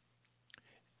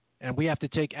 And we have to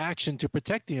take action to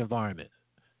protect the environment.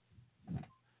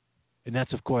 And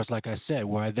that's, of course, like I said,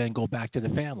 where I then go back to the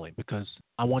family, because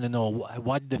I want to know,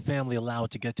 why did the family allow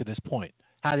it to get to this point?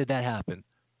 How did that happen?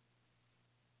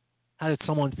 How did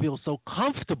someone feel so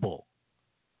comfortable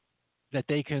that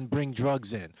they can bring drugs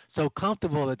in, so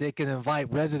comfortable that they can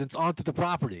invite residents onto the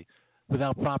property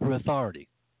without proper authority?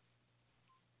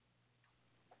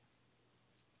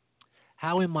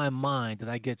 How in my mind did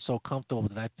I get so comfortable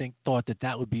that I thought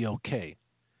that would be okay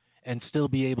and still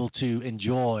be able to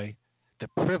enjoy the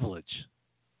privilege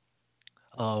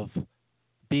of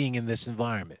being in this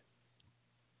environment?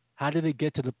 How did it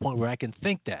get to the point where I can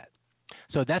think that?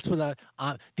 So that's what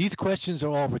these questions are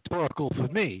all rhetorical for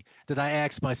me that I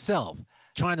ask myself,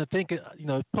 trying to think,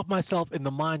 put myself in the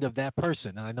mind of that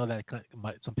person. And I know that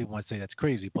some people might say that's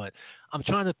crazy, but I'm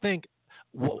trying to think,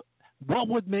 what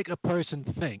would make a person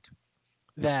think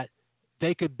that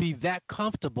they could be that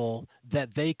comfortable that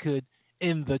they could,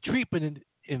 in the treatment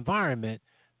environment,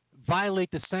 violate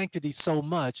the sanctity so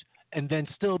much and then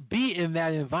still be in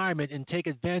that environment and take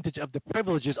advantage of the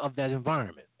privileges of that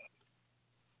environment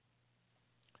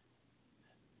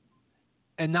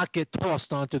and not get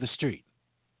tossed onto the street.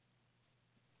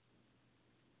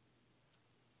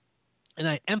 And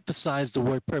I emphasize the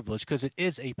word privilege because it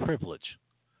is a privilege.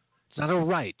 It's not a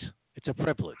right, it's a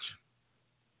privilege.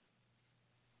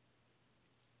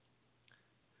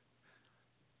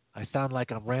 I sound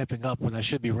like I'm ramping up when I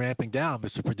should be ramping down,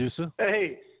 Mr. Producer.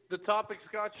 Hey, the topic's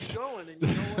got you going, and you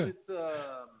know what?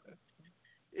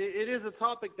 It is a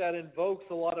topic that invokes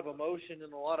a lot of emotion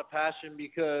and a lot of passion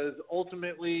because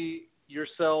ultimately,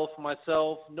 yourself,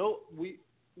 myself,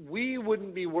 we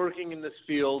wouldn't be working in this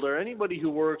field, or anybody who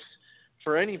works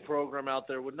for any program out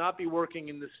there would not be working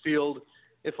in this field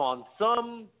if on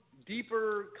some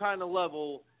deeper kind of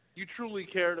level you truly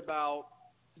cared about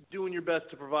doing your best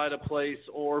to provide a place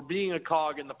or being a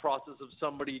cog in the process of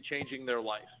somebody changing their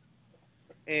life.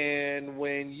 And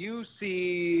when you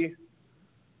see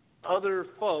other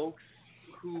folks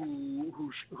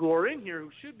who are in here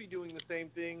who should be doing the same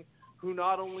thing, who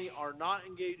not only are not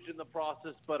engaged in the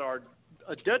process but are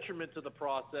a detriment to the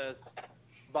process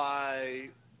by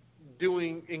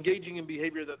engaging in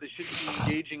behavior that they shouldn't be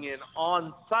engaging in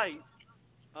on site,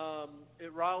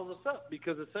 it riles us up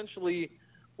because essentially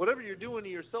whatever you're doing to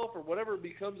yourself or whatever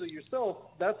becomes of yourself,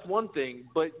 that's one thing,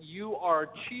 but you are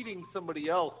cheating somebody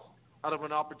else out of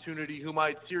an opportunity who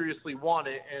might seriously want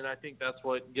it, and I think that's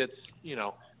what gets,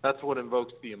 that's what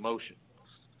invokes the emotion.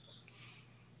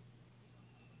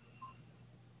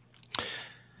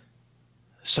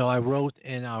 So I wrote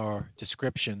in our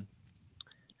description,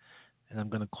 and I'm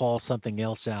going to call something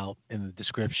else out in the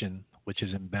description, which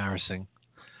is embarrassing.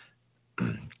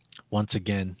 Once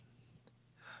again,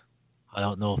 I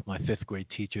don't know if my fifth grade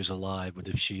teacher's alive, but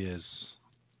if she is,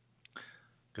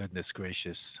 goodness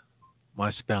gracious,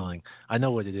 my spelling. I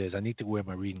know what it is. I need to wear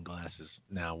my reading glasses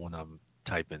now when I'm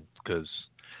typing, because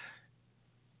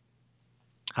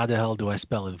how the hell do I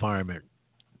spell environment?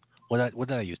 What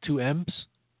did I use? 2 M's?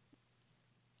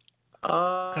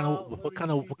 What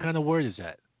kind of word is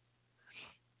that?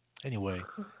 Anyway,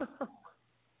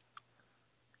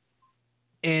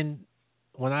 and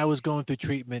when I was going through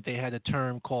treatment, they had a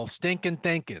term called stinkin,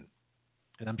 thinkin,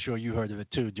 and I'm sure you heard of it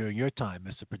too during your time,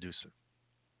 Mr. Producer.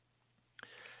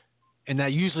 And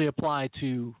that usually applied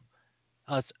to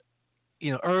us,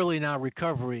 early in our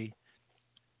recovery,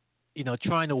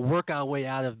 trying to work our way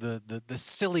out of the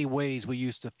silly ways we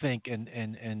used to think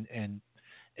and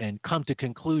come to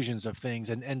conclusions of things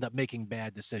and end up making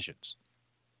bad decisions.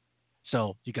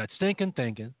 So you got stinking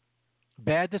thinking,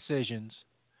 bad decisions,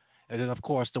 and then, of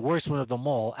course, the worst one of them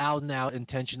all, out-and-out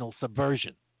intentional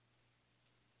subversion.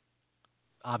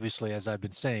 Obviously, as I've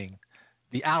been saying,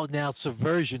 the out-and-out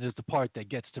subversion is the part that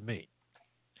gets to me.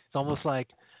 It's almost like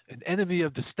an enemy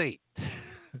of the state.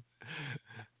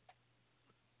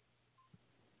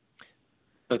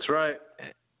 That's right.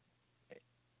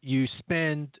 You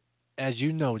spend, as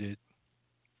you noted,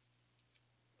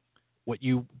 what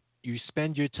you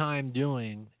spend your time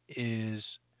doing is,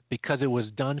 because it was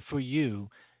done for you,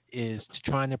 is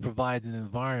trying to provide an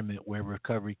environment where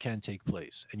recovery can take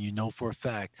place. And you know for a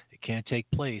fact it can't take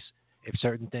place if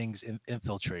certain things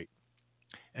infiltrate.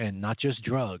 And not just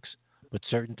drugs, but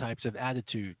certain types of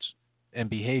attitudes and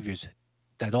behaviors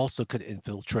that also could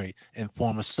infiltrate and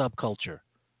form a subculture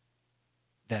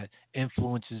that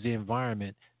influences the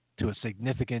environment to a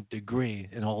significant degree,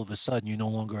 and all of a sudden you no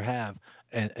longer have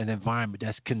an environment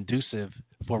that's conducive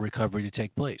for recovery to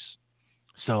take place.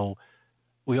 So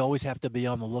we always have to be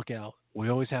on the lookout. We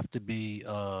always have to be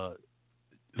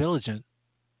vigilant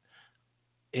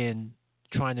in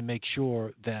trying to make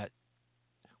sure that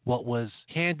what was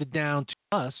handed down to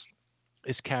us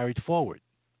is carried forward.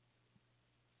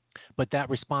 But that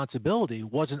responsibility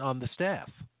wasn't on the staff,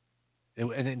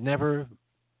 and it never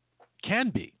can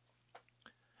be.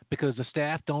 Because the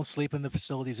staff don't sleep in the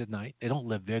facilities at night. They don't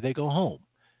live there. They go home.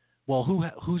 Well,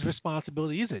 whose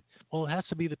responsibility is it? Well, it has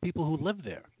to be the people who live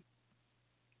there.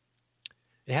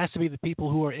 It has to be the people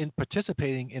who are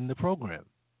participating in the program.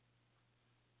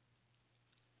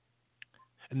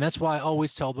 And that's why I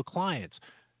always tell the clients,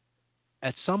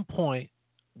 at some point,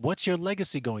 what's your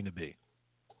legacy going to be?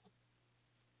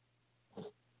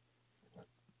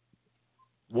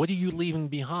 What are you leaving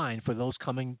behind for those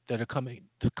coming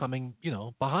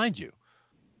behind you?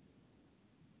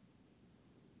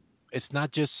 It's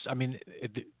not just,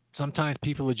 sometimes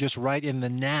people are just right in the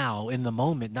now, in the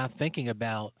moment, not thinking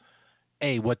about,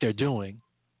 what they're doing,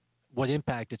 what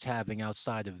impact it's having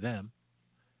outside of them,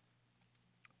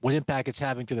 what impact it's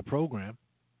having to the program.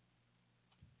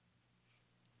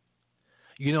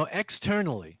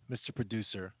 Externally, Mr.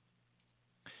 Producer,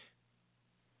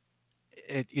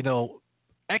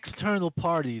 external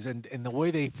parties and the way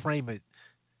they frame it,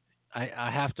 I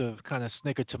have to kind of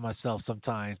snicker to myself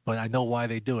sometimes, but I know why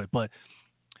they do it. But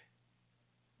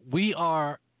we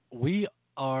are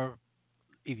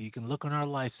if you can look on our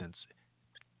license,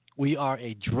 we are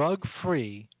a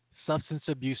drug-free substance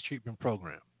abuse treatment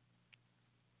program.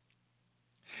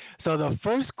 So the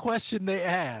first question they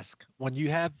ask when you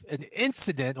have an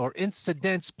incident or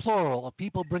incidents, plural, of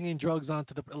people bringing drugs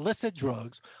onto the illicit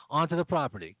drugs onto the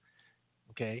property,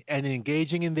 okay, and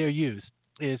engaging in their use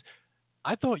is,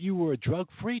 I thought you were a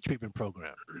drug-free treatment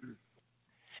program.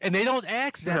 And they don't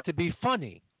ask that to be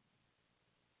funny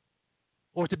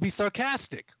or to be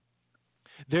sarcastic.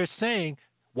 They're saying,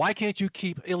 why can't you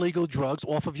keep illegal drugs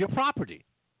off of your property,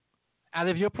 out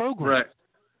of your program? Right.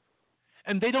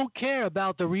 And they don't care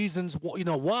about the reasons,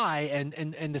 why and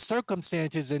the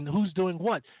circumstances and who's doing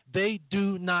what. They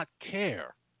do not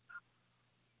care.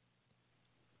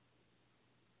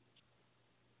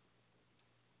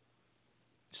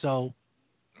 So,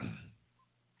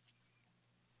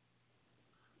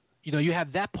 you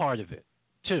have that part of it,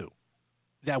 too,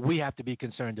 that we have to be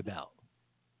concerned about.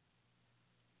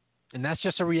 And that's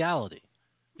just a reality.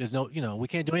 There's no, we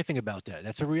can't do anything about that.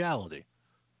 That's a reality.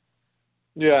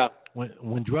 Yeah.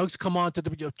 When drugs come onto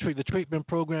the treatment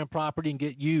program property and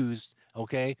get used,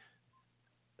 okay,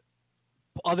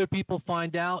 other people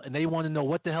find out and they want to know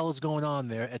what the hell is going on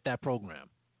there at that program.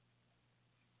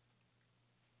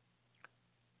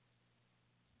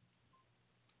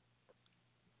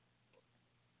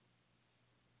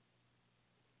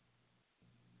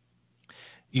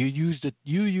 You used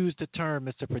the term,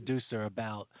 Mr. Producer,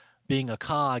 about being a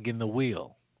cog in the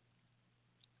wheel.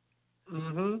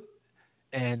 Mm-hmm.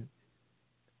 And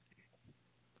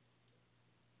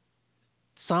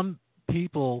some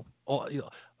people,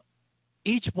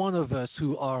 each one of us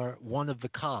who are one of the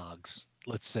cogs,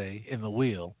 let's say, in the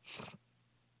wheel,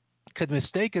 could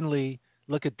mistakenly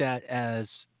look at that as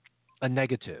a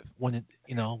negative. When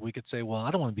we could say, well,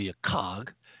 I don't want to be a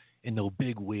cog in no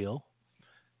big wheel.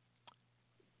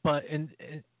 But in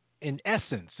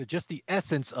essence, just the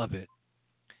essence of it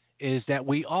is that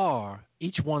we are,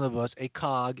 each one of us, a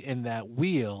cog in that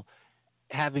wheel,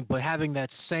 having that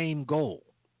same goal.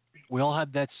 We all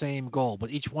have that same goal,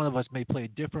 but each one of us may play a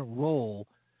different role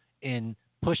in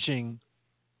pushing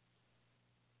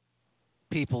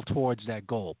people towards that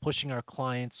goal, pushing our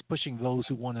clients, pushing those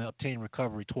who want to obtain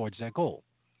recovery towards that goal.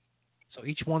 So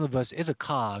each one of us is a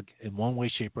cog in one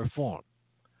way, shape, or form.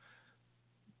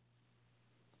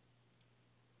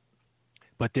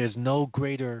 But there's no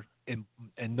greater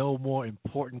and no more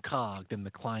important cog than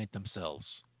the client themselves.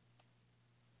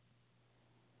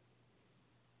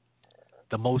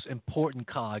 The most important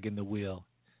cog in the wheel,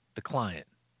 the client.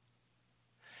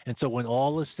 And so when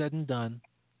all is said and done,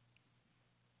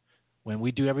 when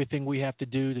we do everything we have to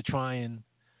do to try and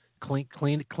clean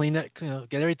it,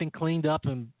 get everything cleaned up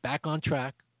and back on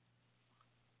track,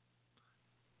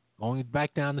 going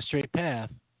back down the straight path,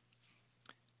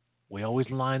 we always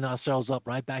line ourselves up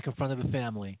right back in front of the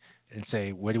family and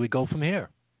say, where do we go from here?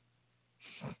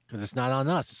 Because it's not on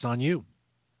us, it's on you.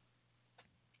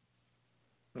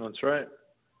 That's right.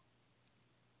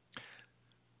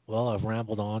 Well, I've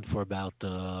rambled on for about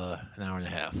an hour and a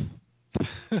half.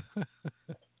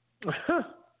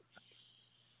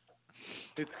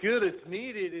 It's good. It's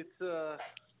needed. It's a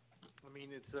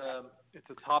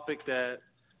topic that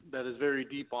is very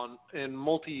deep on and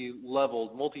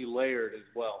multi-leveled, multi-layered as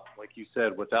well. Like you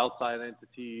said, with outside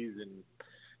entities and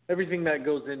everything that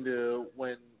goes into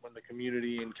when the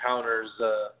community encounters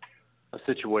a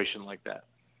situation like that.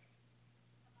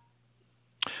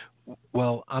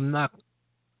 Well, I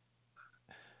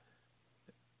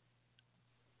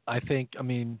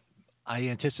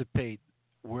anticipate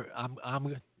I'm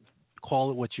going to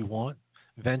call it what you want,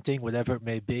 venting, whatever it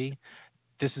may be.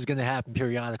 This is going to happen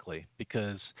periodically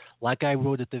because, like I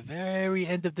wrote at the very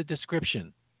end of the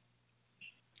description,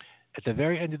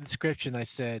 I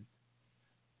said,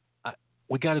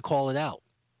 we got to call it out.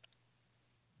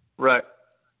 Right.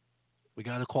 We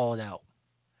got to call it out.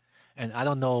 And I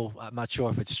don't know, I'm not sure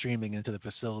if it's streaming into the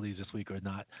facilities this week or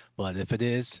not, but if it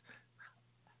is,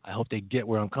 I hope they get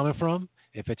where I'm coming from.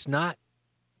 If it's not,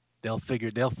 they'll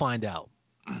find out.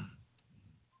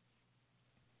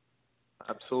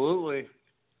 Absolutely.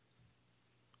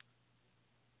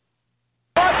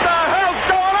 What the hell's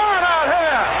going on out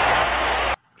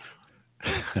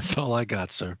here? That's all I got,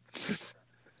 sir.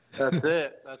 That's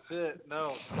it.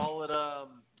 No,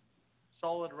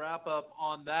 solid wrap up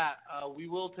on that. We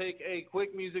will take a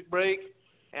quick music break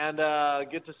and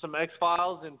get to some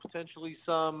X-Files and potentially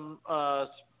some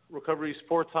Recovery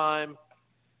Sport Time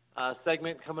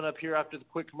segment coming up here after the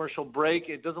quick commercial break.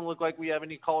 It doesn't look like we have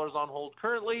any callers on hold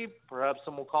currently. Perhaps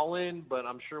some will call in, but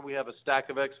I'm sure we have a stack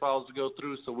of X-Files to go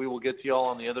through, so we will get to y'all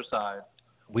on the other side.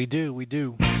 We do.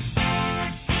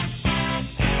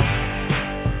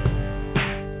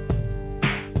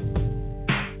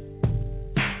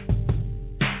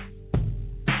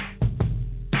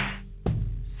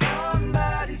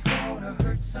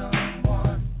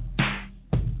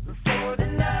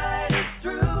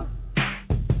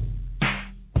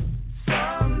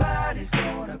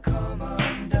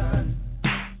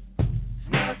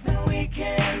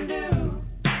 can do.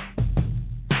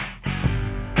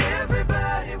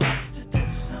 Everybody wants to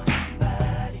touch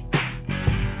somebody.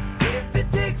 If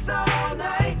it takes all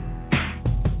night,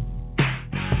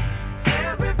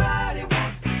 everybody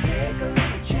wants to take a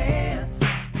little chance,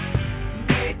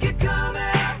 make it come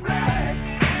out right.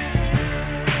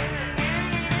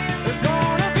 There's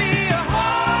gonna be a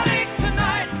heartache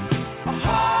tonight, a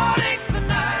heartache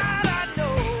tonight, I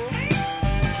know.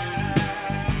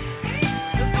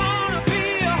 There's gonna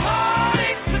be a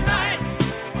heartache tonight,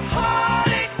 a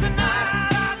heartache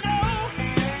tonight, I know.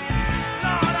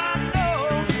 Lord, I know.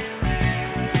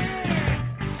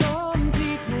 Some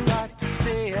people like to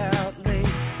stay out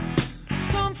late.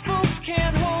 Some folks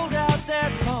can't hold out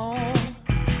that long.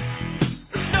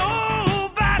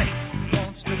 Nobody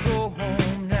wants to go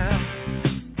home now.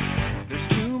 There's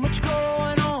too much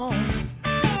going on.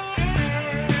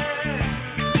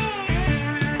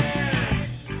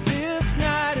 This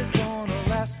night is gonna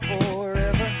last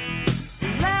forever.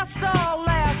 Last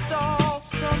all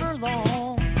summer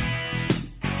long.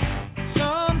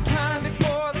 Sometime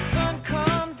before the sun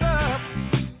comes up,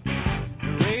 the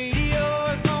radio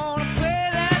is gonna play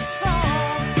that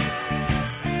song.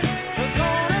 There's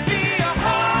gonna be a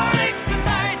heartache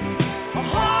tonight, a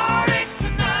heartache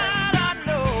tonight, I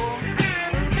know.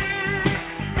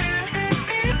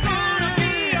 There's gonna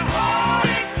be a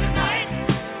heartache tonight,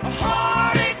 a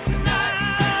heartache tonight,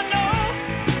 I know.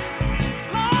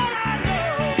 Lord, I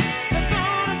know. There's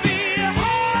gonna be a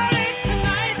heartache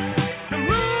tonight. The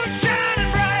moon's shining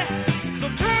bright, so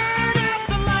turn out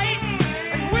the light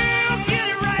and we'll get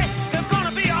it right. There's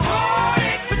gonna be a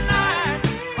heartache tonight,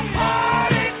 a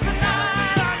heartache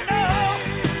tonight, I know.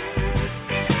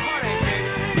 Heartache,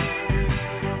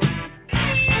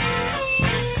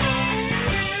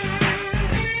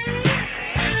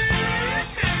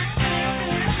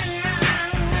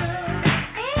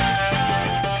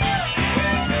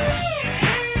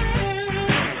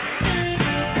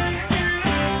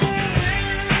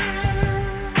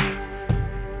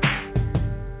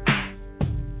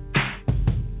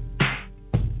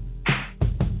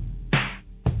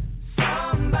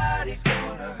 somebody's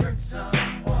gonna hurt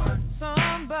someone.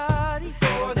 Somebody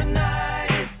before the night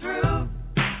is through.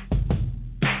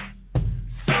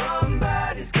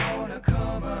 Somebody's gonna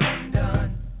come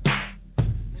undone.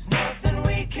 There's nothing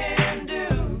we can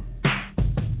do.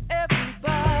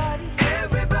 Everybody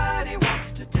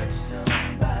wants to touch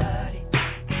somebody.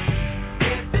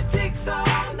 If it takes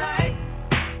all night,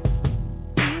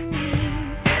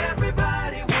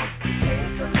 everybody wants to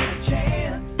take a little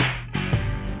chance,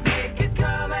 make it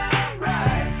come out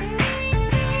right.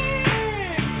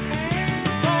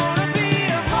 Gonna be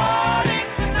a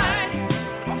heartache tonight,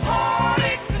 a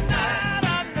heartache tonight, I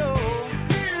know.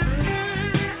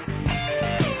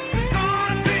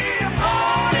 Gonna be a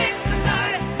heartache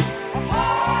tonight, a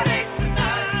heartache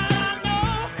tonight, I know.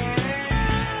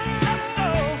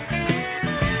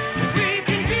 We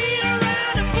can beat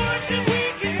around the bush and we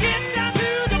can get down to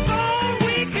the bone.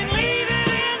 We can leave it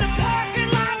in the parking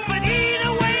lot, but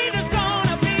either way there's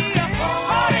gonna be a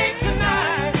heartache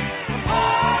tonight, a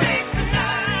heartache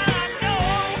tonight, I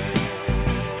know.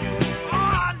 Oh, I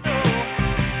know.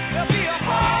 There'll be a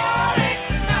heartache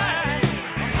tonight,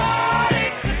 a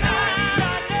heartache tonight, I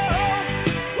know.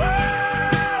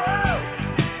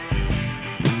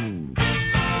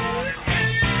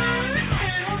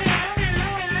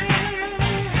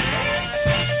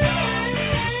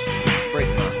 Break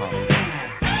my heart.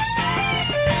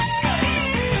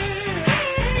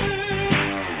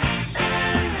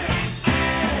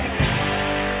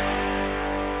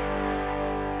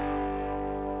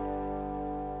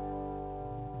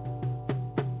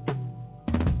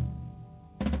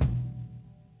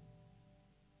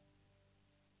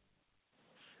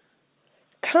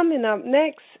 Coming up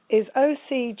next is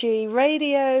OCG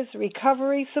Radio's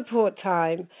Recovery Support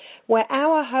Time, where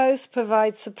our host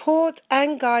provides support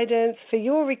and guidance for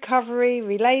your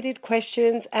recovery-related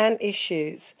questions and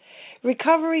issues.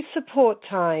 Recovery Support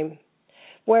Time,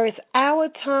 where it's our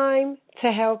time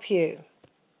to help you.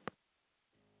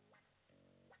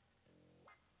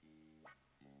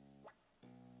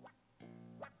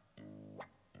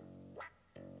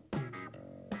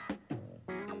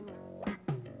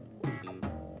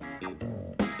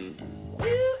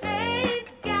 You ain't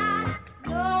got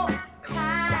no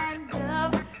kind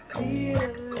of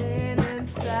feeling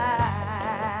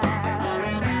inside.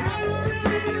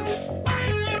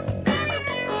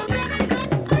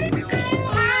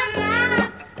 I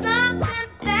got something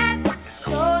that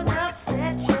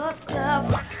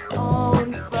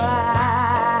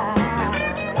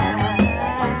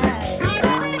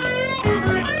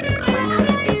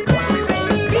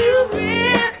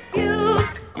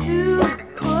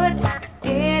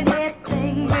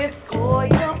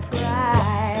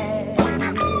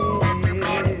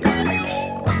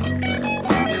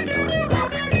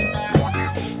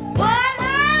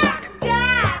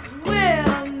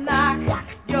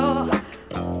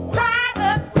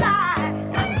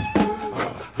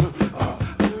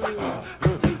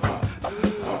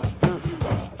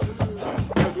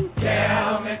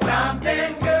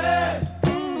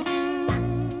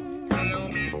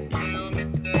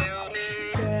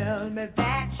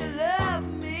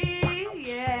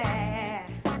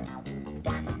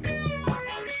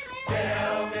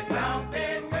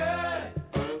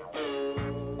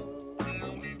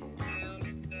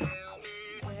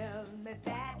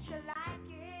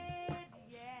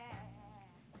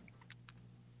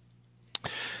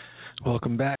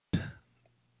Welcome back,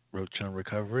 Roach on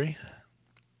Recovery.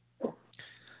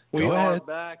 We Go are ahead.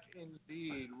 back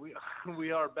indeed.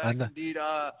 We are back indeed.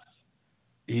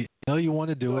 You know you want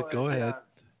to do it. Go ahead.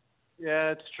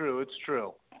 Yeah, it's true. It's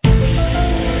true.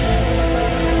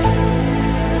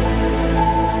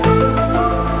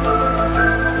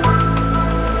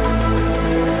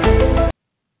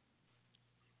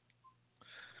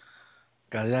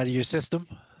 Got it out of your system?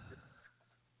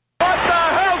 What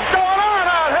the hell's going on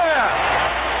out here?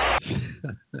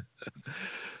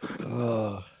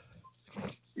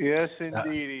 Yes,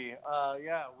 indeedy.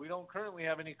 Yeah, we don't currently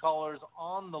have any callers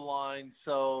on the line,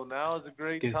 so now is a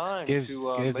great time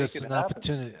to make it happen.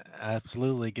 Opportunity.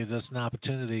 Absolutely, gives us an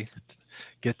opportunity to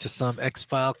get to some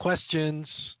X-File questions.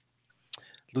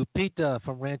 Lupita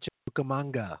from Rancho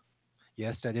Cucamonga.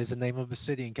 Yes, that is the name of a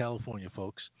city in California,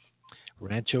 folks.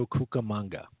 Rancho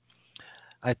Cucamonga.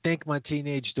 I think my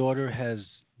teenage daughter has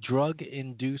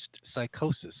drug-induced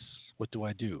psychosis. What do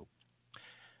I do?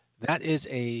 That is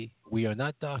we are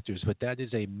not doctors, but that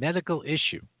is a medical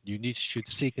issue. You should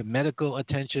seek a medical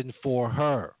attention for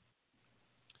her.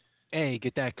 A,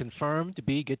 get that confirmed.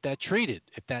 B, get that treated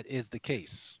if that is the case.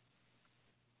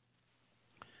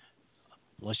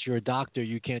 Unless you're a doctor,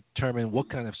 you can't determine what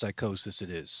kind of psychosis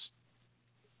it is.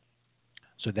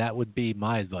 So that would be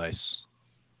my advice.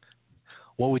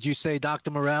 What would you say,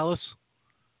 Dr. Morales?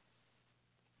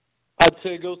 I'd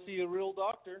say go see a real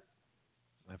doctor.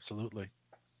 Absolutely.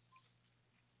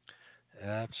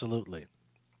 Absolutely.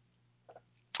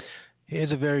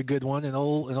 Here's a very good one, an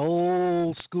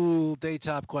old school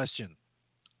daytop question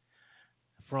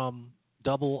from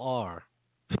Double R,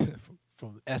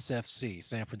 from SFC,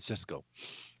 San Francisco.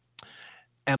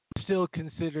 Am I still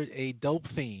considered a dope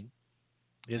fiend?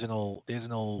 Here's an old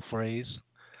phrase.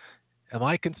 Am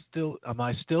I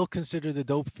still considered a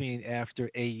dope fiend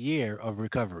after a year of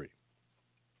recovery?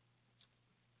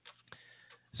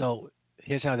 So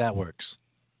here's how that works.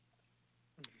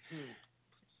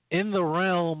 In the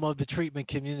realm of the treatment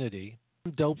community,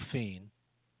 dope fiend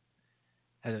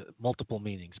has multiple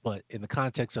meanings, but in the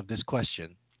context of this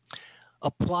question,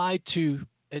 applied to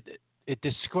it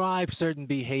describes certain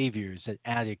behaviors that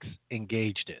addicts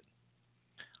engaged in,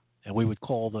 and we would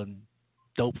call them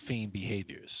dope fiend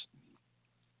behaviors.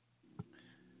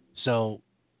 So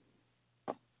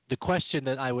the question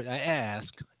that I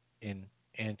ask in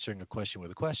answering a question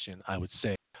with a question, I would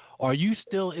say, are you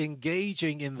still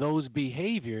engaging in those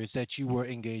behaviors that you were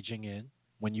engaging in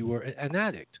when you were an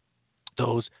addict?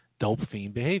 Those dope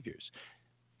fiend behaviors.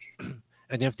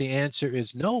 And if the answer is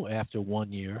no after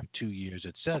 1 year, 2 years,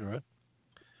 etc.,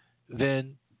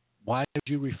 then why would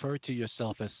you refer to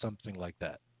yourself as something like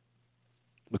that?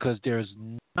 Because there's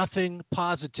nothing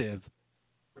positive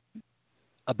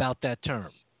about that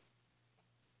term.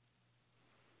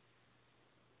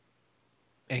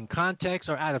 In context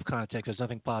or out of context, there's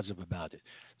nothing positive about it.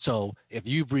 So if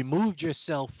you've removed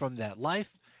yourself from that life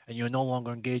and you're no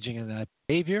longer engaging in that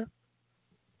behavior,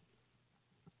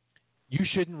 you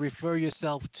shouldn't refer to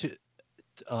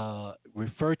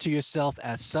yourself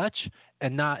as such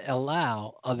and not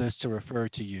allow others to refer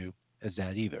to you as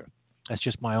that either. That's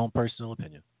just my own personal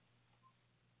opinion.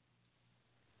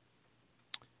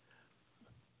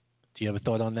 Do you have a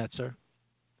thought on that, sir?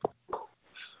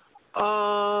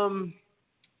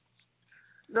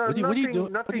 No, What are you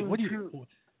doing? nothing What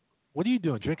are you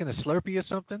doing? Drinking a Slurpee or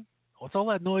something? What's all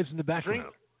that noise in the background?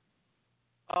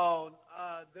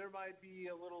 There might be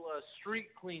a little street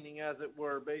cleaning, as it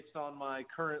were, based on my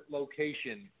current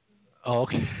location. Oh,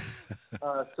 okay.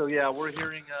 So yeah, we're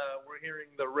hearing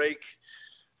the rake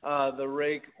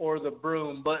or the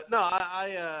broom. But no,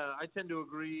 I tend to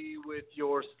agree with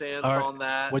your stance on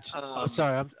that.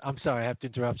 Sorry, I'm sorry. I have to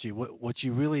interrupt you. What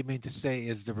you really mean to say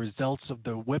is the results of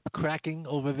the whip cracking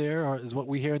over there is what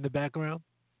we hear in the background?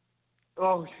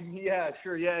 Oh, yeah,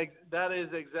 sure. Yeah, that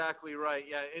is exactly right.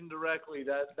 Yeah, indirectly,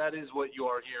 that is what you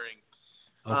are hearing.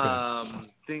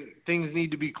 Okay. Things need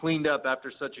to be cleaned up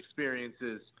after such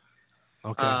experiences.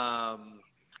 Okay.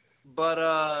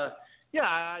 Yeah,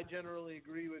 I generally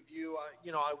agree with you.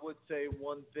 I would say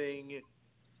one thing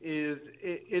is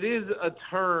it is a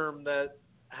term that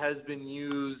has been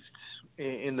used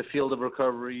in the field of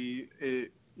recovery,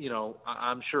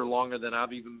 I'm sure longer than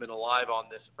I've even been alive on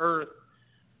this earth.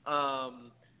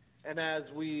 And as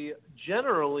we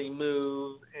generally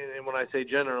move, and when I say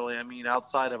generally, I mean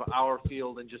outside of our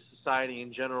field and just society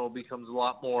in general becomes a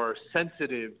lot more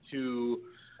sensitive to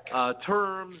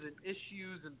terms and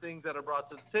issues and things that are brought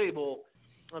to the table.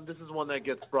 This is one that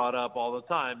gets brought up all the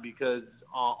time because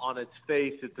on its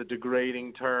face it's a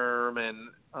degrading term, and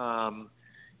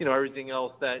everything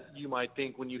else that you might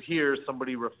think when you hear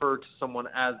somebody refer to someone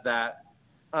as that.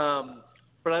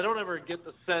 But I don't ever get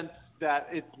the sense that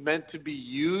it's meant to be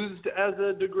used as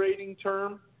a degrading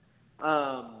term.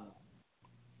 No,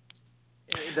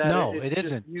 it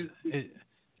isn't.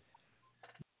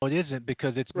 It isn't,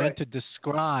 because it's meant Right. to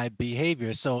describe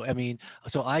behavior. So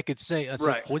so I could say,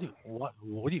 Right. what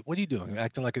are you doing?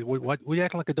 Acting like what are you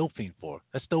acting like a dope fiend for?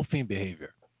 That's dope fiend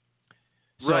behavior.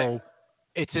 So Right.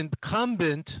 it's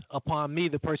incumbent upon me,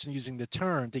 the person using the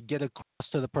term, to get across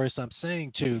to the person I'm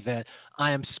saying to that I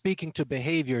am speaking to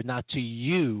behavior, not to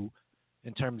you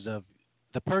in terms of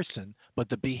the person, but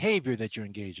the behavior that you're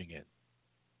engaging in.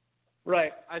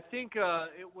 Right. I think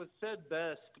it was said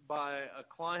best by a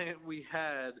client we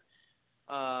had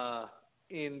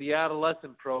in the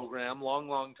adolescent program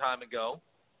long time ago.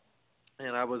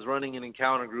 And I was running an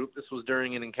encounter group. This was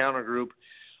during an encounter group.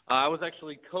 I was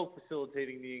actually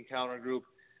co-facilitating the encounter group.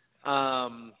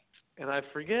 And I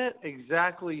forget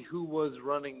exactly who was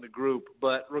running the group.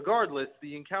 But regardless,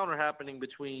 the encounter happening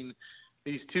between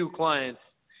these two clients.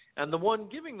 And the one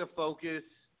giving the focus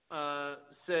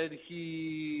said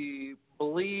he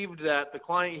believed that the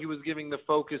client he was giving the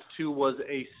focus to was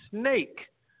a snake.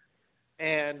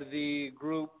 And the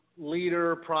group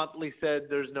leader promptly said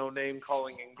there's no name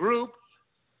calling in group.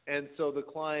 And so the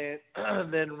client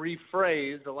then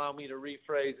rephrased, allow me to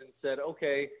rephrase, and said,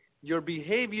 okay, your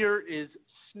behavior is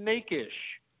snakish.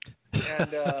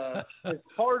 And as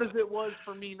hard as it was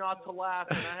for me not to laugh,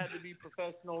 and I had to be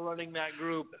professional running that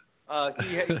group,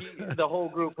 the whole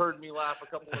group heard me laugh a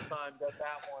couple of times at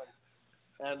that one.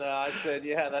 And I said,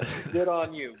 yeah, that's good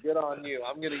on you. Good on you.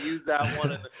 I'm going to use that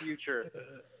one in the future.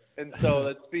 And so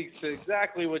that speaks to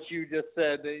exactly what you just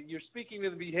said. That you're speaking to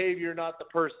the behavior, not the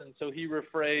person. So he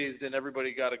rephrased, and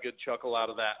everybody got a good chuckle out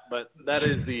of that. But that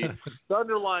is the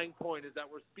underlying point, is that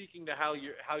we're speaking to how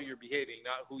you're behaving,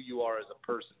 not who you are as a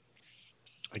person.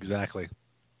 Exactly.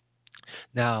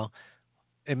 Now,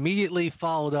 immediately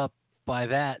followed up by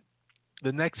that,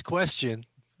 the next question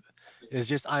is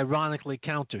just ironically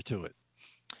counter to it,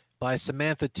 by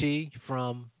Samantha T.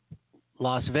 from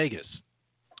Las Vegas.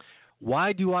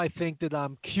 Why do I think that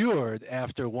I'm cured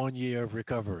after 1 year of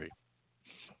recovery?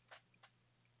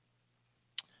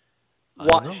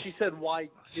 She said, why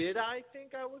did I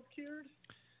think I was cured?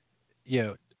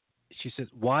 Yeah. She said,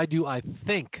 why do I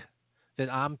think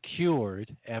that I'm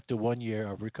cured after 1 year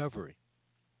of recovery?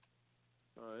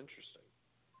 Oh, interesting.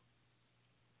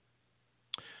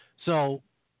 So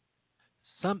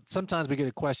sometimes we get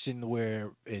a question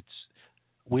where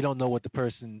we don't know what the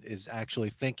person is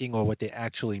actually thinking or what they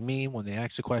actually mean when they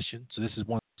ask a question. So this is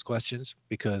one of those questions,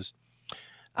 because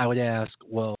I would ask,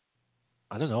 well,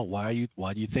 I don't know, why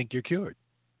do you think you're cured?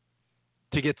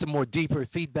 To get some more deeper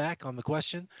feedback on the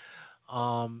question.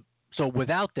 So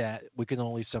without that, we can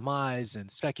only surmise and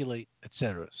speculate,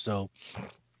 etc. So,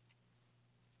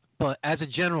 but as a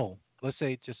general, let's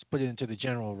say, just put it into the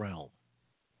general realm.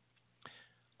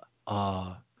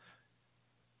 I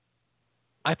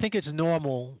think it's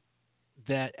normal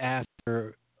that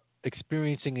after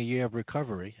experiencing a year of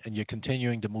recovery and you're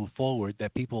continuing to move forward,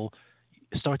 that people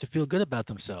start to feel good about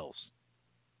themselves.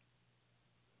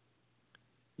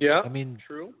 Yeah, I mean,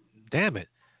 true. Damn it.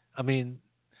 I mean,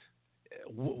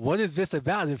 what is this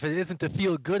about if it isn't to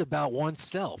feel good about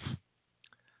oneself?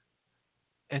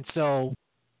 And so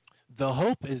the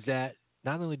hope is that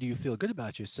not only do you feel good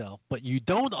about yourself, but you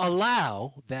don't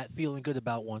allow that feeling good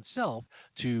about oneself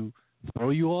to throw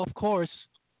you off course,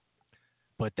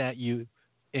 but that you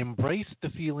embrace the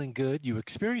feeling good, you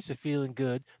experience the feeling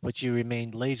good, but you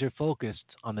remain laser focused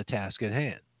on the task at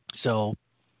hand. So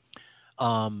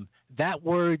that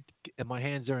word, and my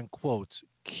hands are in quotes,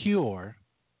 cure,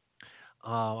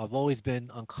 I've always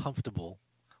been uncomfortable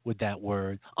with that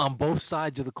word on both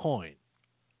sides of the coin.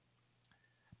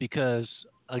 Because,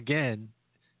 again,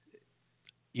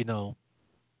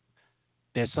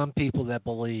 there's some people that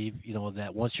believe,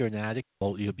 that once you're an addict,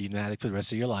 well, you'll be an addict for the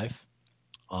rest of your life.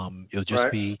 You'll just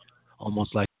Right. be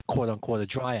almost like, quote unquote, a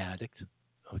dry addict.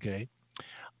 Okay.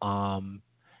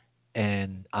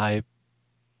 And I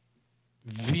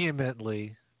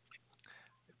vehemently,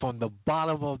 from the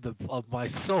bottom of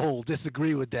my soul,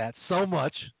 disagree with that so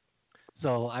much.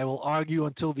 So I will argue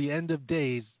until the end of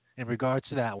days in regards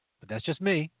to that one. But that's just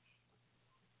me.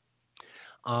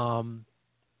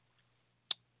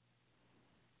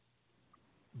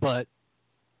 But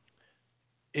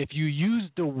if you use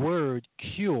the word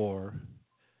cure,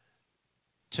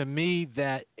 to me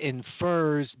that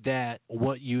infers that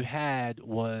what you had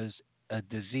was a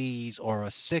disease or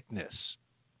a sickness.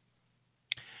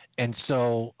 And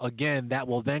so, again, that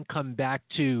will then come back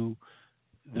to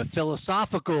the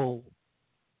philosophical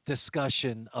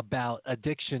discussion about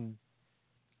addiction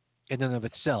in and of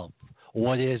itself.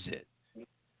 What is it?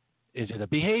 Is it a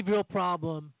behavioral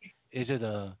problem? Is it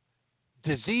a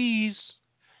disease?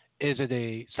 Is it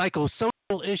a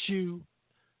psychosocial issue?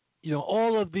 You know,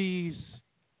 all of these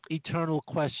eternal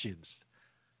questions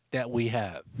that we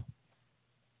have.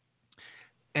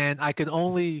 And I can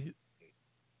only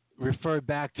refer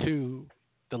back to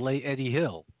the late Eddie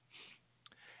Hill.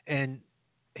 And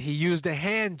he used a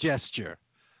hand gesture,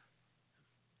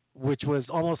 which was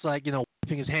almost like, you know,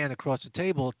 waving his hand across the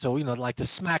table to, you know, like to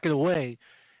smack it away.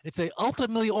 And say,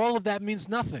 ultimately, all of that means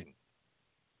nothing.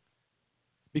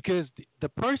 Because the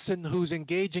person who's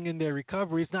engaging in their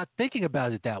recovery is not thinking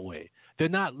about it that way. They're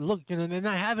not they're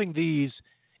not having these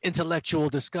intellectual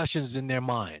discussions in their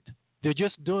mind. They're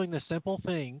just doing the simple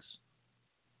things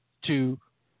to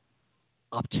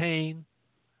obtain,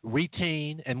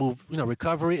 retain, and move, you know,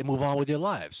 recovery and move on with their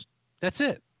lives. That's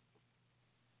it.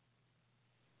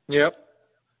 Yep.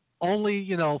 Only,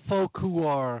 you know, folk who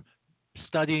are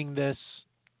studying this,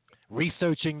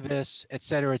 researching this, et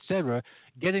cetera,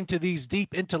 get into these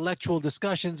deep intellectual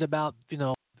discussions about, you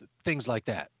know, things like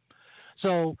that.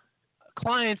 So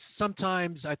clients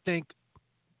sometimes, I think,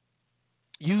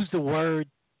 use the word,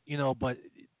 you know, but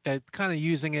they're kind of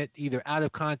using it either out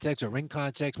of context or in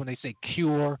context when they say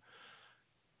cure.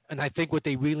 And I think what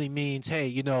they really means, hey,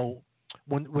 you know,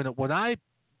 when I,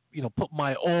 you know, put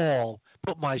my all,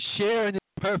 put my share in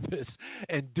the purpose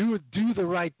and do the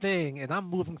right thing, and I'm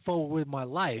moving forward with my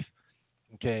life,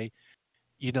 okay,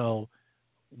 you know,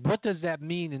 what does that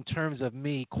mean in terms of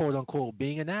me, quote unquote,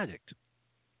 being an addict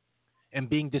and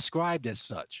being described as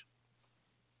such?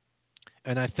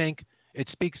 And I think it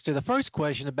speaks to the first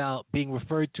question about being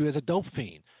referred to as a dope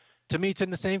fiend. To me, it's in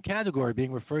the same category,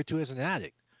 being referred to as an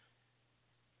addict.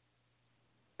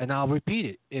 And I'll repeat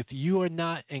it. If you are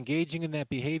not engaging in that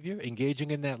behavior,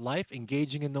 engaging in that life,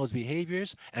 engaging in those behaviors,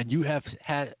 and you have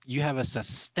a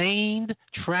sustained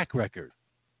track record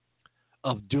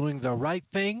of doing the right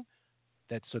thing,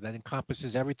 that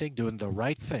encompasses everything, doing the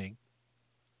right thing,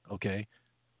 okay,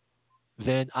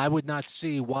 then I would not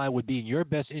see why it would be in your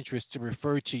best interest to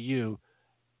refer to you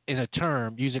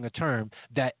using a term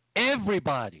that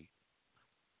everybody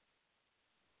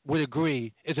would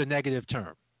agree is a negative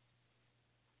term.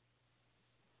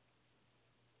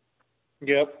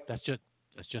 Yep. That's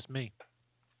just me.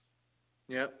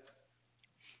 Yep.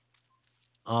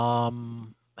 How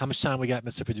much time we got,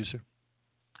 Mr. Producer?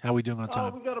 How are we doing on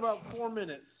time? We got about 4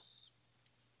 minutes.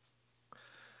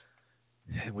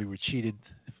 And we were cheated.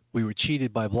 We were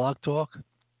cheated by Blog Talk,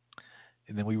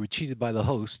 and then we were cheated by the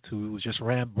host, who was just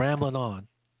rambling on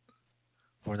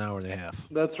for an hour and a half.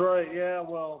 That's right. Yeah.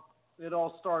 Well, it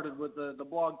all started with the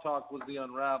Blog Talk was the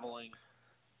unraveling.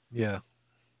 Yeah.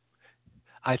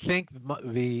 I think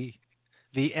the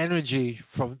energy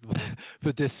from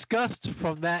the disgust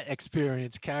from that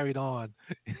experience carried on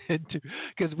into,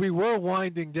 because we were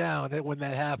winding down when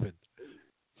that happened.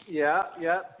 Yeah.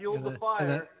 Fueled the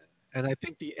fire. And I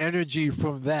think the energy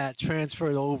from that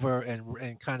transferred over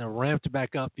and kind of ramped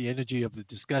back up the energy of the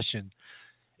discussion.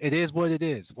 It is what it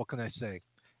is. What can I say?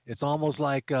 It's almost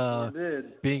like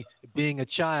being a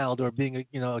child or being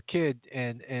a kid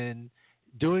and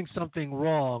doing something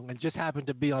wrong and just happen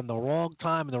to be on the wrong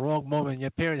time in the wrong moment, and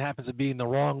your parent happens to be in the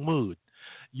wrong mood.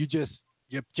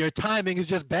 Your timing is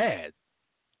just bad,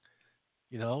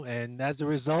 and as a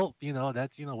result,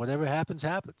 that's whatever happens.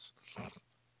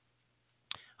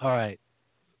 All right,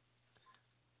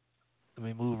 let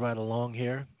me move right along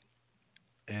here.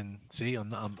 And see,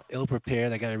 I'm ill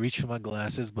prepared. I got to reach for my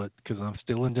glasses, but because I'm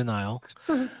still in denial.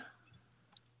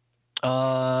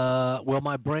 Well,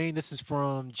 my brain, this is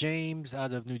from James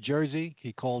out of New Jersey.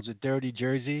 He calls it Dirty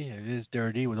Jersey. It is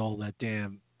dirty with all that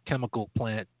damn chemical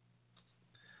plant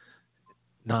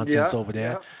nonsense over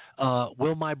there. Yeah.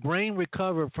 Will my brain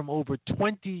recover from over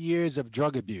 20 years of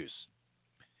drug abuse?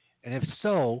 And if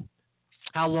so,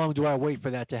 how long do I wait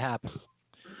for that to happen?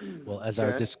 Well, as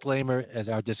our disclaimer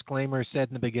said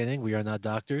in the beginning, we are not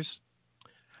doctors,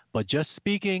 but just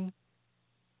speaking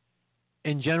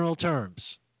in general terms,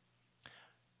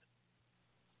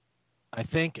 I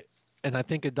think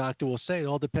a doctor will say it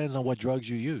all depends on what drugs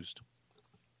you used.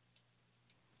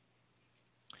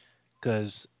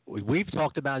 Because we've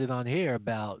talked about it on here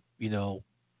about, the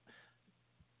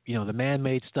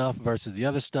man-made stuff versus the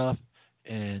other stuff.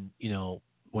 And,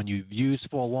 when you've used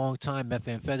for a long time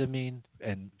methamphetamine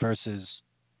and versus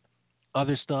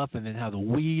other stuff, and then how the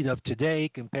weed of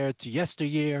today compared to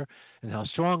yesteryear and how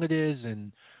strong it is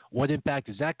and what impact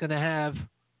is that going to have.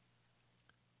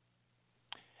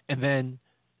 And then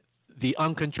the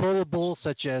uncontrollable,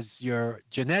 such as your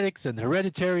genetics and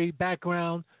hereditary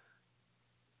background,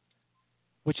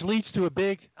 which leads to a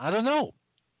big, I don't know.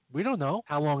 We don't know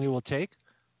how long it will take.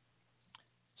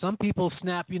 Some people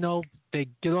snap, they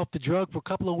get off the drug for a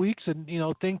couple of weeks and,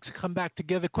 things come back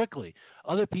together quickly.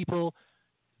 Other people,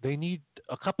 they need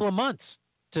a couple of months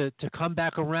to come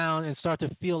back around and start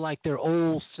to feel like their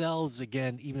old selves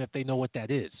again, even if they know what that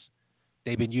is.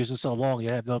 They've been using so long, you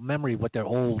have no memory of what their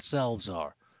old selves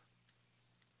are.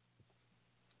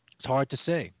 It's hard to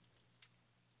say.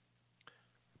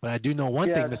 But I do know one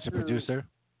thing, Mr. True. Producer.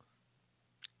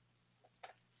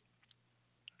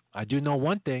 I do know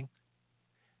one thing.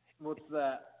 What's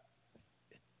that?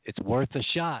 It's worth a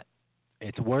shot.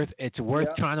 It's worth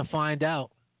trying to find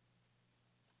out.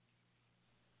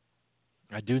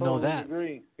 I do know that.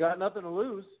 Agree. Got nothing to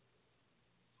lose.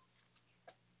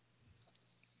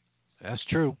 That's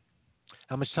true.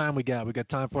 How much time we got? We got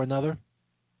time for another?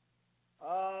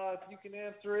 If you can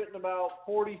answer it in about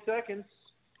 40 seconds.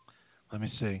 Let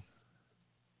me see.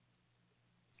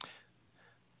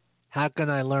 How can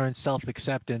I learn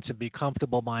self-acceptance and be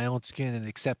comfortable in my own skin and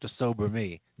accept a sober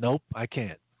me? Nope, I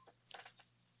can't.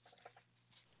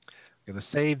 I'm going to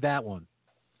save that one.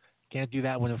 Can't do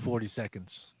that one in 40 seconds.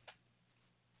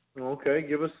 Okay,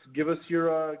 give us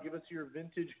your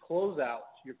vintage closeout.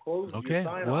 Your close. Okay. Your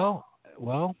sign off.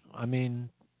 Well, I mean,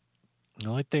 the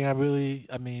only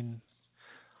thing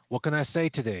what can I say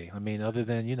today? I mean, other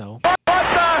than, What the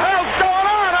hell's going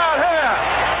on out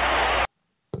here?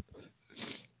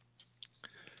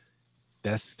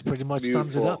 That's pretty much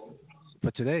Beautiful. sums it up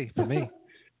for today, for me.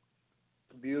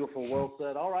 Beautiful. Well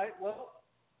said. All right. Well,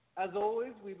 as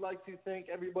always, we'd like to thank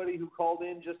everybody who called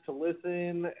in just to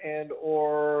listen and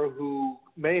or who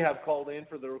may have called in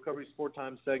for the Recovery Sport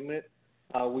Time segment.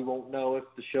 We won't know if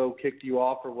the show kicked you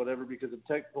off or whatever because of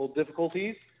technical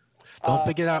difficulties. Don't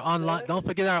forget our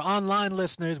online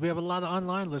listeners. We have a lot of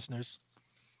online listeners.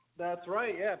 That's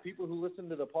right. Yeah, people who listen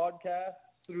to the podcast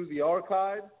through the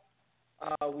archive.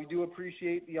 We do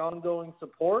appreciate the ongoing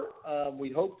support.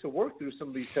 We hope to work through some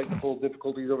of these technical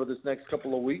difficulties over this next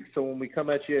couple of weeks. So when we come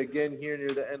at you again here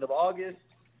near the end of August,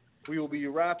 we will be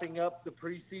wrapping up the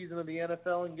preseason of the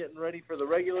NFL and getting ready for the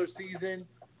regular season.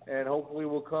 And hopefully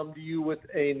we'll come to you with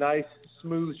a nice,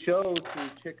 smooth show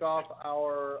to kick off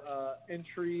our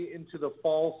entry into the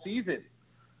fall season.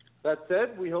 That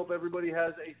said, we hope everybody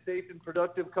has a safe and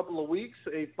productive couple of weeks,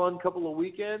 a fun couple of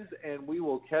weekends, and we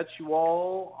will catch you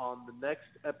all on the next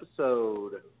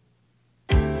episode.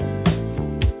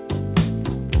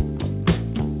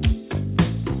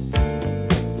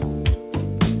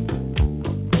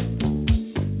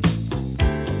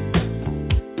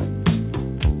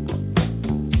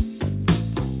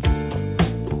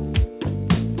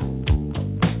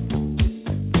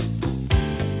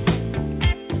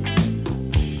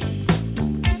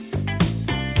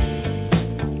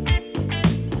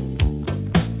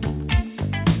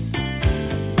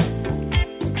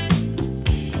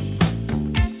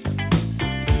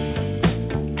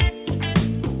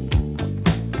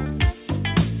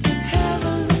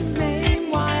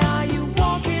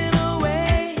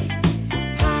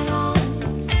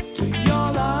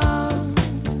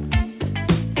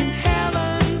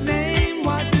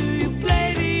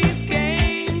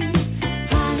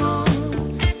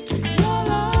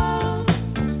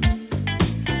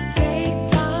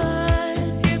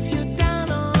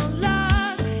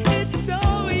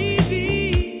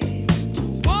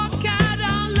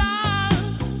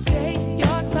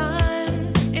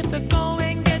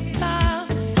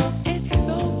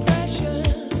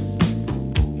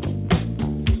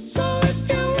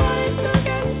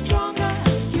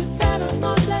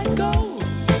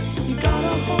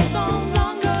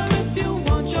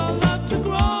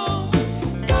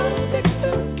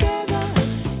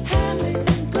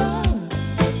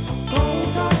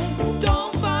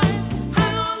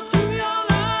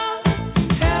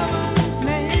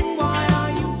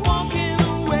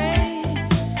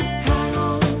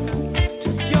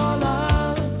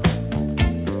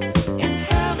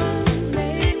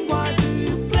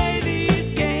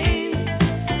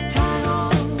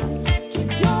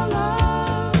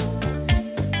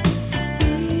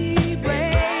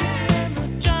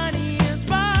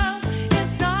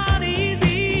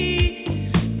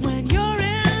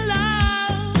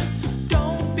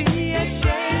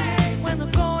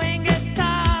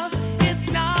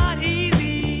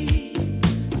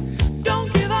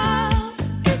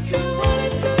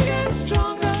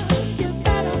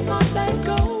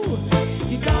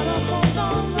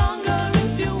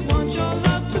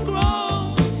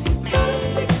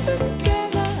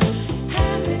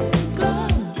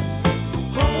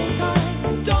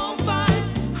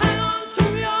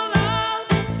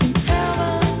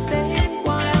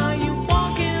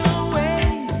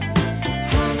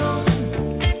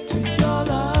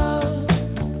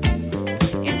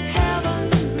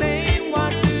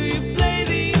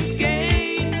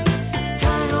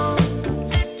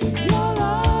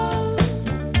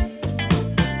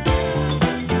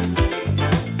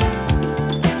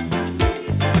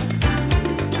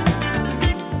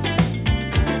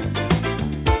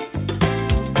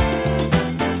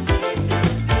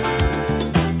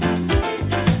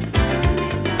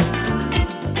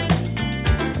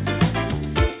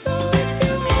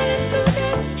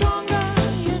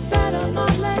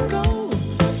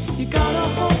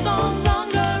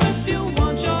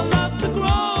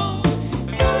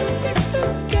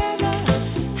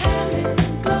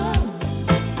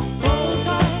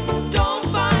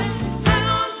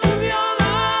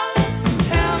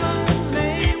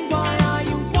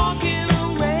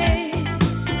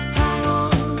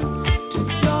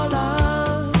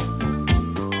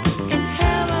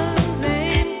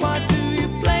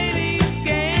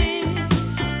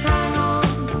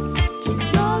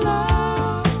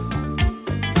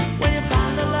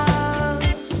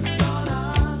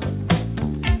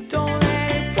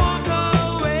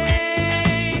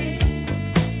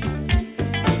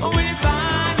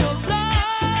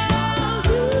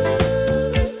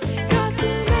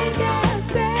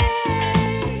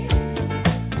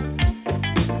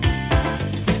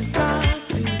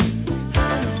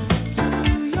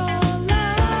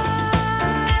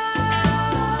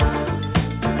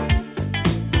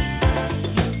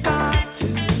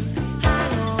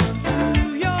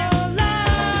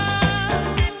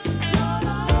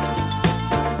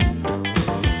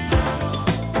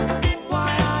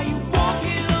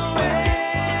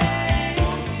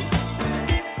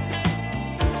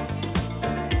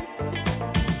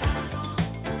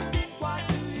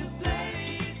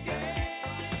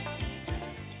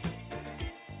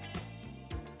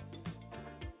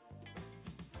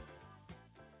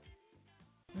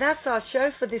 That's our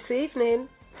show for this evening.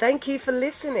 Thank you for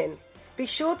listening. Be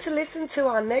sure to listen to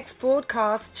our next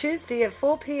broadcast Tuesday at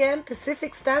 4 p.m.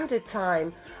 Pacific Standard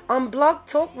Time on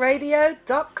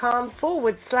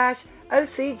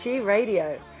blogtalkradio.com/OCG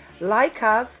Radio. Like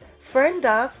us, friend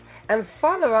us, and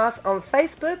follow us on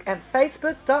Facebook at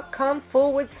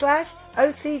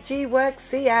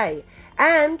facebook.com/OCGWorkCA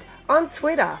and on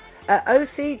Twitter at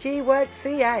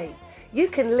OCGWorkCA. You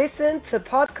can listen to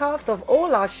podcasts of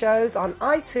all our shows on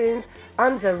iTunes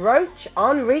under Roach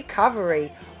on Recovery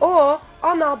or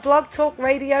on our Blog Talk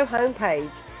Radio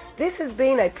homepage. This has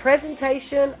been a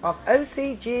presentation of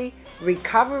OCG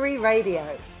Recovery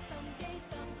Radio.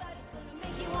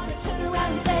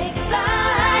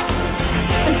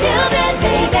 Until then,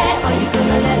 baby, are you